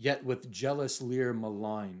 yet with jealous leer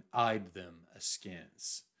malign eyed them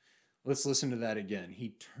askance. Let's listen to that again.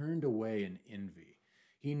 He turned away in envy.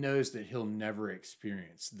 He knows that he'll never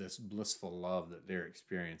experience this blissful love that they're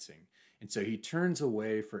experiencing. And so he turns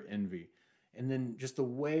away for envy. And then just the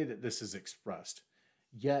way that this is expressed,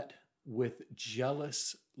 yet with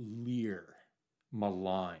jealous leer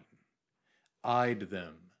malign eyed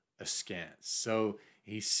them askance. So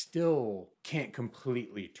he still can't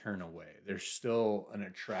completely turn away. There's still an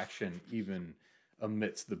attraction even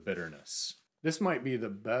amidst the bitterness. This might be the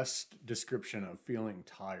best description of feeling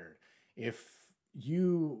tired. If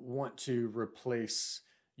you want to replace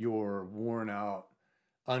your worn out,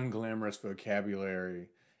 unglamorous vocabulary,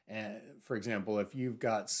 and for example, if you've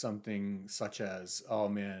got something such as, oh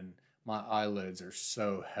man, my eyelids are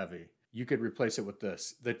so heavy, you could replace it with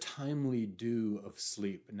this: the timely dew of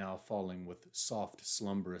sleep now falling with soft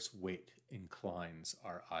slumberous weight inclines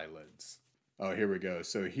our eyelids. Oh, here we go.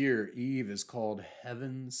 So here Eve is called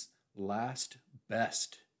heaven's last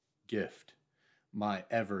best gift, my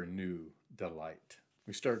ever new delight.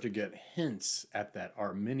 We start to get hints at that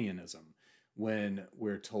Arminianism when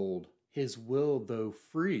we're told his will, though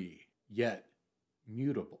free, yet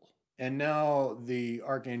mutable. And now the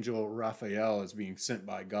archangel Raphael is being sent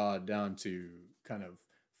by God down to kind of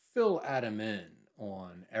fill Adam in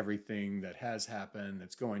on everything that has happened,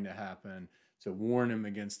 that's going to happen, to warn him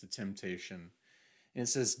against the temptation. And it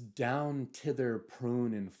says, down thither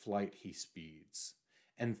prone in flight he speeds,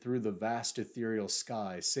 and through the vast ethereal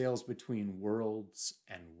sky sails between worlds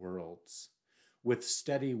and worlds, with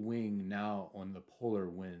steady wing now on the polar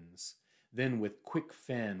winds, then with quick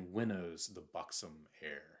fan winnows the buxom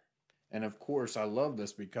air. And of course, I love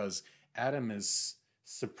this because Adam is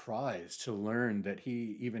surprised to learn that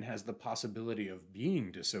he even has the possibility of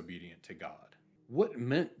being disobedient to God. What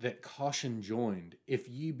meant that caution joined, if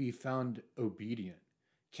ye be found obedient?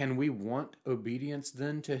 Can we want obedience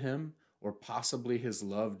then to him, or possibly his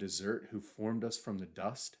love desert, who formed us from the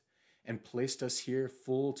dust, and placed us here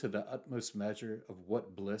full to the utmost measure of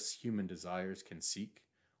what bliss human desires can seek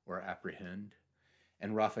or apprehend?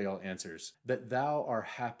 And Raphael answers, that thou art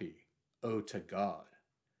happy, O to God,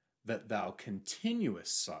 that thou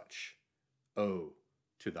continuest such, O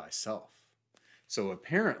to thyself. So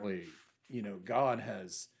apparently, God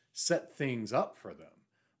has set things up for them,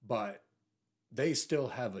 but they still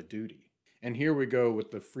have a duty. And here we go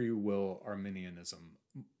with the free will Arminianism,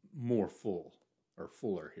 more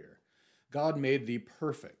fuller here. God made thee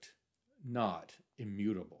perfect, not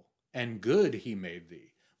immutable. And good he made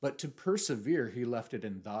thee, but to persevere he left it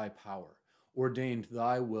in thy power, ordained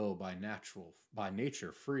thy will by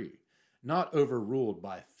nature free, not overruled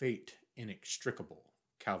by fate inextricable,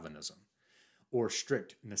 Calvinism, or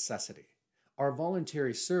strict necessity. Our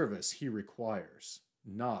voluntary service he requires,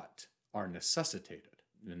 not our necessitated.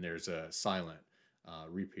 And there's a silent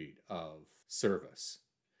repeat of service.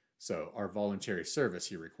 So our voluntary service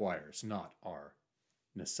he requires, not our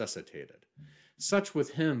necessitated. Such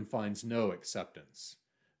with him finds no acceptance,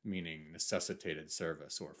 meaning necessitated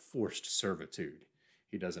service or forced servitude.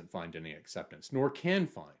 He doesn't find any acceptance, nor can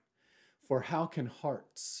find. For how can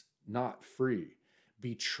hearts, not free,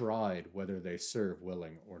 be tried whether they serve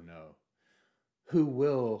willing or no? Who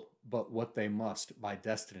will but what they must by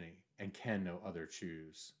destiny, and can no other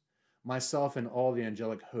choose? Myself and all the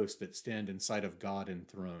angelic host that stand in sight of God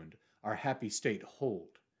enthroned, our happy state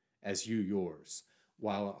hold, as you yours,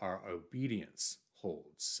 while our obedience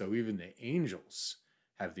holds. So even the angels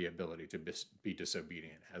have the ability to be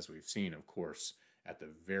disobedient, as we've seen, of course, at the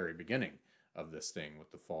very beginning of this thing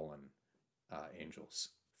with the fallen angels.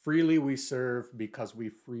 Freely we serve because we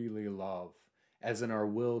freely love, as in our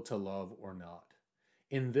will to love or not.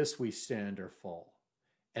 In this we stand or fall,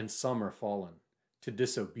 and some are fallen, to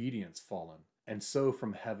disobedience fallen, and so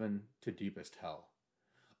from heaven to deepest hell.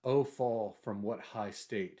 O fall from what high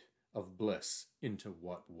state of bliss into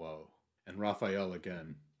what woe? And Raphael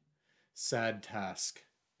again, sad task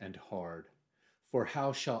and hard, for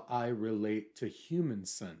how shall I relate to human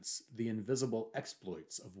sense the invisible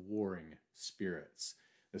exploits of warring spirits,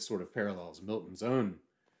 This sort of parallels Milton's own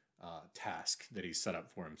task that he set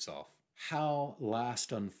up for himself. How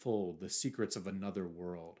last unfold the secrets of another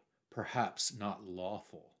world, perhaps not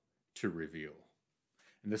lawful to reveal.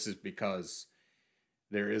 And this is because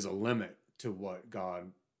there is a limit to what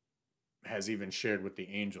God has even shared with the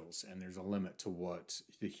angels, and there's a limit to what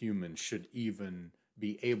the human should even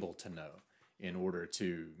be able to know in order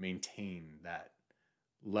to maintain that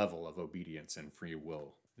level of obedience and free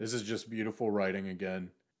will. This is just beautiful writing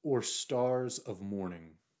again. Or stars of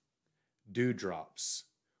morning, dewdrops,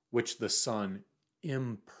 which the sun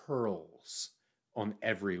impearls on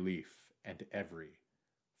every leaf and every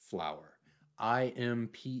flower.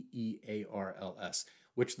 Impearls,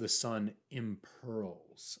 which the sun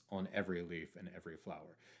impearls on every leaf and every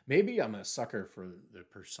flower. Maybe I'm a sucker for the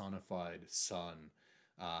personified sun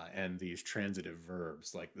and these transitive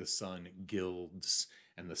verbs like the sun gilds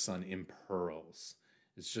and the sun impearls.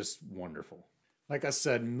 It's just wonderful. Like I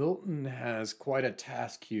said, Milton has quite a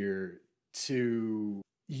task here to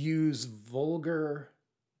use vulgar,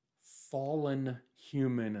 fallen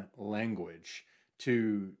human language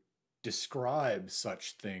to describe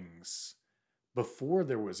such things before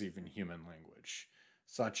there was even human language,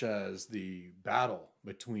 such as the battle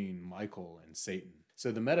between Michael and Satan.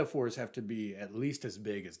 So the metaphors have to be at least as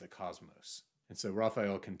big as the cosmos. And so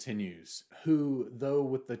Raphael continues, who, though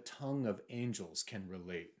with the tongue of angels can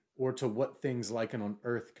relate, or to what things liken on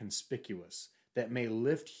earth conspicuous, that may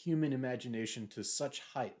lift human imagination to such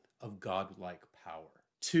height of godlike power.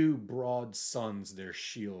 Two broad suns their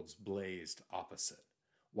shields blazed opposite,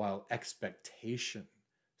 while expectation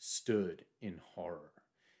stood in horror.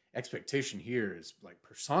 Expectation here is like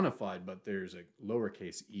personified, but there's a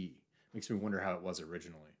lowercase e. Makes me wonder how it was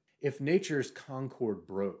originally. If nature's concord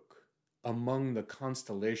broke, among the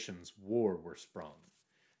constellations war were sprung.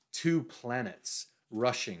 Two planets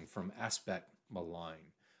rushing from aspect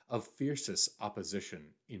malign, of fiercest opposition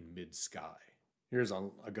in mid-sky. Here's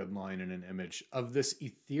a good line in an image. Of this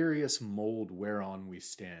ethereous mold whereon we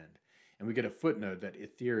stand. And we get a footnote that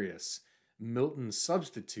ethereous, Milton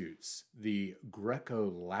substitutes the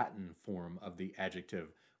Greco-Latin form of the adjective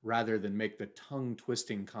rather than make the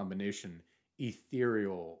tongue-twisting combination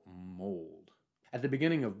ethereal mold. At the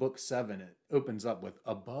beginning of Book 7, it opens up with,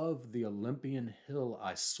 above the Olympian hill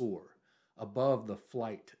I soar, above the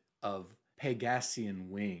flight of Pegasean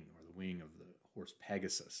wing, or the wing of the horse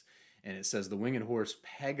Pegasus. And it says the winged horse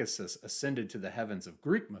Pegasus ascended to the heavens of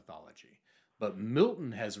Greek mythology, but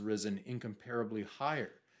Milton has risen incomparably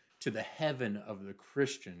higher to the heaven of the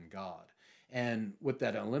Christian God. And with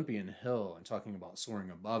that Olympian hill and talking about soaring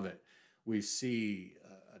above it, we see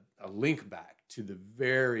a link back to the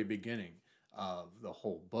very beginning of the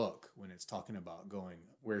whole book when it's talking about going,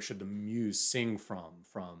 where should the muse sing from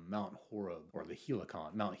Mount Horeb or the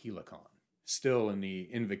Helicon, Mount Helicon. Still in the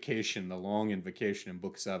invocation, the long invocation in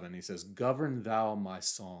Book 7, he says, govern thou my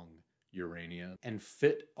song, Urania, and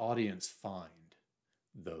fit audience find,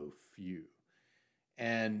 though few.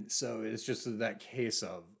 And so it's just that case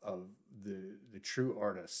of the true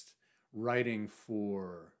artist writing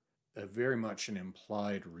for very much an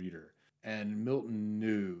implied reader. And Milton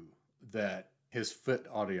knew that his fit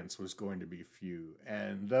audience was going to be few.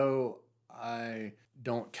 And though I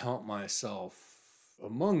don't count myself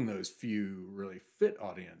among those few really fit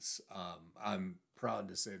audience, I'm proud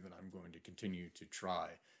to say that I'm going to continue to try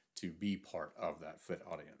to be part of that fit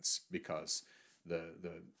audience because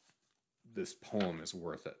this poem is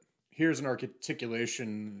worth it. Here's an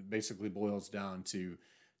articulation that basically boils down to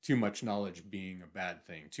too much knowledge being a bad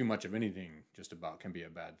thing. Too much of anything just about can be a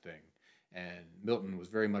bad thing. And Milton was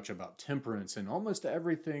very much about temperance in almost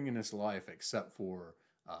everything in his life except for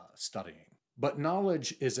studying. But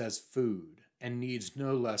knowledge is as food, and needs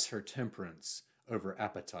no less her temperance over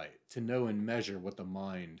appetite, to know and measure what the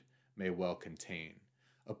mind may well contain.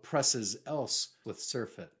 Oppresses else with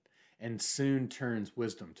surfeit, and soon turns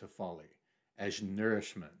wisdom to folly, as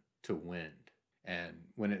nourishment to wind. And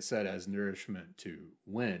when it said as nourishment to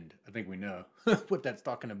wind, I think we know what that's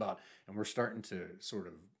talking about. And we're starting to sort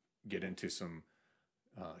of get into some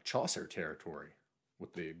Chaucer territory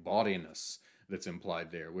with the bawdiness that's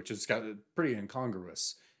implied there, which is got pretty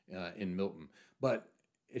incongruous in Milton. But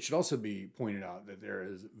it should also be pointed out that there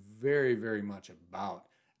is very, very much about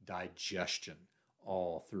digestion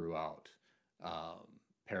all throughout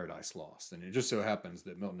Paradise Lost. And it just so happens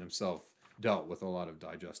that Milton himself dealt with a lot of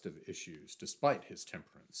digestive issues despite his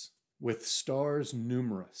temperance. With stars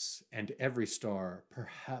numerous, and every star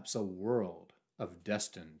perhaps a world of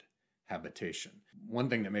destined habitation. One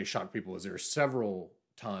thing that may shock people is there are several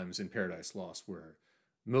times in Paradise Lost where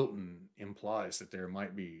Milton implies that there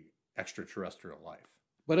might be extraterrestrial life.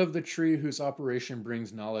 but of the tree whose operation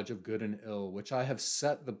brings knowledge of good and ill, which I have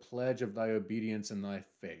set the pledge of thy obedience and thy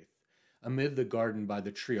faith, amid the garden by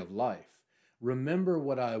the tree of life. Remember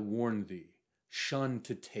what I warned thee. Shun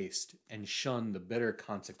to taste, and shun the bitter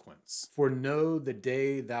consequence. For know the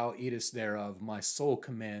day thou eatest thereof, my sole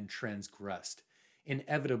command transgressed.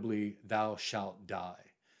 Inevitably thou shalt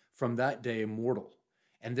die. From that day mortal,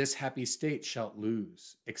 and this happy state shalt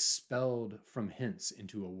lose, expelled from hence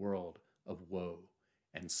into a world of woe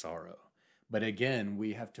and sorrow. But again,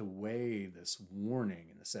 we have to weigh this warning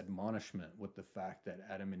and this admonishment with the fact that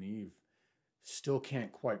Adam and Eve still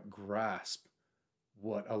can't quite grasp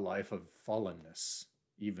what a life of fallenness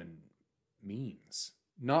even means.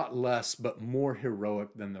 Not less, but more heroic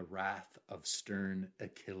than the wrath of stern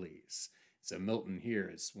Achilles. So Milton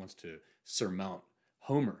here wants to surmount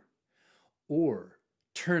Homer, or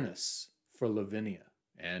Turnus for Lavinia,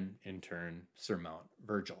 and in turn surmount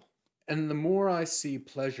Virgil. And the more I see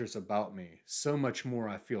pleasures about me, so much more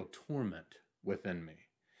I feel torment within me,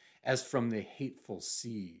 as from the hateful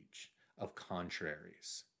siege of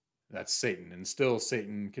contraries. That's Satan, and still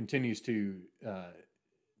Satan continues to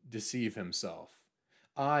deceive himself.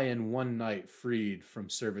 I in one night freed from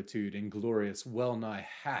servitude, inglorious, well nigh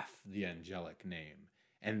half the angelic name,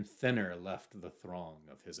 and thinner left the throng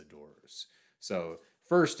of his adorers. So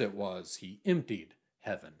first it was he emptied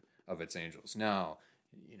heaven of its angels. Now,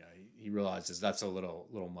 he realizes that's a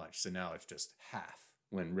little much. So now it's just half,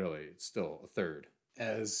 when really it's still a third.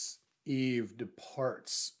 As Eve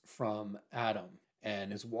departs from Adam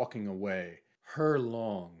and is walking away, her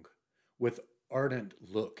long, with ardent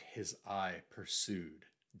look his eye pursued,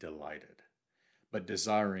 delighted, but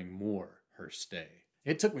desiring more her stay.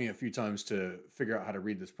 It took me a few times to figure out how to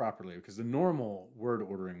read this properly, because the normal word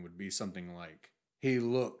ordering would be something like, he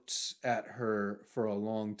looked at her for a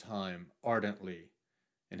long time ardently,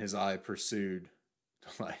 and his eye pursued.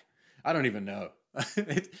 I don't even know.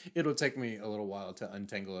 It'll take me a little while to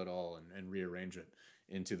untangle it all and rearrange it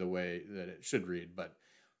into the way that it should read. But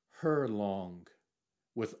her long,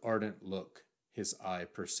 with ardent look, his eye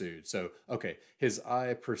pursued. So, okay, his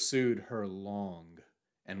eye pursued her long,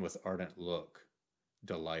 and with ardent look,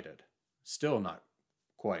 delighted. Still not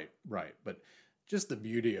quite right, but just the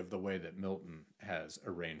beauty of the way that Milton has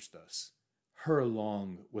arranged this. Her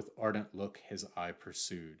long, with ardent look, his eye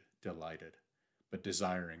pursued, delighted, but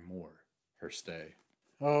desiring more, her stay.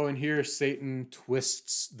 Oh, and here Satan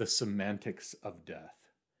twists the semantics of death.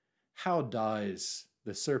 How dies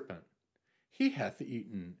the serpent? He hath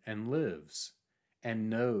eaten and lives, and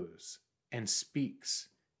knows, and speaks,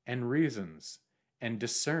 and reasons, and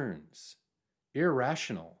discerns.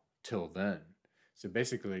 Irrational till then. So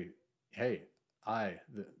basically, hey,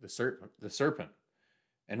 the serpent,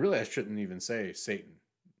 and really I shouldn't even say Satan.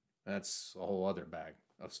 That's a whole other bag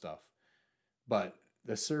of stuff. But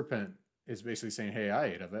the serpent is basically saying, hey, I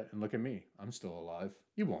ate of it, and look at me. I'm still alive.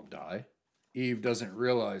 You won't die. Eve doesn't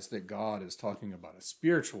realize that God is talking about a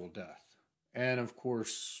spiritual death. And of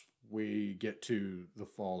course, we get to the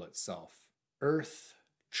fall itself. Earth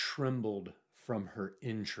trembled from her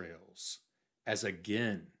entrails, as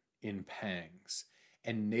again in pangs,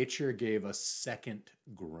 and nature gave a second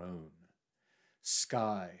groan.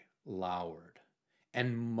 Sky lowered,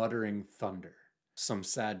 and muttering thunder, some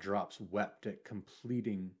sad drops wept at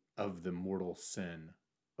completing of the mortal sin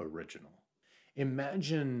original.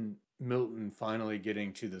 Imagine Milton finally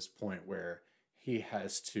getting to this point where he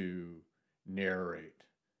has to narrate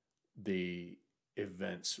the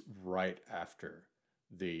events right after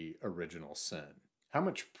the original sin. How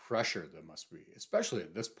much pressure there must be, especially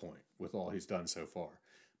at this point with all he's done so far.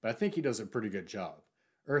 But I think he does a pretty good job.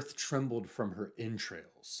 Earth trembled from her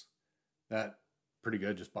entrails. That pretty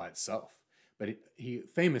good just by itself. But he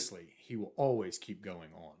famously, he will always keep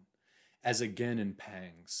going on. As again in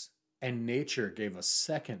pangs, and nature gave a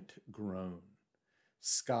second groan.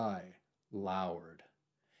 Sky lowered,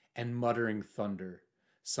 and muttering thunder,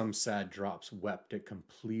 some sad drops wept at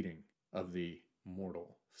completing of the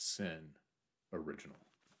mortal sin original.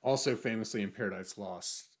 Also famously in Paradise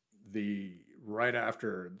Lost, right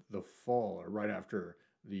after the fall, or right after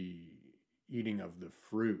the eating of the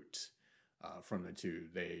fruit from the two,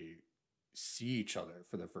 they see each other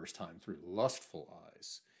for the first time through lustful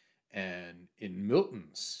eyes. And in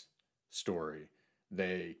Milton's story,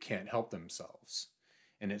 they can't help themselves.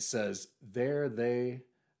 And it says, there they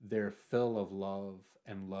their fill of love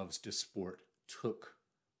and love's disport took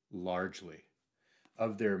largely,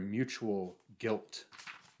 of their mutual guilt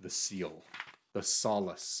the seal, the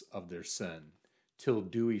solace of their sin, till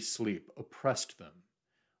dewy sleep oppressed them,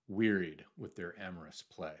 wearied with their amorous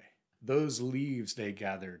play. Those leaves they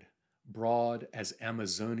gathered, broad as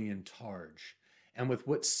Amazonian targe, and with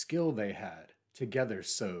what skill they had, together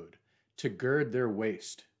sewed, to gird their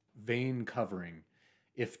waist, vain covering,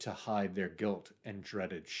 if to hide their guilt and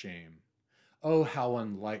dreaded shame. Oh, how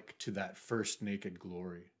unlike to that first naked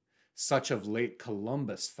glory! Such of late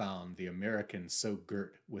Columbus found the American so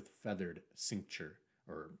girt with feathered cincture,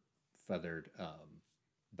 or feathered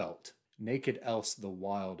belt. Naked else the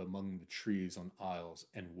wild among the trees on isles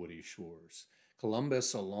and woody shores.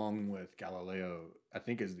 Columbus, along with Galileo, I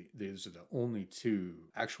think these are the only two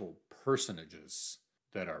actual personages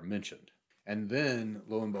that are mentioned. And then,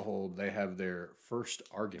 lo and behold, they have their first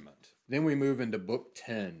argument. Then we move into Book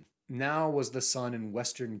 10. Now was the sun in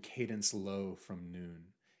western cadence low from noon,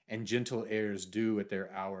 and gentle airs due at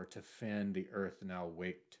their hour to fan the earth now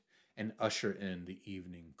waked, and usher in the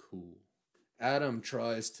evening cool. Adam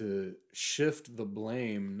tries to shift the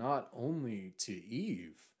blame not only to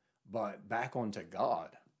Eve, but back onto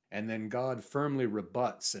God. And then God firmly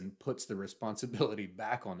rebuts and puts the responsibility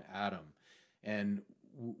back on Adam. And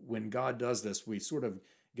when God does this, we sort of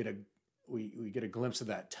get we get a glimpse of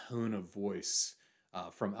that tone of voice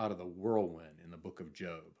from out of the whirlwind in the book of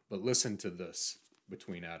Job. But listen to this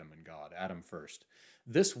between Adam and God. Adam first.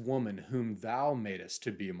 This woman whom thou madest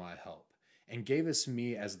to be my help, and gavest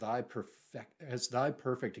me as thy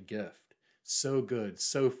perfect gift, so good,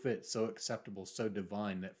 so fit, so acceptable, so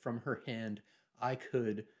divine, that from her hand I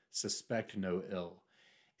could suspect no ill.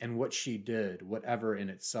 And what she did, whatever in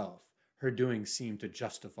itself, her doing seemed to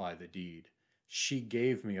justify the deed. She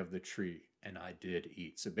gave me of the tree, and I did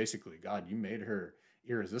eat. So basically, God, you made her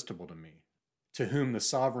irresistible to me. To whom the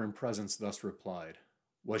sovereign presence thus replied,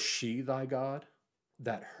 was she thy God,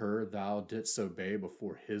 that her thou didst obey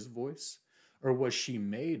before his voice? Or was she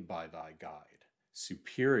made by thy guide,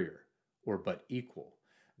 superior or but equal,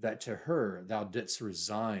 that to her thou didst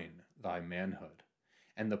resign thy manhood,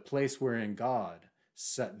 and the place wherein God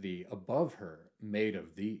set thee above her made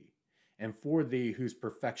of thee, and for thee whose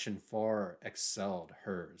perfection far excelled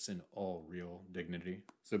hers in all real dignity?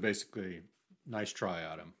 So basically, nice try,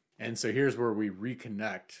 Adam. And so here's where we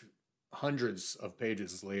reconnect hundreds of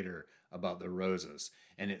pages later about the roses.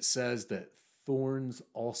 And it says that thorns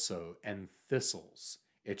also and thistles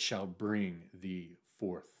it shall bring thee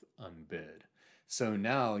forth unbid. So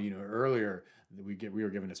now, earlier we were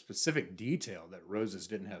given a specific detail that roses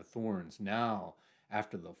didn't have thorns. Now,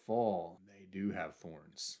 after the fall, they do have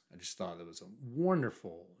thorns. I just thought that was a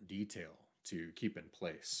wonderful detail to keep in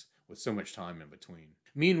place with so much time in between.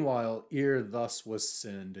 Meanwhile, ere thus was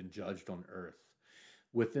sinned and judged on earth,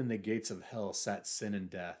 within the gates of hell sat sin and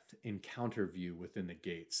death in counter view within the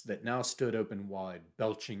gates that now stood open wide,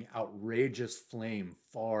 belching outrageous flame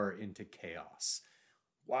far into chaos.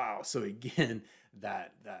 Wow. So again,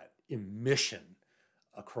 that emission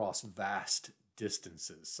across vast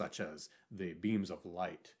distances, such as the beams of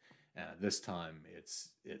light. This time it's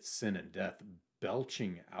sin and death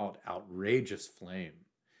belching out outrageous flame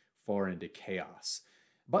far into chaos.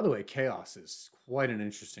 By the way, chaos is quite an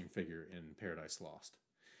interesting figure in Paradise Lost.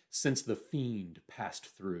 Since the fiend passed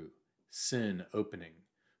through, sin opening,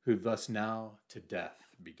 who thus now to death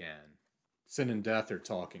began. Sin and death are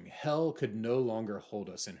talking. Hell could no longer hold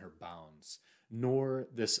us in her bounds, nor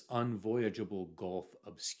this unvoyageable gulf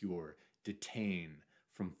obscure detain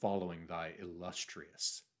from following thy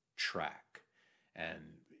illustrious track. And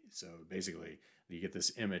so basically, you get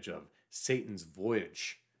this image of Satan's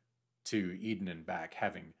voyage to Eden and back,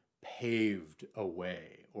 having paved a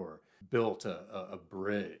way or built a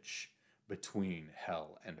bridge between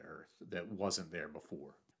hell and earth that wasn't there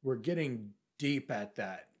before. We're getting deep at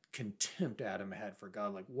that contempt Adam had for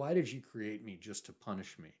God. Like, why did you create me just to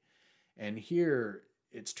punish me? And here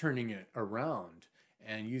it's turning it around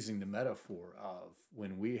and using the metaphor of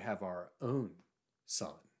when we have our own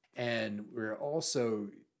son. And we're also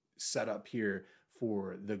set up here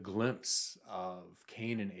for the glimpse of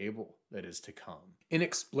Cain and Abel that is to come.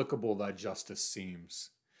 Inexplicable thy justice seems,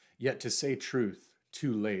 yet to say truth,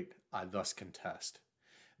 too late I thus contest.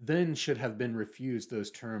 Then should have been refused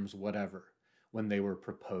those terms whatever, when they were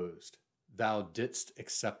proposed. Thou didst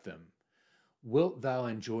accept them. Wilt thou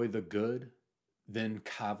enjoy the good, then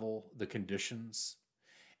cavil the conditions?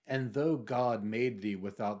 And though God made thee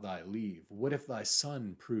without thy leave, what if thy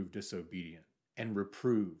son prove disobedient, and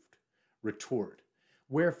reproved? Retort,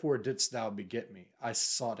 wherefore didst thou beget me? I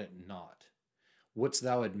sought it not. Wouldst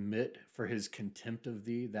thou admit for his contempt of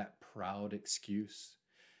thee that proud excuse?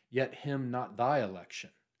 Yet him not thy election,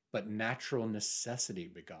 but natural necessity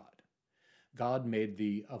begot. God made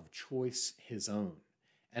thee of choice his own,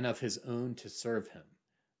 and of his own to serve him.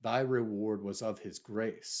 Thy reward was of his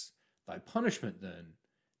grace. Thy punishment then,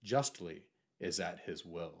 justly, is at his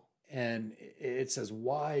will. And it says,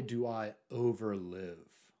 why do I overlive?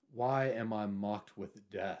 Why am I mocked with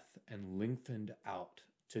death and lengthened out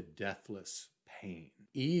to deathless pain?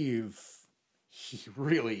 Eve, he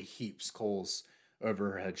really heaps coals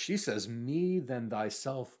over her head. She says, me than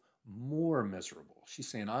thyself more miserable. She's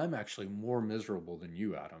saying, I'm actually more miserable than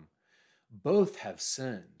you, Adam. Both have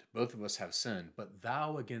sinned. Both of us have sinned, but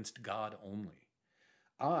thou against God only.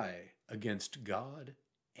 I against God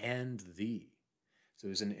and thee. So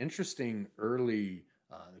there's an interesting early,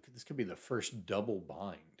 this could be the first double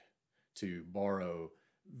bind, to borrow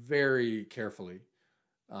very carefully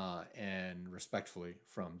and respectfully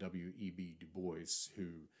from W.E.B. Du Bois, who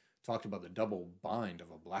talked about the double bind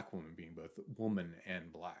of a black woman being both woman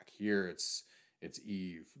and black. Here it's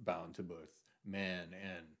Eve bound to both man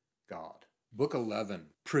and God. Book 11,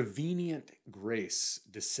 prevenient grace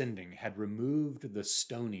descending had removed the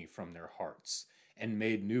stony from their hearts and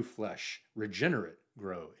made new flesh, regenerate,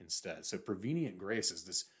 grow instead. So prevenient grace is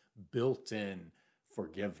this built-in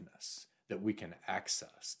forgiveness that we can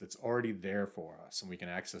access, that's already there for us, and we can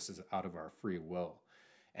access it out of our free will.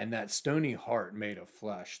 And that stony heart made of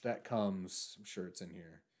flesh, that comes, I'm sure it's in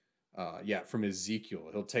here, from Ezekiel.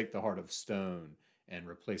 He'll take the heart of stone and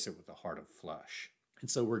replace it with the heart of flesh. And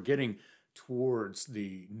so we're getting towards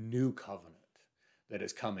the new covenant that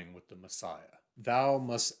is coming with the Messiah. Thou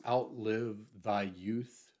must outlive thy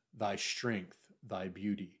youth, thy strength, thy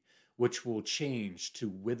beauty, which will change to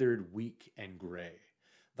withered, weak, and gray.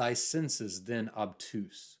 Thy senses then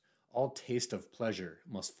obtuse, all taste of pleasure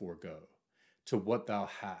must forego, to what thou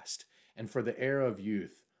hast, and for the air of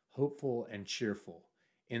youth, hopeful and cheerful,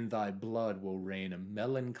 in thy blood will reign a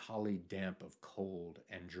melancholy damp of cold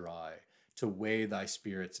and dry, to weigh thy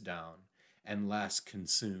spirits down, and last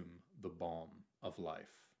consume the balm of life.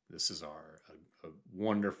 This is a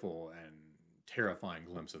wonderful and terrifying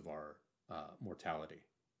glimpse of our mortality.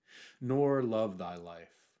 Nor love thy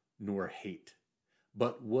life, nor hate,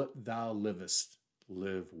 but what thou livest,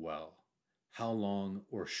 live well. How long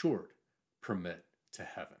or short, permit to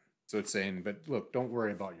heaven. So it's saying, but look, don't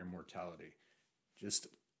worry about your mortality. Just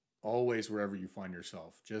always, wherever you find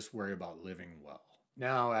yourself, just worry about living well.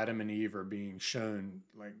 Now Adam and Eve are being shown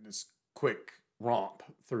like this quick romp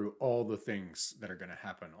through all the things that are going to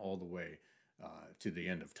happen all the way to the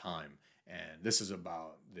end of time. And this is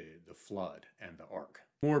about the flood and the ark.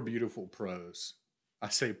 More beautiful prose. I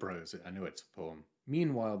say prose, I know it's a poem.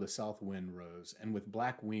 Meanwhile the south wind rose, and with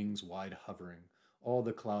black wings wide hovering, all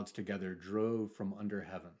the clouds together drove from under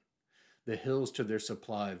heaven. The hills to their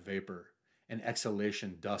supply of vapor, and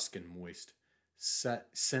exhalation dusk and moist,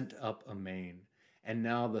 sent up amain, and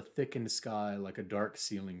now the thickened sky like a dark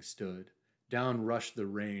ceiling stood. Down rushed the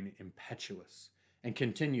rain impetuous, and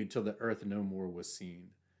continued till the earth no more was seen.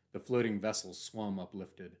 The floating vessels swam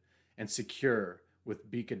uplifted, and secure,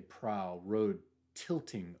 with beaked prow, rode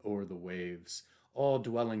tilting o'er the waves. All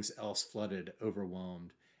dwellings else flooded,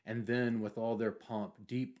 overwhelmed, and then with all their pomp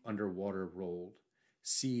deep under water rolled.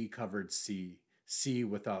 Sea covered sea, sea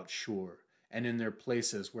without shore, and in their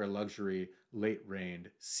places where luxury late reigned,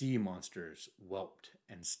 sea monsters whelped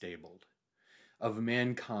and stabled. Of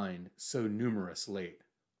mankind so numerous late,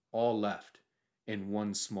 all left in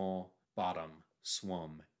one small bottom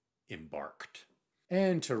swum embarked.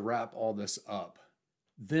 And to wrap all this up,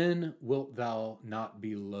 then wilt thou not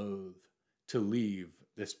be loath to leave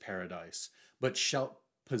this paradise, but shalt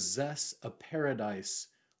possess a paradise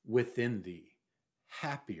within thee,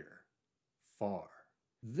 happier far.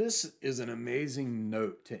 This is an amazing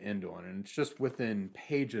note to end on, and it's just within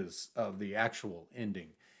pages of the actual ending.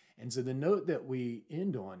 And so the note that we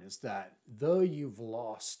end on is that though you've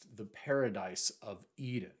lost the paradise of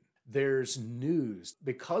Eden, there's news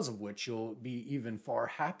because of which you'll be even far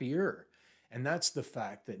happier. And that's the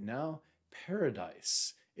fact that now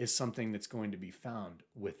paradise is something that's going to be found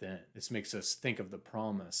within. This makes us think of the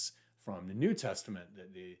promise from the New Testament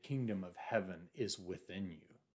that the kingdom of heaven is within you.